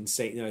work with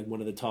insane, one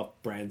of the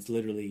top brands,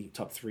 literally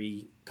top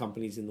 3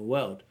 companies in the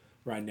world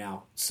right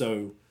now.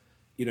 So,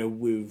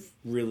 we've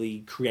really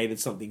created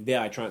something there.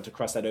 I try not to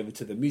cross that over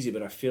to the music,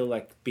 but I feel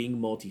like being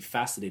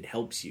multifaceted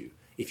helps you.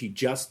 If you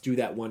just do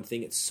that one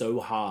thing, it's so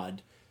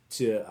hard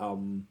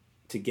to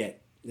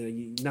get,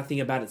 nothing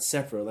about it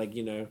separate. Like,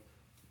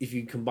 if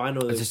you combine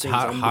all those It's just things,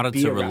 I'm the harder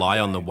to beer rely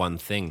rap on guy. the one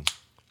thing.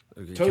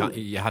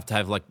 Totally. You have to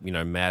have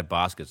mad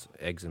baskets,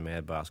 eggs and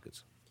mad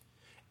baskets.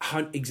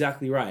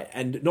 Exactly right.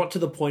 And not to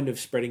the point of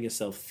spreading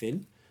yourself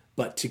thin,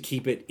 but to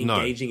keep it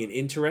engaging and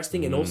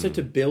interesting, and also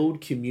to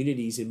build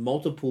communities in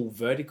multiple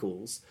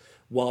verticals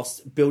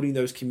whilst building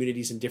those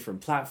communities in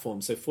different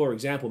platforms. So, for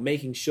example,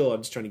 making sure,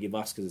 I'm just trying to give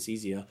us because it's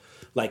easier,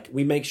 like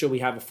we make sure we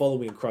have a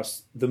following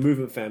across the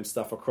Movement Fam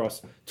stuff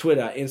across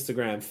Twitter,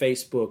 Instagram,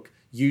 Facebook,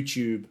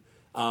 YouTube,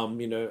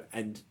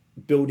 and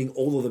building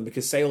all of them,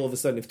 because say all of a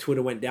sudden if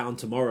Twitter went down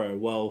tomorrow,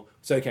 well,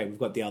 it's okay, we've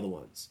got the other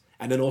ones.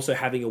 And then also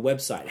having a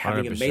website,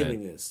 having 100%. a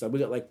mailing list. So we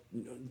got like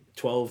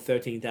 12,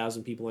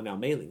 13,000 people on our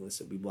mailing list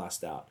that we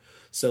blast out.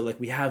 So like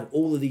we have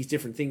all of these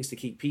different things to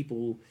keep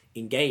people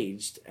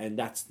engaged, and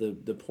that's the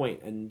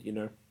point. And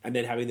and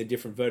then having the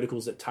different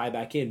verticals that tie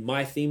back in.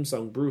 My theme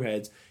song,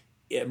 Brewheads,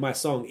 my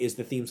song is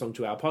the theme song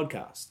to our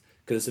podcast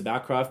because it's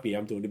about craft beer.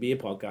 I'm doing a beer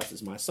podcast.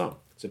 It's my song.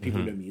 So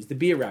people know me as the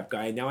beer rap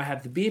guy. And now I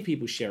have the beer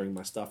people sharing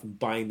my stuff and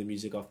buying the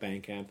music off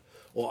Bandcamp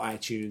or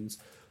iTunes.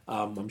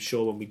 I'm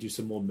sure when we do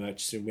some more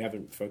merch soon, we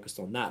haven't focused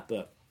on that,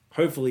 but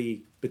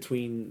hopefully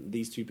between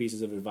these 2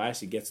 pieces of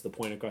advice, it gets the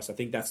point across. I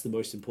think that's the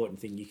most important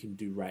thing you can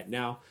do right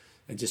now,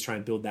 and just try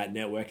and build that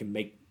network and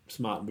make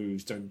smart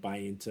moves. Don't buy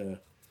into,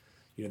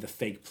 the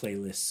fake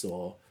playlists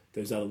or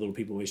those other little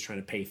people always trying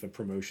to pay for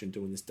promotion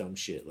doing this dumb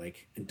shit.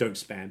 And don't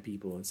spam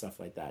people and stuff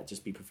like that.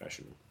 Just be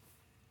professional.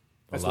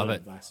 That's I love my it.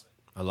 advice.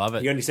 I love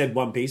it. You only said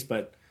one piece,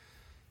 but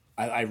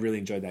I really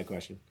enjoyed that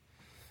question.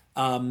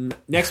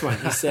 Next one,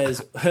 he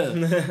says,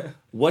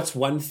 what's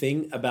one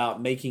thing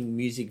about making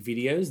music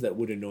videos that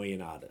would annoy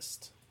an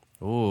artist?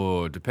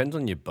 Oh, depends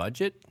on your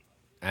budget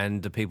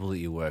and the people that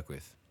you work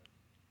with,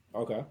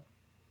 Okay.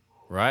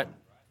 right?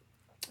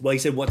 Well, he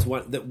said, what's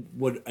one that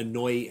would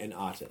annoy an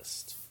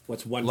artist?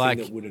 What's one Like-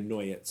 thing that would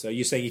annoy it? So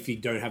you're saying if you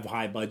don't have a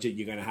high budget,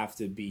 you're going to have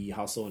to be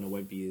hustle and it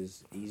won't be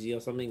as easy or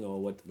something?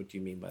 Or what do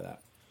you mean by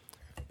that?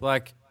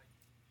 Like,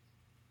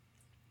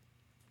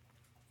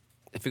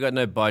 if you got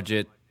no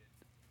budget,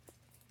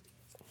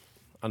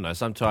 I don't know,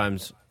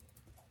 sometimes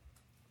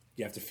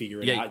you have to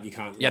figure it out. You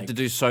can't. You have to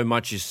do so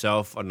much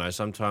yourself. I don't know.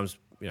 Sometimes,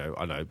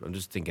 I know. I'm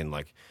just thinking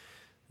like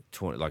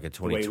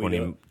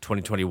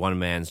 2021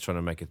 man's trying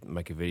to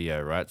make a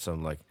video, right? So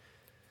I'm like,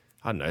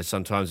 I don't know.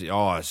 Sometimes,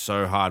 it's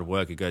so hard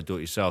work. You go do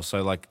it yourself.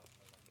 So like,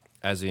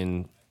 as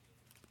in,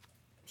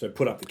 so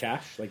put up the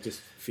cash, like just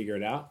figure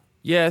it out.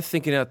 Yeah,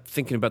 thinking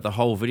about the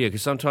whole video,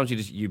 because sometimes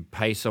you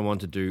pay someone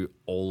to do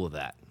all of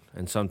that,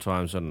 and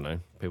sometimes, I don't know,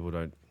 people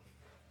don't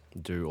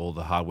do all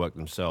the hard work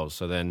themselves.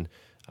 So then,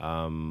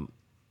 I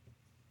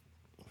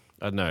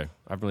don't know.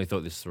 I haven't really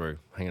thought this through.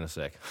 Hang on a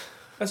sec.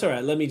 That's all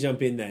right. Let me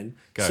jump in then.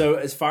 Go. So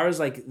as far as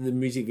like the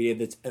music video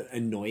that's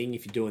annoying,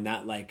 if you're doing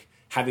that, like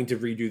having to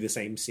redo the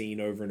same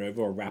scene over and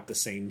over or rap the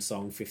same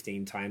song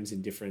 15 times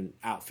in different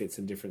outfits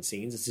and different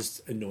scenes, it's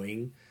just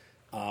annoying.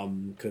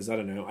 Because I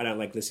don't know, I don't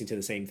like listening to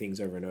the same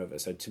things over and over.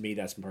 So to me,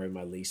 that's probably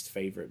my least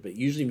favorite. But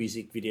usually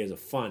music videos are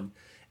fun.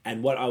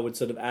 And what I would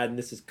sort of add, and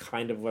this is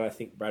kind of what I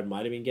think Brad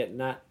might have been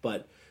getting at,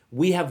 but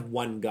we have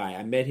one guy.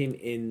 I met him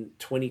in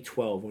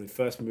 2012 when we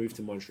first moved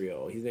to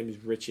Montreal. His name is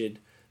Richard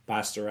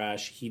Bastarache.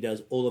 He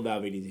does all of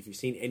our videos. If you've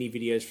seen any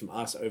videos from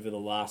us over the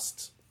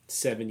last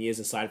 7 years,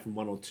 aside from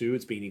 1 or 2,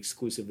 it's been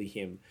exclusively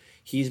him.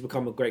 He's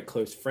become a great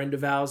close friend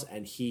of ours,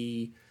 and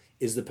he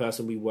is the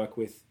person we work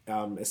with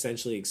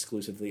essentially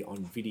exclusively on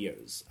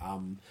videos.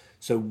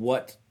 So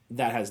what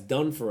that has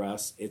done for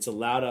us, it's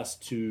allowed us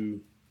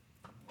to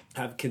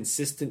have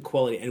consistent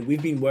quality. And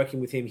we've been working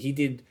with him. He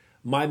did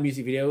my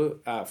music video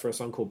for a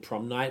song called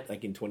Prom Night,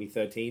 like in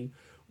 2013,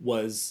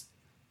 was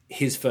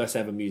his first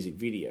ever music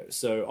video.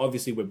 So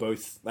obviously we're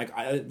both, like,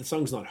 the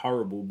song's not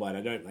horrible, but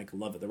I don't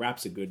love it. The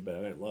raps are good, but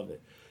I don't love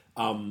it.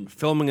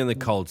 Filming in the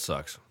cold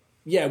sucks.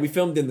 Yeah, we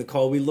filmed in the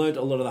cold. We learned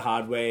a lot of the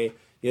hard way.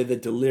 The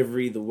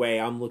delivery, the way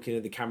I'm looking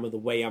at the camera, the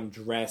way I'm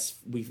dressed.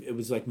 It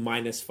was like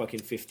minus fucking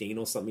 15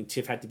 or something.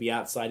 Tiff had to be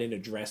outside in a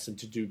dress and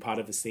to do part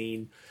of a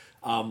scene.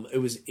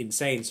 It was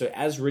insane. So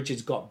as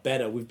Richard's got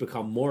better, we've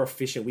become more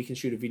efficient. We can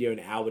shoot a video in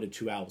an hour to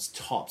 2 hours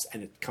tops,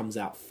 and it comes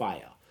out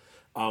fire.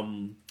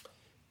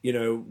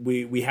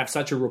 We have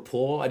such a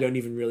rapport. I don't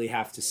even really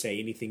have to say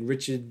anything.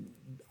 Richard,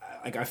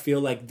 I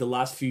feel like the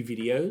last few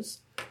videos,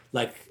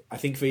 like I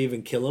think for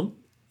even Kill 'Em,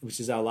 which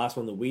is our last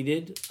one that we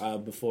did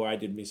before I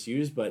did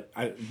Misuse, but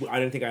I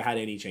don't think I had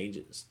any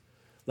changes.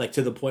 Like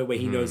to the point where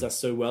he knows us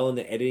so well and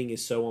the editing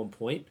is so on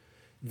point.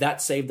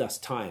 That saved us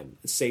time.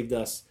 It saved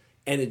us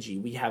energy.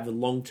 We have a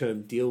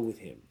long-term deal with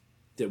him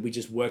that we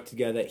just work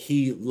together.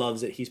 He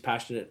loves it. He's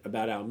passionate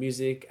about our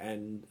music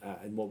and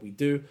what we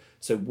do.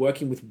 So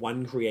working with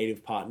one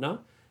creative partner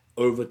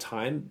over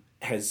time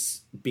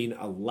has been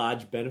a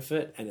large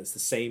benefit, and it's the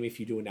same if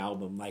you do an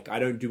album. Like I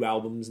don't do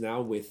albums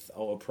now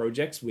or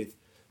projects with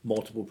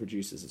multiple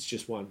producers. It's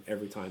just one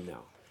every time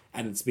now,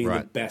 and it's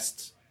been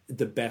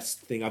the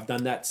best thing. I've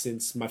done that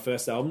since my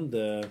first album,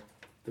 the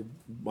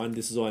one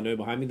This Is All I Know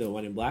behind me, the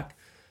one in black.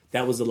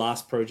 That was the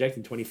last project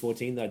in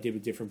 2014 that I did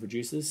with different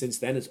producers. Since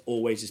then, it's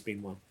always just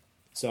been one.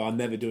 So I'm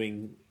never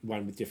doing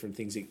one with different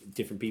things,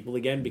 different people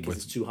again, because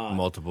it's too hard.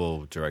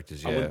 Multiple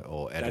directors,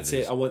 or editors. That's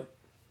it. I want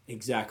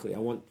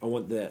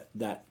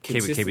that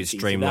consistency. Keep it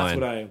streamlined.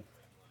 So that's what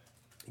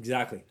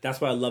exactly. That's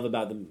what I love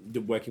about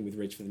working with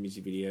Rich for the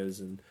music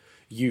videos and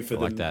you for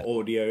the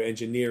audio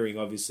engineering,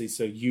 obviously.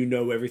 So you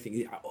know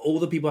everything. All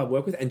the people I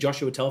work with, and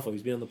Joshua Telfer,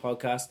 who's been on the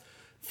podcast,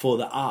 for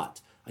the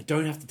art. I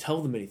don't have to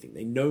tell them anything.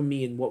 They know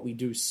me and what we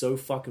do so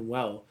fucking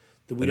well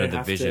that we don't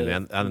have to. They know the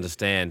vision, they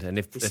understand. And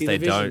if they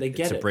don't,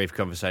 it's a brief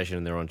conversation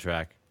and they're on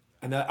track.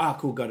 And they're,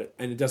 cool, got it.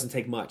 And it doesn't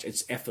take much.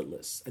 It's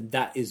effortless. And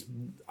that's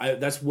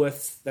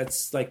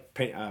like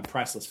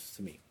priceless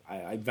to me.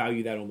 I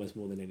value that almost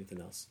more than anything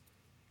else.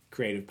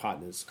 Creative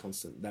partners,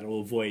 constant.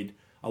 That'll avoid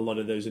a lot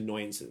of those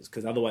annoyances,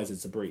 because otherwise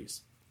it's a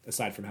breeze.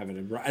 Aside from having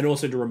and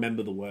also to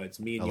remember the words.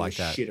 Me and you are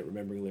shit at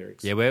remembering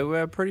lyrics. Yeah,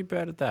 we're pretty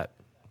bad at that.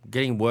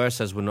 Getting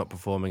worse as we're not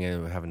performing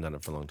and we haven't done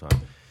it for a long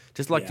time.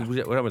 Just like we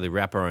don't really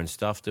rap our own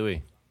stuff, do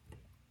we?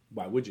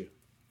 Why would you?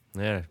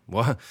 Yeah.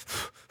 What?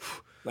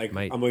 Like,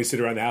 mate, I'm always sit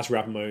around the house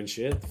rapping my own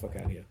shit. The fuck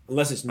out of here.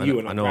 Unless it's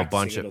new I know a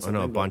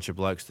bunch of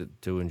blokes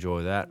that do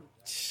enjoy that.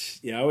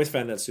 Yeah, I always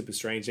found that super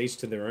strange. Each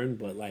to their own,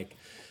 but like,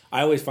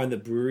 I always find the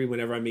brewery,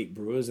 whenever I meet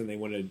brewers and they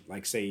want to,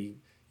 like, say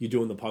you're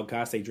doing the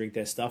podcast, they drink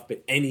their stuff,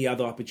 but any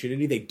other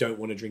opportunity, they don't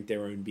want to drink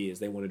their own beers.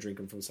 They want to drink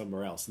them from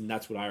somewhere else, and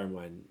that's what I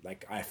remind.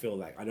 Like, I feel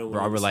like I don't.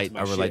 Want I relate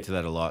to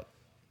that a lot.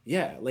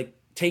 Yeah, like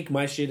take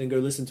my shit and go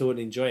listen to it and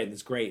enjoy it, and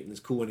it's great and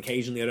it's cool. And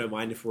occasionally, I don't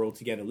mind if we're all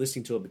together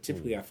listening to it, but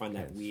typically, I find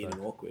that weird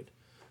and awkward.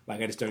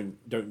 Like, I just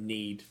don't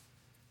need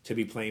to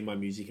be playing my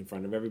music in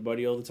front of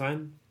everybody all the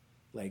time.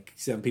 Like,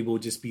 some people will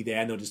just be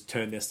there and they'll just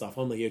turn their stuff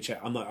on. Like, yo, check.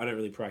 I don't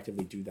really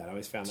proactively do that. I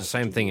always found it's the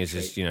same thing as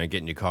just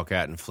getting your cock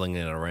out and flinging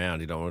it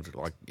around. You don't want to,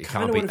 like, it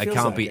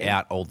can't be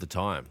out all the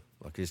time.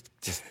 Like,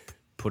 just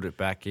put it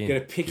back in. You got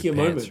to pick your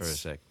moments for a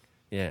sec.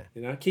 Yeah,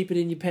 keep it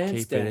in your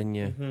pants. Keep it in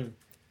your.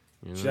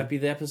 Mm-hmm. Should that be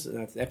the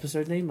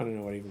episode name? I don't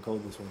know what I even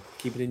called this one.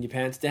 Keep it in your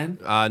pants, Dan.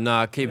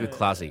 No, keep it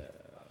classy.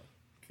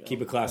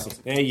 Keep it classy.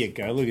 There you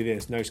go. Look at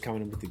this. No's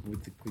coming with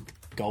the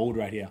gold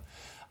right here.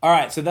 All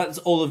right, so that's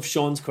all of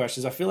Sean's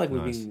questions. I feel like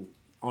we've been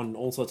on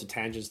all sorts of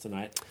tangents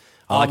tonight.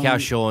 I like how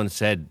Sean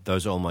said,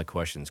 those are all my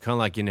questions. Kind of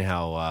like, you know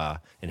how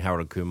in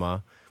Harold and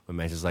Kumar, when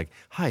Mason's like,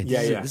 hi,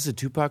 this is a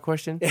two-part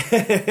question?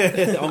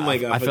 Oh my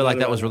God. I feel like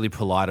that was really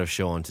polite of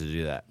Sean to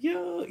do that.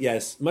 Yeah,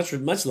 yes. Much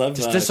love.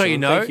 Just so Sean. you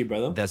know, Thank you,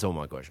 brother. that's all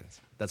my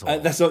questions. That's all.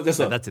 That's all. That's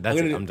it. That's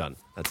I'm it. I'm done.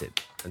 That's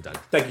it. I'm done.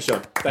 Thank you,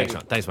 Sean. Thanks,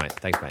 Sean. Thanks, mate.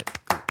 Thanks, mate.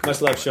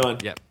 Much love, Sean.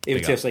 Yep. Even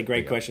Big Tiff's up. like great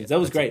Big up. questions. Yeah, That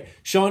was that's great.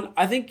 Sean,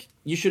 I think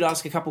you should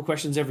ask a couple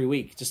questions every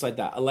week, just like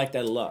that. I like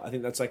that a lot. I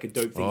think that's like a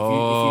dope thing.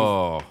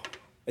 Oh.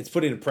 It's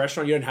putting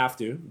pressure on you. You don't have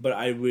to, but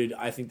I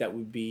think that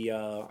would be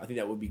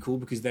cool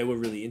because they were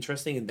really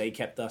interesting and they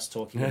kept us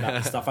talking about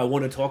the stuff I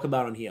want to talk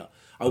about on here.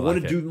 I want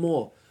like to it. do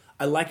more.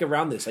 I like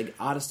around this, like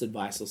artist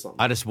advice or something.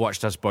 I just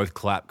watched us both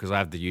clap because I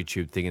have the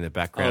YouTube thing in the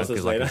background so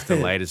it's because like later. it's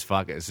delayed as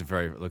fuck.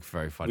 It looked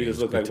very funny. We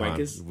just It was look a good like time.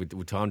 wankers?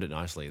 We timed it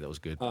nicely. That was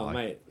good. Oh, Like,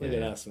 mate, look yeah.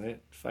 at us, mate.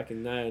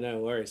 Fucking no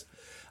worries.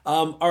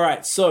 All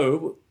right,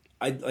 so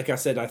like I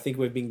said, I think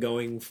we've been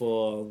going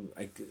for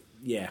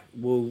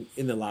we're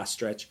in the last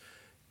stretch.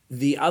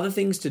 The other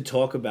things to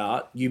talk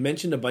about, you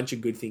mentioned a bunch of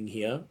good thing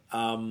here.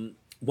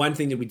 One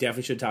thing that we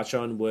definitely should touch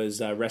on was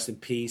rest in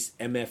peace,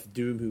 MF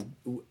Doom,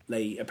 who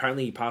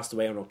apparently he passed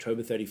away on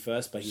October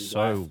 31st, but his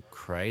wife So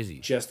crazy.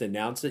 just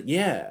announced it.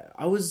 Yeah,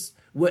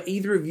 were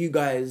either of you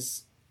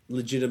guys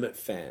legitimate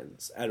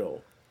fans at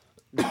all?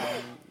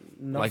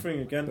 Nothing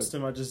against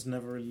him. I just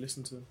never really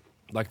listened to him.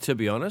 Like, to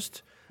be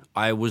honest,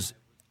 I was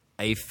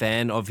a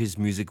fan of his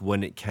music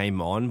when it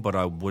came on, but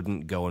I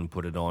wouldn't go and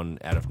put it on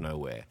out of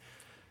nowhere.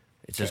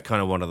 It's just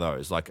kind of one of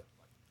those. Like,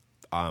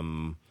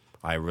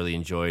 I really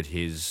enjoyed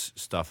his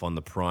stuff on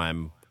the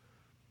Prime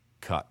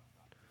cut.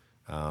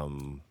 Are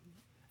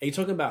you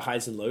talking about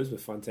Highs and Lows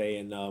with Fonte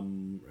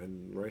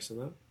and Royce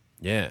and that?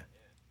 Yeah.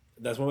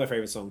 That's one of my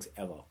favorite songs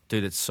ever.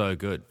 Dude, it's so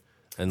good.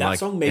 And That like,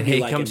 song made and me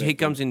he like comes MF he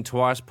comes in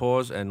twice,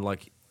 pause, and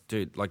like,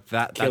 dude, like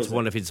that's Kills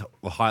one it. of his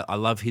I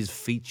love his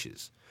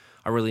features.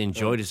 I really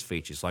enjoyed his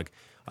features. Like,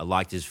 I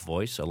liked his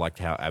voice. I liked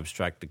how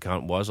abstract the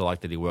cunt was. I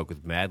liked that he worked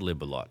with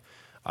Madlib a lot.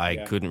 I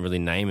couldn't really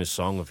name a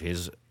song of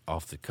his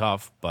off the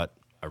cuff, but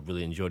I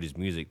really enjoyed his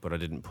music, but I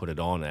didn't put it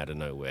on out of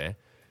nowhere.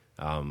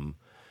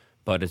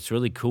 But it's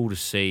really cool to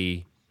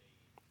see,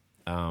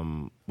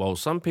 well,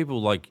 some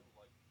people, like,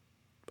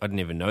 I didn't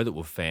even know that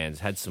were fans,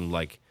 had some,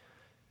 like,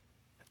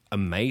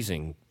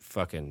 amazing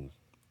fucking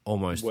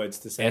almost Words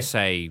to say.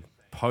 essay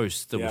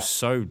posts that Yeah. were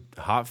so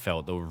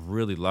heartfelt, that were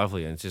really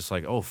lovely, and it's just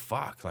like, oh,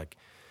 fuck, like,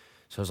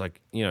 so it's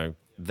like, you know,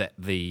 that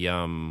the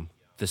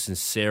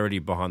sincerity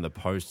behind the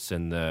posts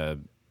and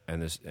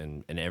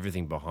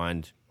everything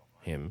behind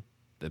him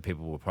that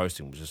people were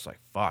posting was just like,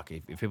 fuck.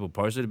 If people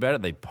posted about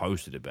it, they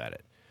posted about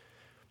it.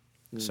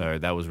 So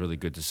that was really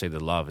good to see the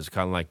love. It's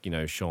kind of like, you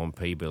know, Sean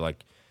P, but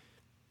like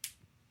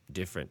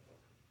different,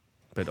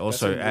 but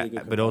also a really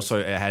good but also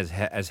it has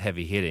as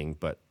heavy hitting,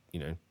 but you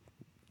know, a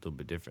little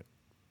bit different.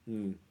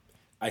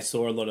 I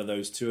saw a lot of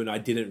those too, and I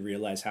didn't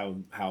realize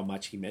how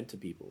much he meant to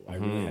people. I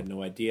really had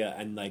no idea,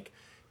 and like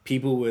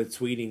people were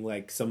tweeting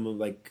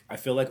like I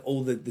feel like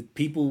all the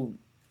people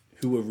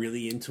who were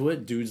really into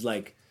it, dudes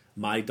like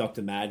my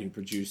Dr. Mad, who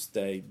produced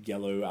the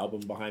Yellow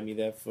album behind me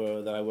there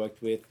that I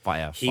worked with.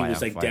 He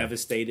was like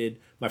devastated.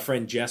 My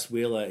friend Jess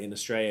Wheeler in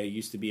Australia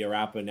used to be a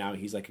rapper. Now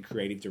he's like a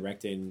creative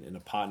director and a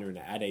partner in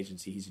an ad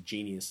agency. He's a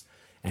genius.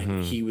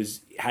 And he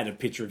had a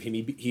picture of him.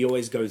 He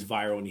always goes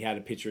viral, and he had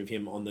a picture of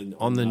him on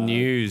the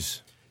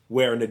news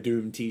wearing a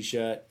Doom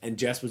t-shirt. And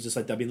Jess was just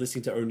like, I've been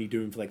listening to only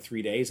Doom for like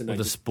 3 days, and with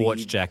a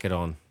sports jacket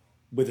on.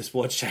 With a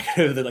sports jacket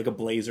over there, like a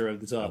blazer over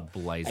the top. A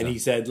blazer. And he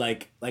said,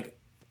 like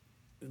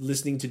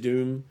listening to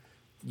Doom,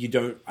 we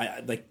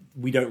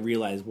don't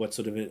realize what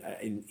sort of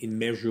an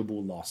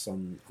immeasurable loss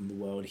on the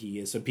world he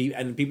is. So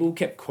people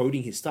kept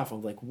quoting his stuff.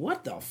 I'm like,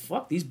 what the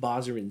fuck? These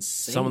bars are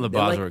insane. Some of the They're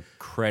bars like are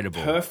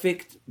incredible.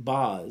 perfect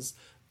bars.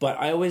 But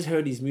I always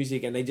heard his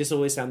music, and they just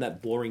always sound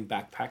that boring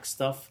backpack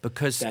stuff.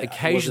 Because that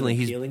occasionally wasn't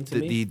he's appealing to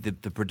me.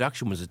 the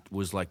production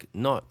was like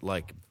not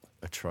like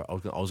I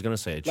was going to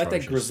say Like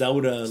atrocious. that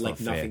Griselda, It's like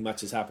not fair. nothing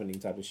much is happening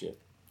type of shit.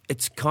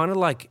 It's kind of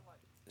like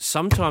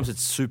sometimes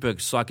it's super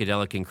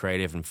psychedelic and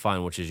creative and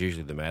fun, which is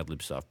usually the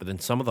Madlib stuff. But then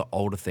some of the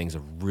older things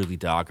are really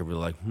dark and really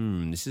like,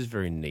 this is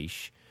very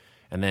niche.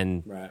 And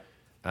then Right.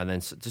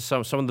 just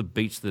some of the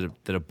beats that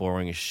are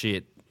boring as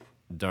shit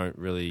don't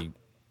really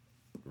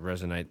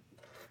resonate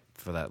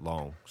for that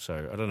long.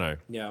 So I don't know.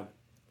 Yeah.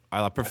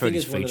 I preferred think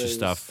his it's one of feature those-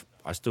 stuff.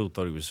 I still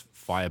thought he was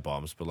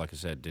firebombs, but like I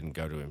said, didn't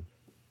go to him.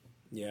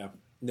 Yeah.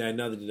 No,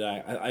 neither did I.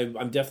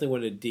 I'm definitely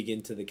want to dig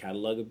into the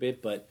catalog a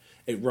bit, but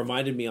it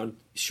reminded me on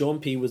Sean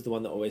P was the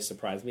one that always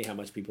surprised me how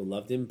much people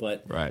loved him.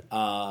 But Right.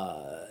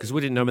 Because we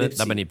didn't know that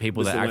Nipsey many people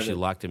was that the one actually that-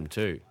 liked him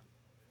too.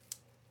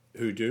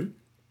 who do?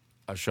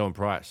 Sean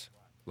Price.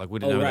 Like we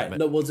didn't Oh know right. that.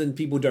 No, well then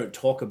people don't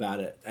talk about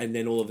it, and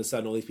then all of a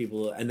sudden all these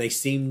people, and they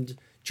seemed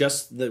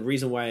just the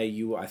reason why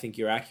I think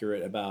you're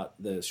accurate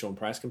about the Sean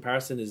Price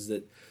comparison is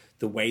that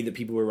the way that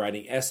people were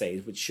writing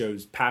essays, which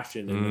shows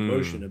passion and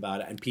emotion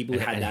about it, and people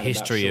had and that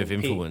history about of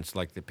Sean P. influence,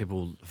 like the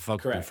people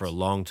fucked with him Correct. for a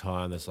long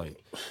time. That's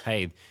like,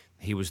 hey,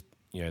 he was,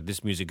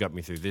 this music got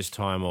me through this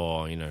time,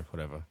 or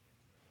whatever.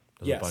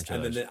 There's a Yes, bunch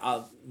and of then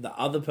those. the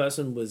other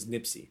person was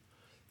Nipsey.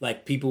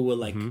 Like people were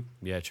like,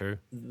 Yeah, true.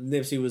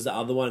 Nipsey was the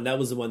other one, and that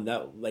was the one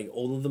that like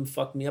all of them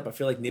fucked me up. I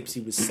feel like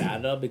Nipsey was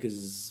sadder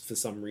because for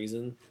some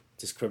reason,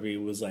 just probably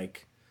was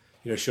like,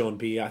 Sean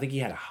P. I think he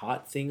had a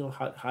heart thing or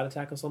heart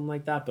attack or something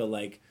like that. But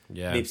like,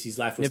 Yeah, Nipsey's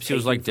life was Nipsey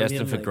was taken like from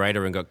destined him, for like-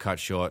 greater and got cut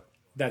short.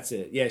 That's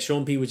it. Yeah,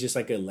 Sean P was just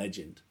like a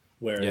legend.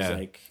 Whereas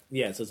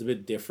Yeah. so it's a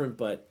bit different,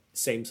 but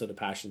same sort of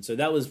passion. So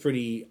that was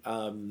pretty.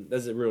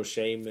 That's a real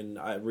shame, and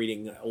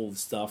reading all the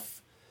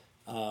stuff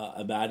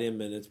about him,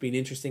 and it's been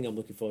interesting. I'm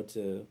looking forward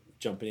to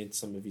jumping into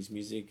some of his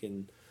music,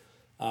 and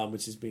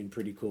which has been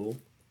pretty cool.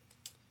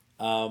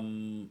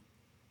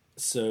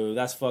 So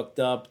that's fucked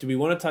up. Do we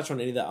want to touch on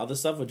any of the other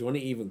stuff, or do you want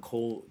to even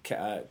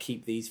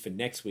keep these for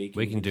next week?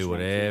 We and can just do run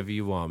through- whatever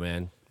you want,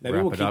 man. Maybe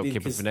Wrap we'll it up, these,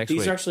 keep it 'cause for next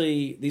these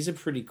week. These are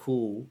pretty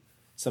cool.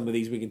 Some of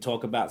these we can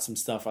talk about some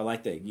stuff. I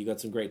like that you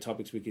got some great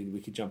topics we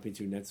could jump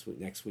into next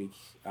week.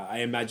 I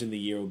imagine the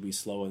year will be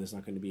slower. There's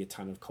not going to be a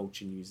ton of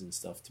culture news and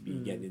stuff to be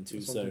getting into.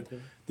 that's what So I'm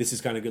thinking. this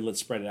is kind of good. Let's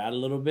spread it out a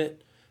little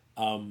bit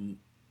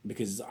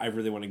because I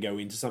really want to go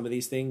into some of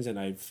these things, and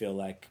I feel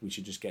like we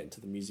should just get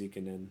into the music,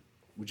 and then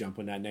we'll jump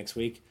on that next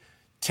week.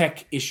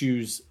 Tech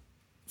issues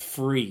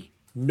free.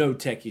 No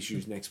tech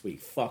issues next week.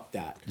 Fuck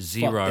that.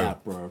 Zero. Fuck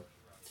that, bro.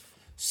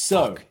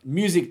 So,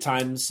 music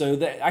time. So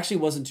that actually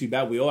wasn't too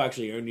bad. We all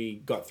actually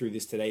only got through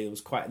this today. It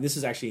was quite, and this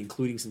is actually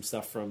including some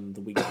stuff from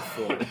the week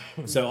before.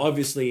 So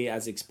obviously,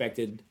 as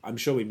expected, I'm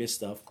sure we missed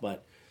stuff,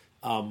 but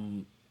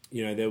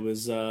there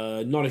was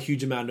not a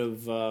huge amount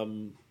of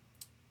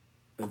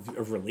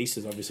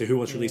releases. Obviously, who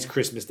wants to release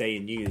Christmas Day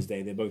and New Year's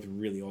Day? They're both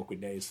really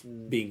awkward days,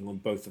 being on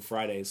both the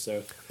Fridays.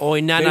 So,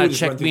 Oi, Maybe Nana, we'll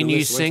just run check through me the new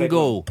list. We'll take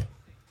single.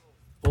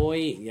 boy,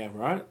 yeah,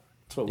 right.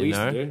 That's what we You used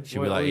know? to do.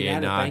 She'll be like, yeah,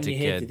 Nana, nah, bang your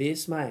head to dickhead.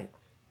 this, mate.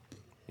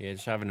 Yeah,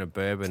 just having a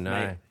bourbon,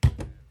 no.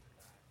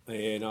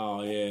 Mate.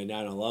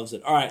 Nana loves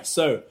it. All right,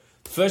 so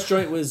first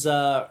joint was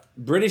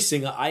British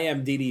singer I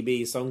Am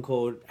DDB, song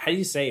called, how do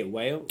you say it?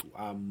 Wham?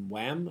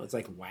 It's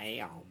like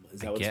wham. Is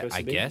that what it's supposed I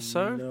to be? guess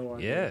so. No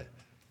idea. Yeah.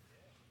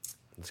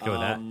 Let's go with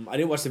that. I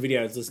didn't watch the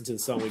video. I was listening to the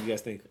song. What do you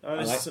guys think?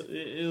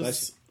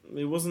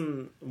 It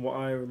wasn't what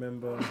I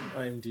remember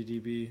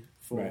IMDb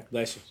for. Right,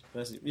 bless you.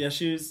 Basically. Yeah,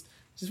 she's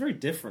very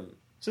different.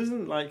 She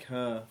isn't like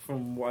her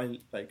from what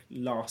I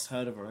last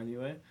heard of her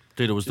anyway.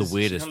 Dude, it was the She's-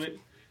 weirdest. It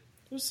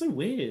was so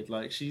weird.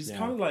 Like she's Yeah.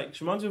 kind of like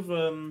she reminds me of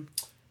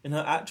in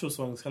her actual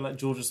songs, kind of like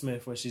Georgia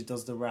Smith, where she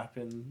does the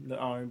rapping, the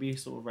R&B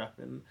sort of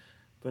rapping.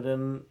 But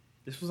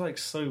this was like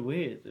so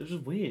weird. It was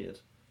just weird.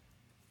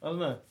 I don't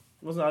know.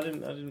 It wasn't I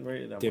didn't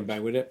rate it that Didn't much.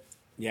 bang with it?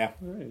 Yeah.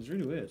 No, it was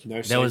really weird.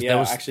 No, There was, yeah, there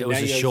was, actually, it was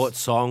now a you guys- short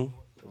song.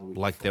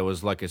 Like, there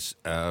was like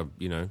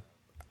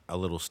a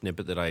little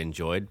snippet that I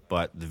enjoyed,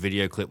 but the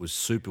video clip was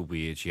super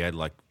weird. She had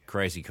like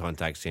crazy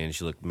contacts in.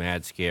 She looked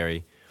mad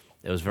scary.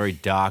 It was very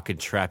dark and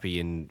trappy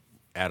and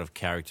out of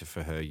character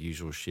for her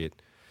usual shit.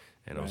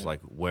 And I was like,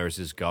 where is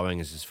this going?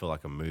 Is this for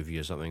like a movie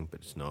or something?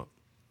 But it's not.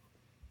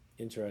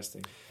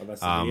 Interesting. Oh,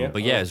 that's the video?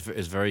 But yeah, Oh.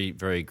 it's very,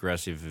 very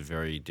aggressive and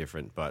very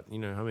different. But,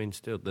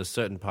 still, there's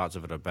certain parts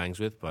of it I bangs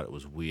with, but it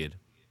was weird.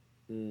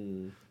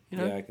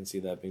 Yeah, I can see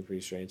that being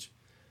pretty strange.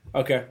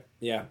 Okay,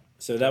 yeah.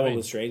 So that one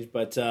was strange,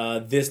 but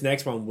this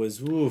next one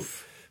was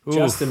oof.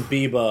 Justin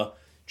Bieber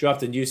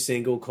dropped a new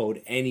single called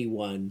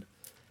 "Anyone"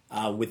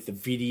 with the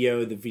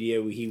video. The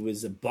video he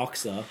was a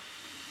boxer.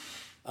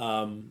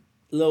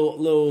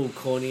 Little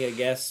corny, I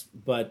guess,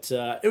 but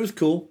it was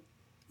cool.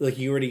 Like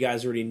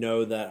guys already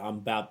know that I'm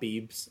about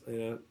Biebs.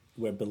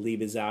 We're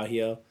believers out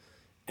here,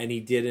 and he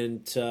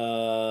didn't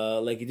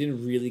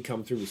really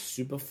come through with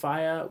super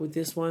fire with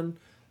this one.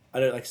 I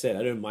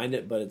don't mind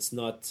it, but it's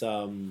not.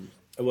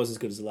 It wasn't as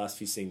good as the last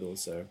few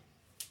singles, so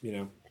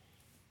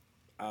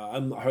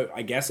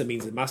I guess it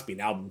means it must be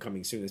an album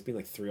coming soon. There's been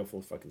like 3 or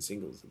 4 fucking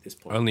singles at this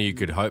point. Only you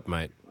could hope,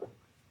 mate.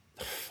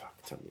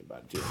 Fuck, tell me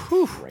about it, dude.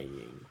 I'm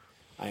praying.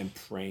 I am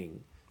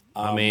praying.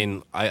 I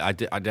mean, I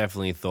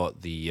definitely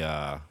thought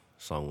the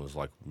song was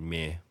like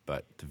meh,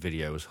 but the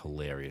video was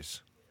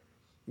hilarious.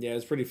 Yeah, it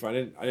was pretty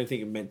fun. I didn't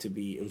think it was meant to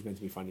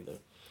be funny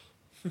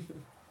though.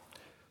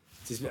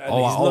 He's I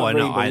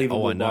know. I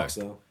know.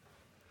 Boxer.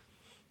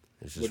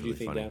 It's What just do you really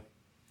think, funny.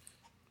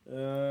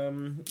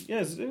 Dan?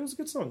 It was a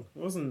good song. It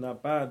wasn't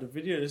that bad. The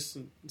video, just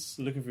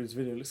looking through this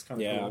video, it looks kind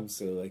of Yeah, cool. I'm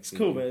still like It's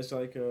cool, but it's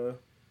like a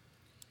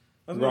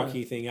I don't know.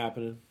 Rocky thing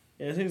happening.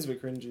 Yeah, I think it's a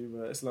bit cringy,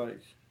 but it's like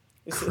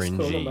it's cool. I'm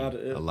Cringy. not mad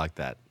at it. I like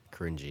that.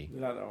 Cringy. You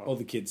like that one? All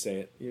the kids say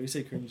it. Yeah, we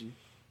say cringy,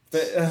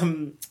 but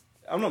I'm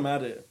not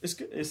mad at it. It's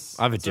good.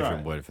 I have a it's different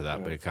alright. word for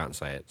that, but I can't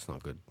say it. It's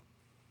not good.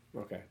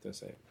 Okay, don't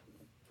say it.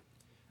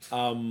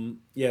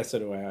 Yeah, so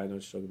do I. I know what you're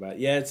talking about.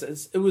 Yeah,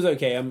 it was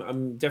okay.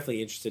 I'm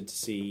definitely interested to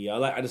see.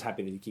 I'm just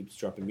happy that he keeps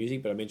dropping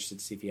music, but I'm interested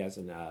to see if he has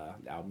an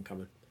album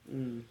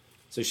coming.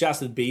 So shouts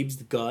to the Biebs,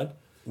 the God.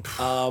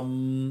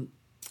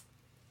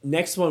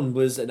 Next one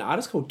was an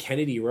artist called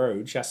Kennedy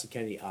Road. Shouts to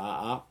Kennedy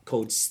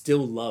called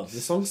Still Love.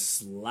 The song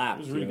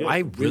slapped. really you good. know? I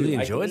Really really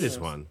liked enjoyed it. this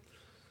one.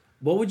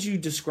 What would you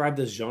describe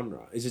the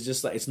genre? Is it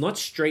just like it's not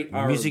straight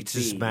R&B? Music to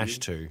smash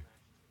to.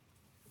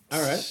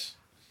 All right.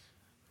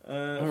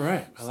 All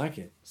right, I like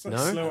it. It's like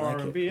No? slow I like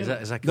it. R&B. Is Yeah.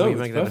 that? Can No, we it's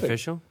make that perfect.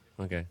 official?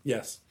 Okay.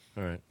 Yes.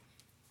 All right.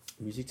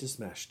 Music to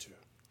smash to.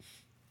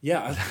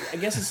 Yeah, I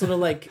guess it's sort of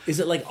like, is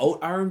it like alt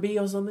R&B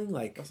or something?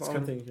 Like, That's what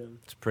I'm thinking.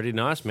 It's pretty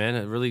nice, man.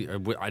 It really.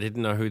 I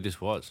didn't know who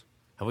this was.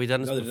 Have we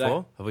done this Neither did I.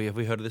 before? Have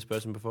we heard of this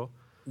person before?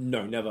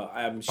 no, never.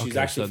 She's Okay,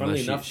 actually, so no,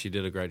 funnily enough, she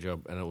did a great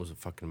job, and it was a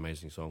fucking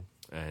amazing song,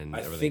 and I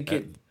everything.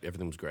 think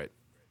everything was great.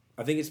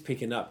 I think it's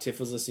picking up. Tiff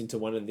was listening to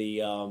one of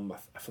the,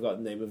 I forgot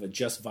the name of it,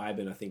 Just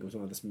Vibin', I think it was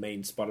one of this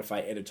main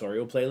Spotify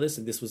editorial playlists,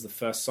 and this was the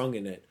first song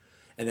in it.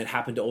 And then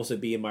happened to also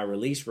be in my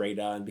release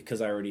radar, and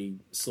because I already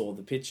saw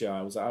the picture,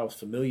 I was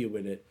familiar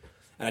with it.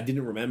 And I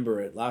didn't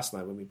remember it last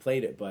night when we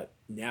played it, but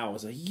now I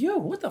was like, yo,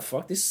 what the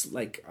fuck? This,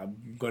 like,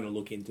 I'm going to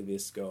look into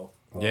this girl.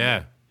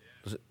 Yeah,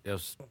 it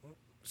was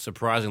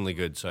surprisingly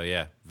good. So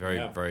yeah, very,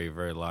 Yeah. very,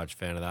 very large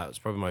fan of that. It's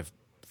probably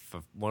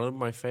one of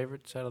my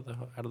favorites out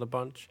of the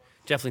bunch.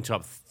 Definitely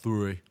top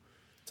 3.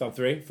 Top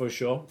 3, for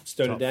sure.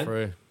 Stoner Top Dan.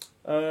 3.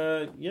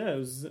 Yeah,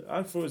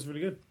 I thought it was really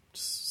good.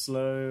 Just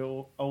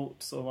slow,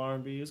 alt sort of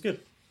R&B. It was good.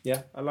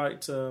 Yeah. I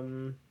liked. Yeah,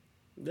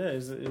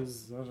 it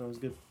was I don't know. It was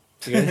good.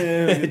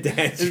 Dan's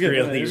It was good.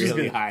 really, It was just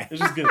really good. high. It was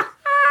just good.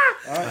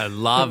 I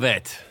love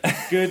it.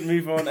 Good.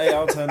 Move on. 8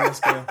 out of 10. Let's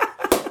go.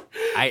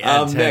 8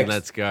 out of 10. Next.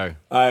 Let's go.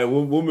 All right,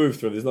 we'll move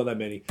through. There's not that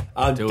many.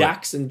 Do it.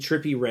 Dax and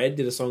Trippy Red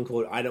did a song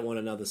called "I Don't Want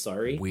Another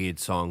Sorry." Weird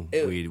song.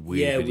 It- weird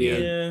yeah, video.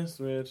 weird. Yeah, it's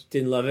weird.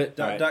 Didn't love it.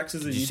 All right. Dax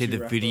is a Did you see YouTube the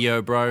rapper.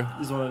 video, bro?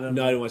 He's one of them.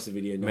 No, I didn't watch the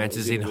video. No, Man's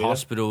Was in it weird?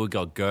 hospital.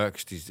 Got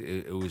gurked.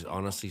 It was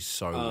honestly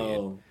so weird.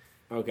 Oh,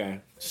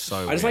 okay.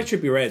 So I just like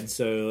weird. Trippy Red,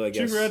 so I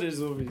guess Trippie Red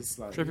is always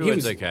like. Trippie he Red's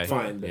was okay.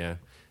 fine, but- Yeah,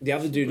 the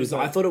other dude was.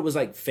 like- I thought it was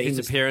like famous.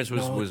 his appearance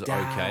was No, was okay,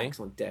 Dax,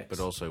 not Dex, but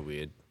also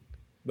weird.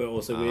 but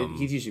also weird.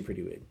 He's usually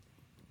pretty weird.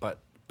 But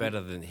better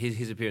than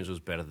his appearance was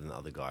better than the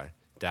other guy.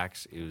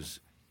 Dax, it was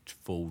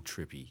full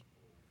trippy.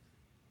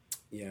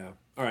 Yeah.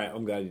 All right.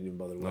 I'm glad you didn't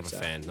bother to Not watch a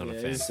that. fan. Not a Yeah,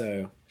 fan. he's-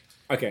 So,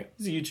 okay.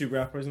 He's a YouTube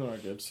rapper. He's not very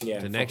good. Yeah.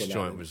 The fuck next with that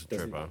joint one. was a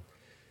Doesn't- tripper.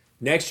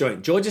 Next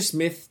joint, Georgia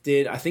Smith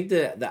did. I think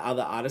the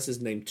other artist is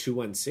named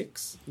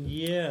 216,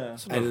 Yeah.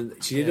 and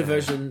she did a Yeah.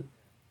 version.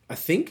 I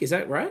think, is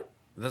that right?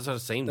 That's what it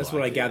seemed That's like.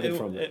 what I gathered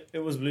from it. It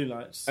was Blue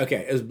Lights.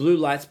 Okay, it was Blue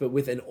Lights, but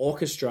with an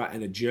orchestra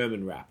and a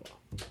German rapper.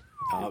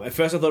 At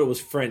first, I thought it was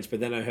French, but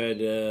then I heard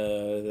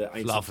the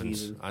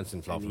Fluffens. Einstein,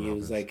 Einstein and he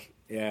was Fluffens. like,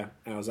 "Yeah,"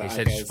 and I was He like,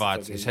 said okay, Schwarz.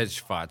 it's He fucking- said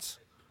Schwarz.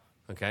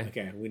 Okay.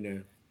 "Okay, we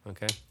know."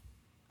 Okay.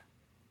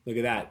 Look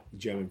at that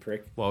German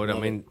prick. Well, I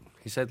Love mean,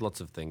 he said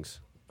lots of things.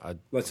 I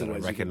Lots of don't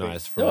words you can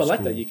recognize pick. from No, I like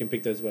school. that you can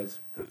pick those words.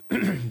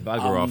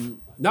 Bugger off.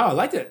 No, I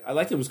liked it. I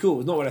liked it. It was cool. It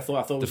was not what I thought.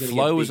 I thought it The was gonna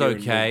flow get was bigger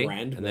and more okay,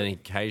 grand, and but- then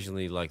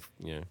occasionally, like,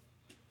 it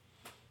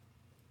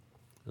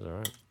was all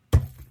right.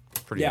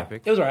 Pretty yeah,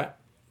 epic. it was alright.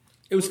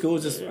 It was cool. It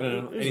was just I don't know.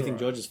 It was Anything alright.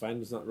 George is fine.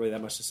 There's not really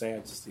that much to say. I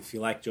just if you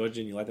like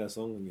Georgia and you like that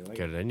song and you like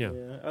Get it. it in you.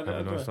 Yeah, Have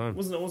a nice time.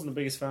 I wasn't the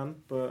biggest fan,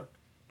 but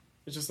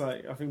it's just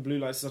like I think Blue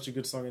Lights is such a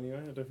good song anyway.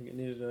 I don't think it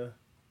needed a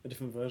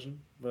different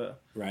version,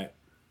 but Right.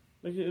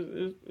 like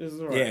it was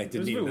alright. Yeah, it didn't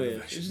was need a bit another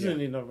weird. version, It just yeah. didn't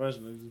need another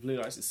version. Blue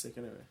Lights is sick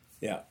anyway.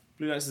 Yeah.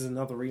 Blue Lights is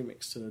another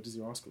remix to the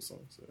Dizzy Rascal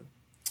song. So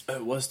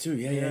It was too.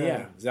 Yeah.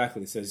 Yeah.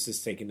 Exactly. So it's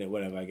just taking it.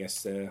 Whatever. I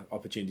guess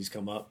opportunities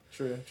come up.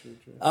 true.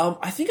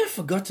 I think I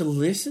forgot to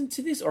listen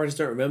to this, or I just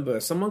don't remember.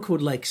 Someone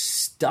called like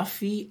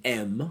Stuffy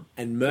M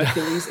and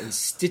Mercules and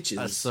Stitches.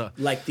 I saw-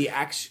 Like the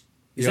action.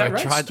 Is Yeah, that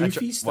right?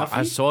 Stuffy, well, Stuffy.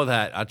 I saw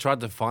that. I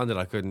tried to find it.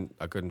 I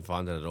couldn't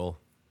find it at all.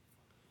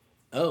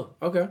 Oh,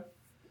 okay.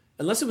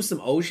 Unless it was some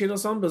old shit or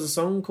something. There's a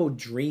song called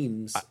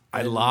Dreams. I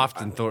And laughed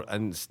and thought, I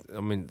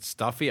mean,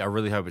 Stuffy. I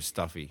really hope it's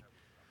Stuffy.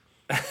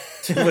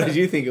 what did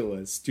you think it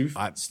was?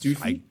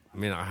 Stoofy? I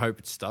mean, I hope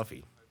it's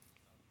Stuffy.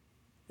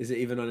 Is it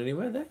even on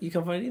anywhere there? You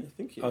can't find it? I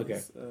think it Okay.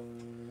 is.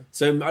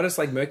 So I just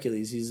like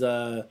Mercules. He's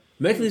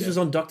Mercules was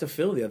on Dr.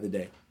 Phil the other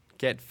day.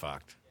 Get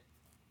fucked.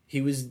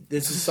 He was.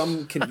 This is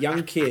some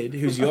young kid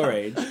who's your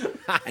age,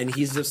 and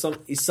he's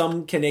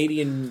some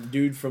Canadian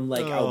dude from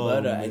like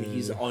Alberta, and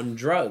he's on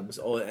drugs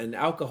and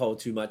alcohol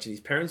too much, and his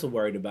parents are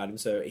worried about him.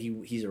 So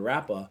he's a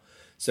rapper.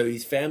 So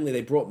his family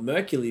they brought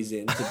Mercules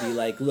in to be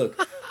like,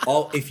 look,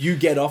 if you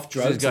get off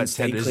drugs got and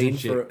stay tenders clean and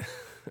shit. for.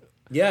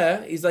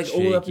 Yeah, he's like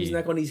all up his Cheeky.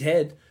 neck on his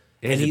head,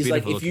 He's and a he's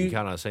like, beautiful if looking you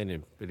cunt. I've seen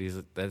him, but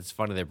that's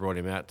funny. They brought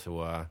him out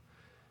to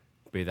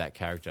be that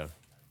character.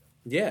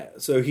 yeah.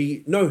 So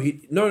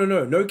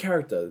no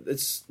character.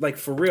 It's like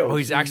for real. Oh,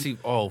 he's actually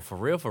for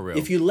real.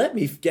 If you let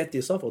me get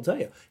this off, I'll tell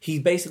you. He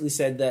basically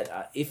said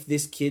that if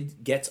this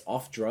kid gets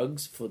off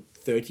drugs for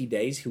 30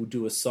 days, he'll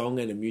do a song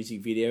and a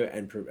music video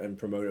and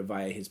promote it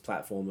via his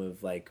platform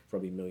of like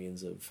probably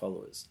millions of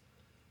followers.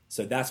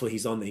 So that's what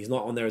he's on there. He's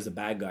not on there as a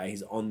bad guy.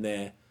 He's on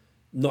there,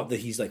 not that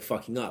he's like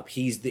fucking up.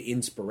 He's the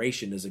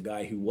inspiration as a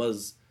guy who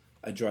was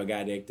a drug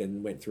addict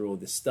and went through all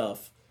this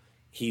stuff.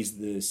 He's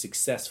the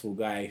successful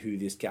guy who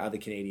this other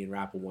Canadian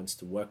rapper wants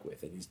to work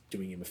with, and he's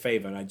doing him a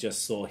favor. And I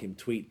just saw him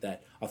tweet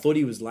that. I thought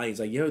he was lying. He's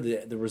like, yo,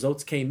 the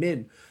results came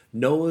in.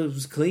 Noah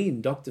was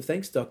clean.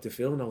 Thanks, Dr.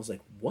 Phil. And I was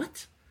like,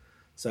 what?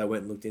 So I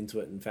went and looked into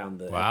it and found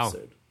the Wow.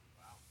 episode.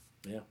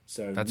 Yeah.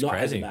 So That's not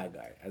as crazy. a bad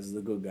guy, as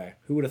the good guy.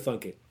 Who would have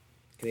thunk it?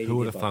 Canadian Who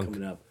would've hip-hop thunk?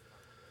 coming up.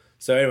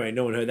 So anyway,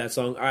 no one heard that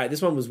song. All right,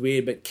 this one was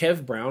weird, but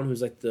Kev Brown,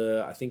 who's like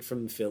I think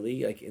from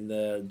Philly, like in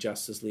the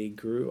Justice League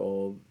crew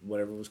or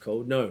whatever it was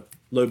called. No,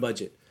 Low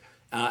Budget.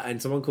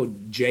 And someone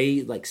called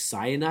Jay, like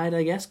Cyanide,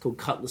 I guess, called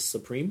Cutlass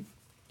Supreme.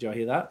 Did y'all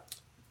hear that?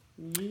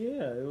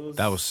 Yeah, it was.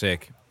 That was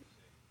sick.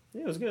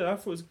 Yeah, it was good. I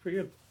thought it was pretty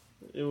good.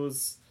 It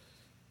was.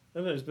 I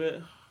don't know, it was a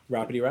bit.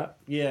 Rapidy rap.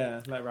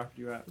 Yeah, like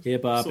rapidy rap.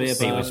 Hip hop, Sort of hip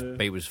Beat hop. was,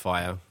 beat was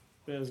fire.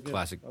 Yeah, it was good.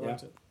 Classic. I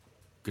liked Yeah. it.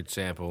 Good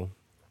sample.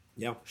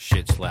 Yeah.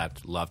 Shit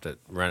slapped. Loved it.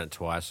 Ran it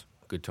twice.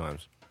 Good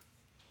times.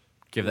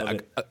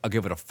 Love I'll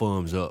give it a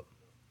thumbs up.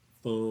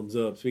 Thumbs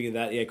up. Speaking of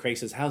that, yeah, Craig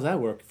says, "How's that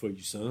working for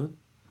you, son?"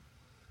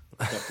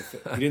 Dr.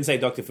 Phil. You didn't say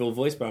Dr. Phil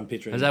voice, but I'm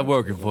picturing. How's that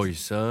working for you,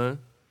 son?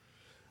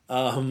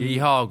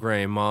 Yeehaw,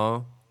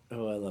 Grandma.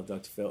 Oh, I love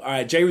Dr. Phil. All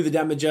right, Jay with the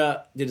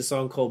Damager did a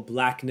song called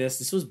Blackness.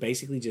 This was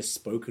basically just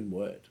spoken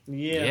word.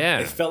 Yeah.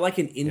 It felt like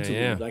an interlude.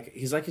 Yeah. Like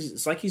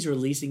it's like he's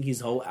releasing his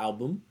whole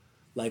album,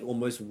 like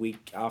almost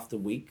week after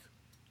week,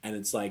 and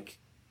it's like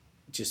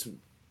just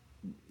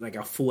like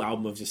a full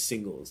album of just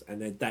singles, and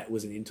then that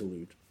was an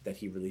interlude that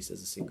he released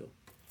as a single.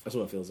 That's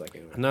what it feels like.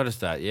 Anyway. I noticed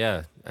that,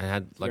 yeah. It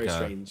had like Very a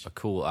strange.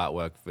 cool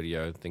artwork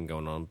video thing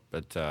going on,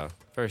 but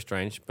very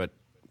strange, but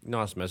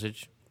nice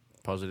message.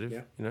 Positive,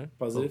 Yeah. you know?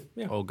 Positive, All,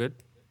 yeah. all good.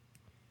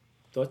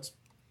 Thoughts?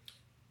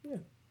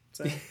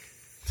 So,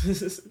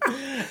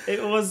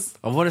 it was.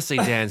 I want to see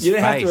Dan's You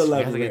don't have to face. We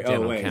have to elaborate. get Dan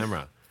Oh, on wait.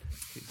 camera.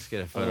 Let's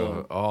get a photo of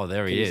him. Oh,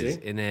 there he Can you is.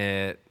 see? In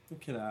there.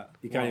 Look at that.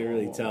 You can't even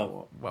really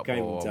tell. What, Can't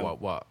even tell.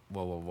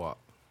 what?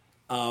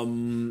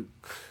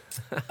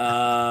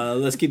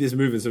 Let's keep this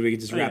moving so we can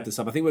just wrap yeah. this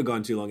up. I think we're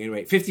going too long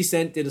anyway. 50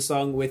 Cent did a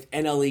song with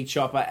NLE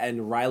Chopper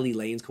and Riley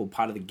Lanes called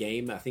Part of the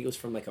Game. I think it was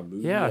from like a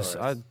movie. Yes,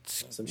 or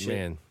some shit.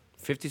 man.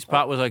 50's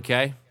part was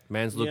okay.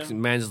 Man's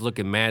looking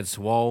mad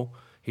swole.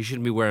 He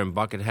shouldn't be wearing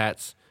bucket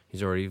hats.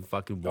 He's already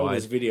fucking Oh, wide.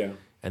 this video.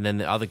 And then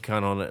the other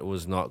cunt on it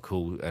was not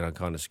cool, and I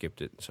kind of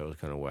skipped it, so it was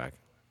kind of whack.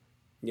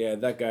 Yeah,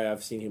 that guy,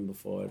 I've seen him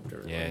before.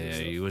 Yeah,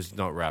 he was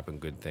not rapping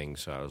good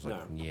things, so I was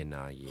like, No.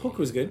 yeah. Hook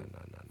was good. No.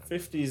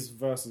 50's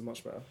verse is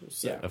much better.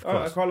 So, Yeah, of I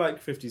course. quite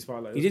like 50's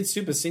part. Like, He did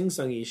super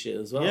sing-songy shit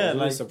as well. yeah, I was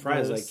really like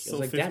surprised. the Like, it was sort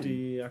like, of damn.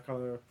 50.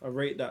 I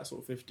rate that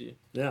sort of 50.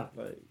 Yeah.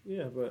 Like,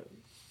 yeah, but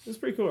it's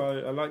pretty cool.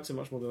 I liked it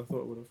much more than I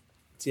thought it would have.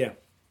 Yeah.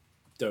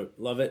 Dope.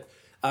 Love it.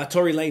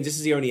 Tory Lanez, this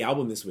is the only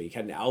album this week.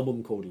 Had an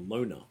album called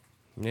Loner.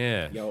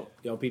 Yeah.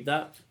 Y'all peep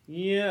that?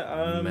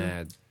 Yeah,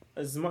 Mad.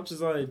 as much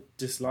as I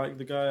dislike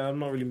the guy, I'm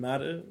not really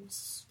mad at it.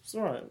 It's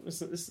alright.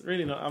 It's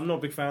really not. I'm not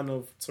a big fan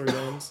of Tory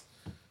Lanez,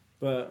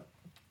 but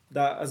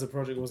that as a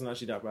project wasn't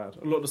actually that bad.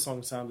 A lot of the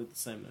songs sounded the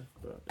same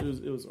though, but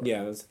it was alright.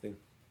 Yeah, that's the thing.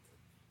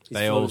 His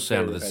They flow all is very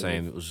sounded the repetitive.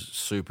 same. It was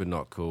super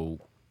not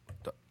cool.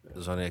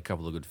 There's only a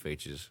couple of good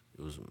features.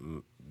 It was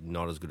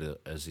not as good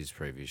as his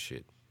previous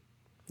shit.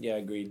 Yeah,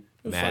 agreed.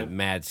 It was fine.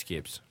 Mad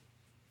skips.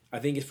 I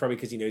think it's probably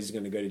because he knows he's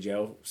going to go to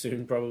jail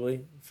soon,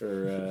 probably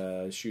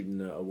for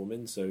shooting a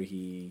woman. So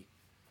he's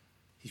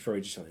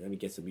probably just like, let me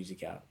get some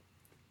music out,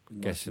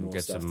 Get some More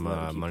stuff to let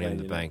him keep money in playing,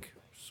 the you know? bank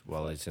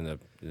while it's in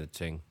the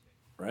ting.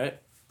 right?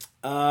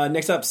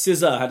 Next up,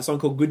 SZA had a song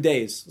called "Good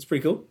Days." It's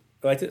pretty cool.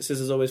 I liked it.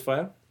 SZA's always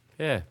fire.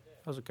 Yeah,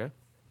 that was okay.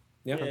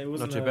 Yeah, Yeah, it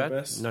wasn't Not too her bad.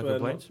 best, No but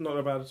complaints?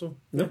 Not bad at all.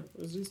 No. Yeah, it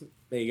was decent.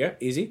 there you go,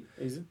 easy.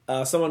 Easy.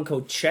 Someone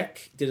called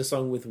Check did a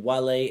song with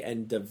Wale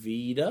and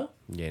Davida.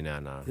 Yeah,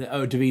 no.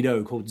 Oh,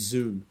 Davido called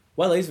Zoom.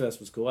 Wale's verse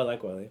was cool. I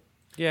like Wale.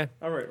 Yeah.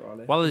 I rate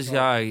Riley. Well, this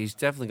guy, he's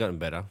definitely gotten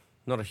better.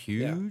 Not a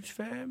huge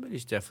fan, but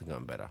he's definitely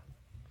gotten better.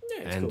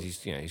 Yeah, it's And cool.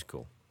 he's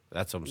cool.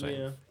 That's what I'm saying.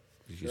 Yeah.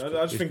 He's I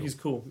cool. just think he's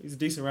cool. He's a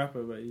decent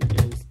rapper, but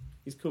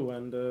he's cool.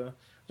 And I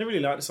don't really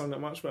like the song that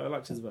much, but I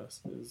liked his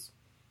verse.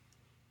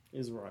 It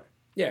was right.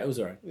 Yeah, it was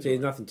alright. It's So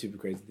alright. nothing too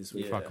crazy this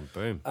week. Yeah. Fucking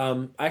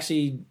boom.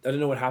 Actually, I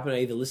don't know what happened. I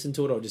either listened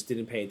to it or just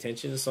didn't pay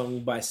attention. A song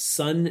by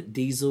Sun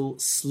Diesel,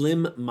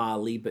 Slim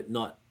Marley, but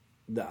not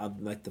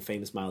like the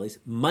famous Marleys,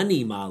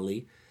 Money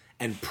Marley,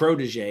 and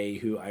Protege,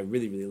 who I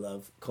really really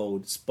love,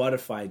 called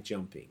Spotify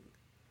Jumping.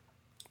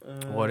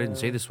 Oh, I didn't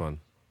see this one.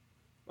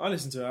 I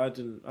listened to it. I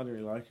didn't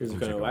really like it. Was, it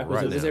check kind it of whack?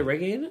 right Was there now.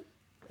 reggae in it?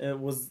 It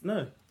was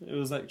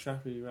like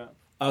trappy rap.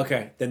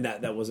 Okay, then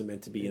that wasn't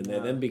meant to be in there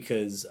No. then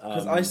because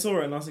Because I saw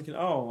it and I was thinking, I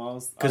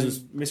 'Cause I it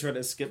was- misread it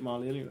as Skip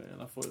Marley anyway,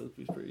 and I thought it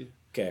was pretty.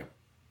 okay,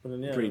 But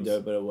then, yeah, pretty it was,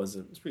 dope, but it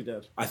wasn't. It's pretty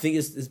dead. I think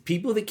it's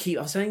people that keep.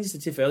 I was saying this to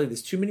Tiff earlier.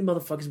 There's too many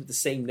motherfuckers with the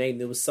same name.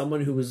 There was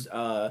someone who was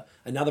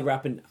another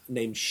rapper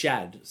named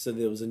Shad. So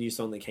there was a new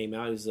song that came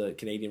out. He's a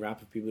Canadian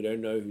rapper. People who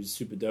don't know who's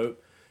super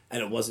dope,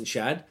 and it wasn't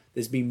Shad.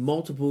 There's been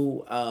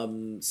multiple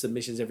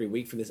submissions every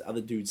week from this other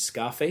dude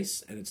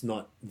Scarface, and it's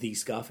not the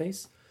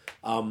Scarface.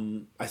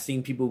 I've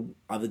seen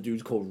other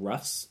dudes called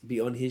Russ be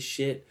on his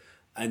shit.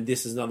 And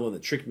this is another one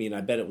that tricked me, and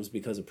I bet it was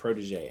because of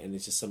Protege, and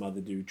it's just some other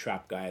dude,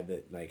 trap guy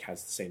that like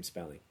has the same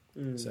spelling.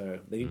 So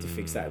they need to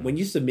fix that. When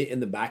you submit in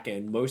the back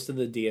end, most of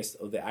the DS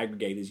or the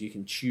aggregators, you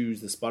can choose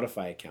the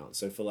Spotify account.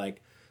 So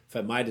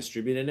for my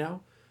distributor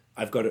now,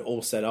 I've got it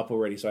all set up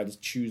already. So I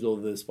just choose all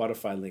the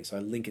Spotify links. So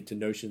I link it to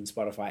Notion,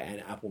 Spotify,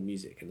 and Apple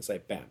Music, and it's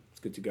like bam, it's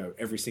good to go.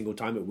 Every single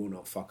time, it will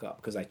not fuck up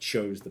because I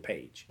chose the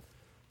page.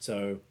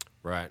 So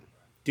Right.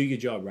 do your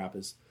job,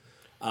 rappers.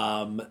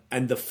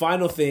 And the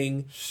final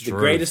thing, the Struth.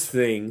 greatest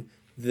thing,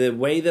 the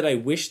way that I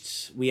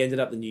wished we ended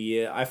up the new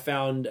year, I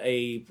found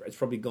it's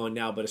probably gone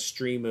now, but a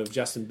stream of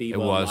Justin Bieber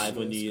live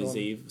on New Year's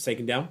Eve. It's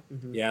taken down?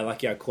 Yeah,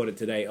 lucky I caught it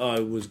today. Oh,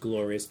 it was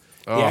glorious.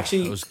 Oh,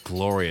 it was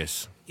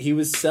glorious. He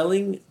was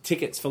selling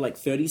tickets for like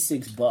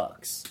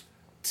 $36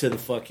 to the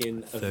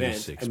fucking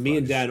event. And me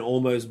and Dan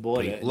almost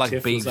bought it. Like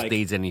Tiff Biebs was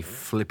needs any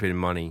flipping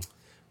money.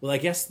 well, I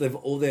guess they've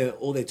all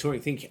their touring.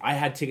 Think I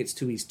had tickets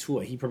to his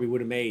tour. He probably would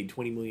have made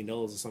 $20 million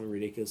or something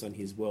ridiculous on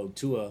his world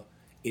tour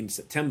in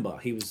September.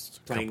 He was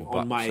playing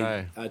on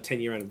my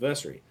 10-year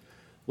anniversary.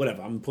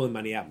 Whatever. I'm pulling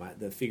money out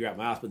to figure out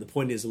my ass. But the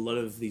point is, a lot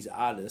of these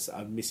artists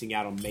are missing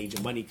out on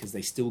major money because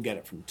they still get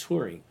it from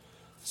touring.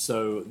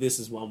 So this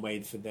is one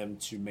way for them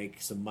to make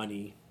some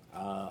money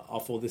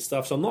off all this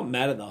stuff. So I'm not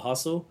mad at the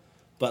hustle.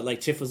 But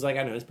like Tiff was like, I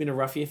don't know, it's been a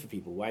rough year for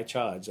people. Why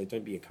charge? Like,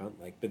 don't be a cunt.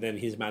 Like, but then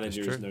his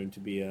manager is known to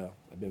be a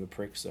bit of a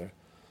prick. So,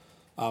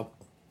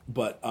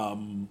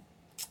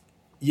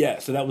 yeah.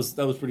 So that was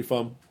pretty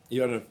fun. I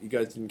don't know if you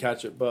guys didn't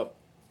catch it, but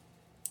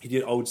he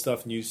did old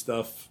stuff, new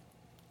stuff.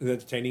 It was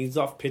entertaining. He's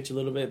off pitch a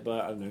little bit,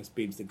 but I don't know. It's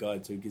Biebs the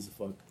guy, so who gives a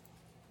fuck?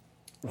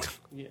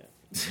 Yeah.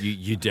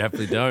 You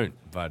definitely don't,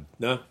 bud.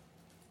 No.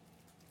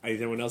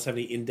 Does anyone else have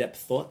any in-depth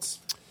thoughts?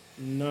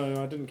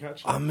 No, I didn't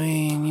catch it. I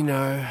mean, you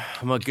know,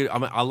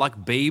 I like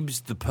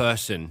Biebs the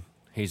person.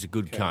 He's a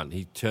good cunt.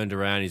 He turned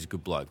around. He's a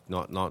good bloke.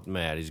 Not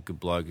mad. He's a good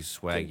bloke. He's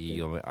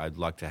swaggy. I mean, I'd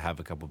like to have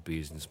a couple of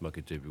beers and smoke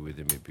a doobie with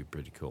him. It'd be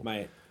pretty cool.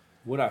 Mate,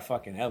 would I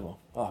fucking ever?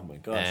 Oh my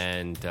gosh.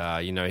 And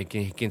you know, he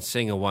can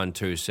sing a 1,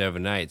 2,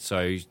 7, 8.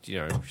 So he's, you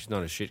know, he's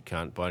not a shit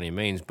cunt by any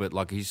means. But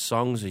like his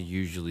songs are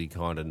usually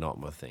kind of not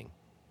my thing.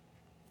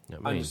 You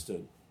know what I mean?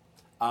 Understood.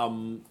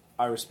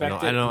 I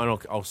respect it. And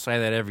I'll say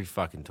that every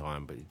fucking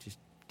time. But just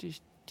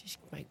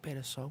make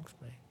better songs,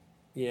 man.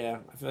 Yeah,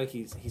 I feel like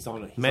he's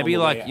on it. Maybe on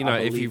the like way. you know, I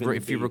if believe in the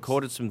you Biebs.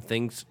 recorded some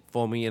things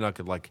for me and I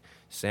could like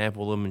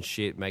sample them and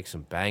shit, make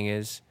some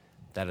bangers,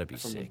 that'd be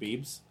from sick. the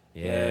Biebs.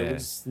 Yeah,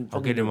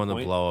 I'll get him on the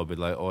point. blower. I'll be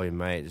like, "Oi,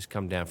 mate, just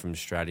come down from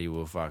Stratty.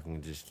 We'll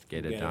fucking just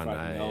get it done."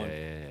 fucking going.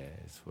 Yeah,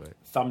 sweet.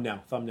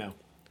 Thumbnail.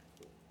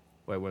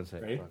 Wait one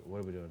second. Ready? Fuck, what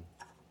are we doing?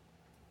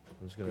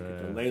 I'm just The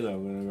gonna. Layla,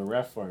 we're gonna go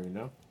ref for him, you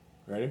know?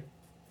 Ready?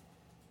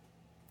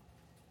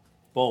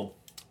 Boom.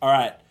 All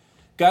right.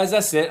 Guys,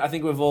 that's it. I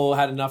think we've all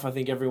had enough. I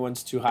think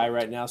everyone's too high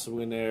right now, so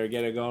we're gonna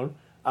get it going.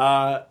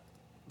 What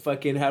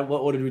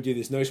order did we do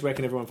this? Nosh, where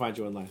can everyone find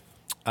you online?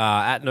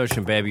 At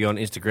Notion Baby on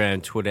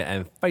Instagram, Twitter,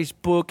 and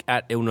Facebook.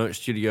 At Illnote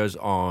Studios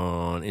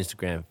on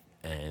Instagram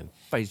and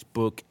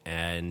Facebook,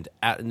 and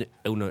at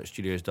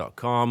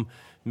illnotestudios.com.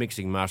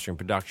 Mixing, mastering,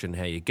 production.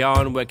 How you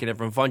going? Where can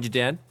everyone find you,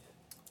 Dan?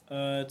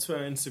 Twitter,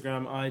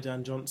 Instagram,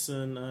 Dan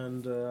Johnson,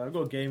 and I've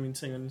got a gaming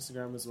thing on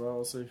Instagram as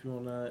well. So if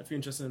you're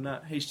interested in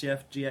that,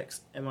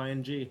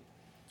 HTFGXMING. You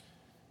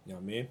know what I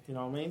mean? You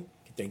know what I mean?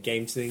 Get their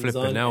game things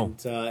Flippin' on. hell.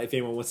 And if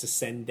anyone wants to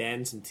send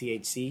Dan some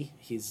THC,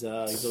 he's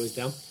always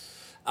down.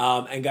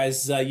 And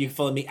guys, you can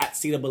follow me at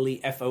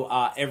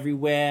CWEFOR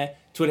everywhere.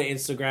 Twitter,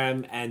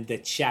 Instagram, and the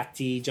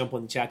Chatty. Jump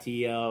on the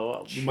Chatty.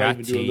 We might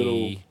even do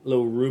a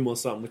little room or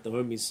something with the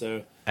homies.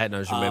 So At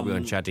Notion Baby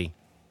on Chatty.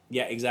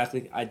 yeah,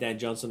 exactly. I Dan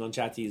Johnson on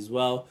Chatty as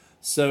well.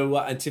 So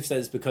and Tiff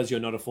says because you're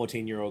not a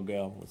 14-year-old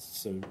girl.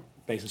 So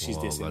basically, she's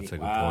dissing that's me. a good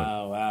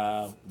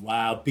point.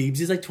 Wow. Biebs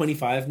is like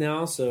 25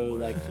 now, so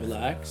like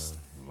relax.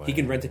 He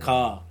can rent a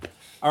car.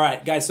 All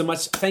right, guys.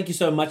 Thank you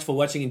so much for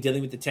watching and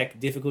dealing with the tech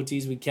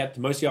difficulties we kept.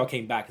 Most of y'all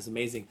came back. It's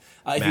amazing.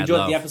 If you Mad enjoyed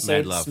love, the episode,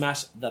 mad love.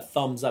 smash the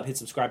thumbs up, hit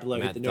subscribe below,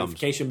 hit Mad the thumbs.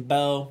 notification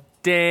bell.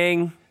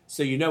 Ding.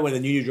 So you know when the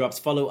new drops.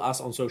 Follow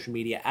us on social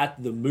media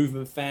at The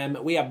Movement Fam.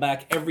 We are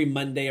back every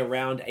Monday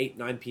around 8,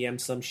 9 p.m.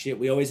 Some shit.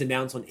 We always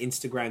announce on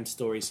Instagram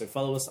stories. So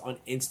follow us on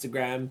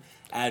Instagram,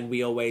 and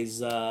we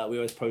always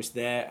post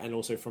there, and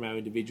also from our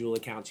individual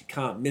accounts. You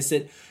can't miss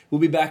it.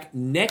 We'll be back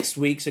next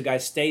week. So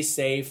guys, stay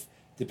safe.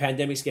 The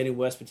pandemic's getting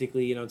worse,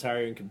 particularly in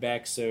Ontario and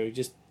Quebec. So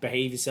just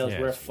behave yourselves. Yeah,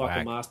 Wear a it's fucking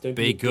whack. mask. Don't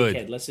Be be a good.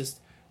 dickhead. Let's just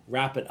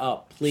wrap it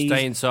up, please.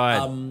 Stay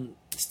inside.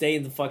 Stay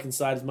in the fucking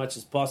side as much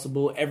as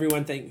possible.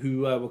 Everyone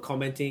who were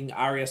commenting.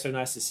 Aria, so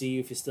nice to see you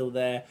if you're still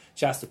there.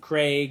 Shasta,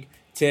 Craig,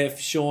 Tiff,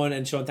 Sean,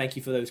 and Sean, thank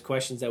you for those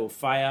questions. They were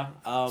fire.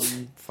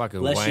 Fucking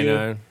bless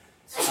Wayno.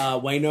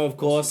 Wayno, of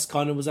course.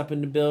 Connor was up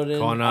in the building.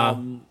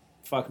 Connor.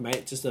 Fuck,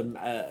 mate. Just a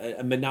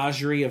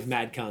menagerie of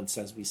mad cunts,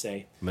 as we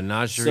say.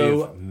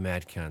 Menagerie of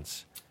mad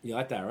cunts. You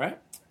like that, right?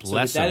 Bless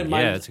with that them. in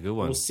mind, Yeah, it's a good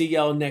one. We'll see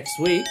y'all next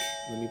week.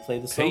 Let me play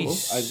the song.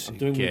 Peace. I'm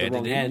doing it with Get the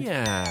wrong it in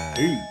hand. ya.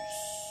 Peace.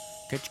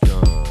 Catch you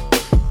gone.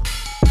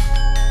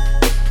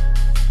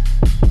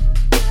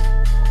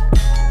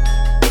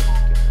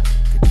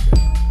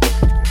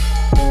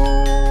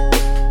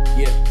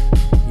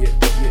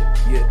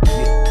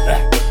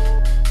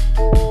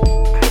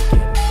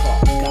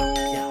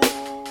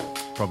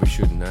 Probably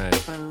shouldn't know.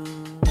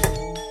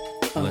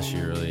 Unless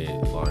you really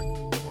like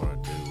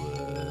want to do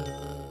it.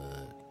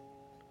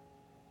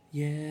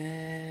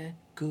 Yeah,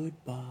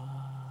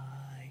 goodbye.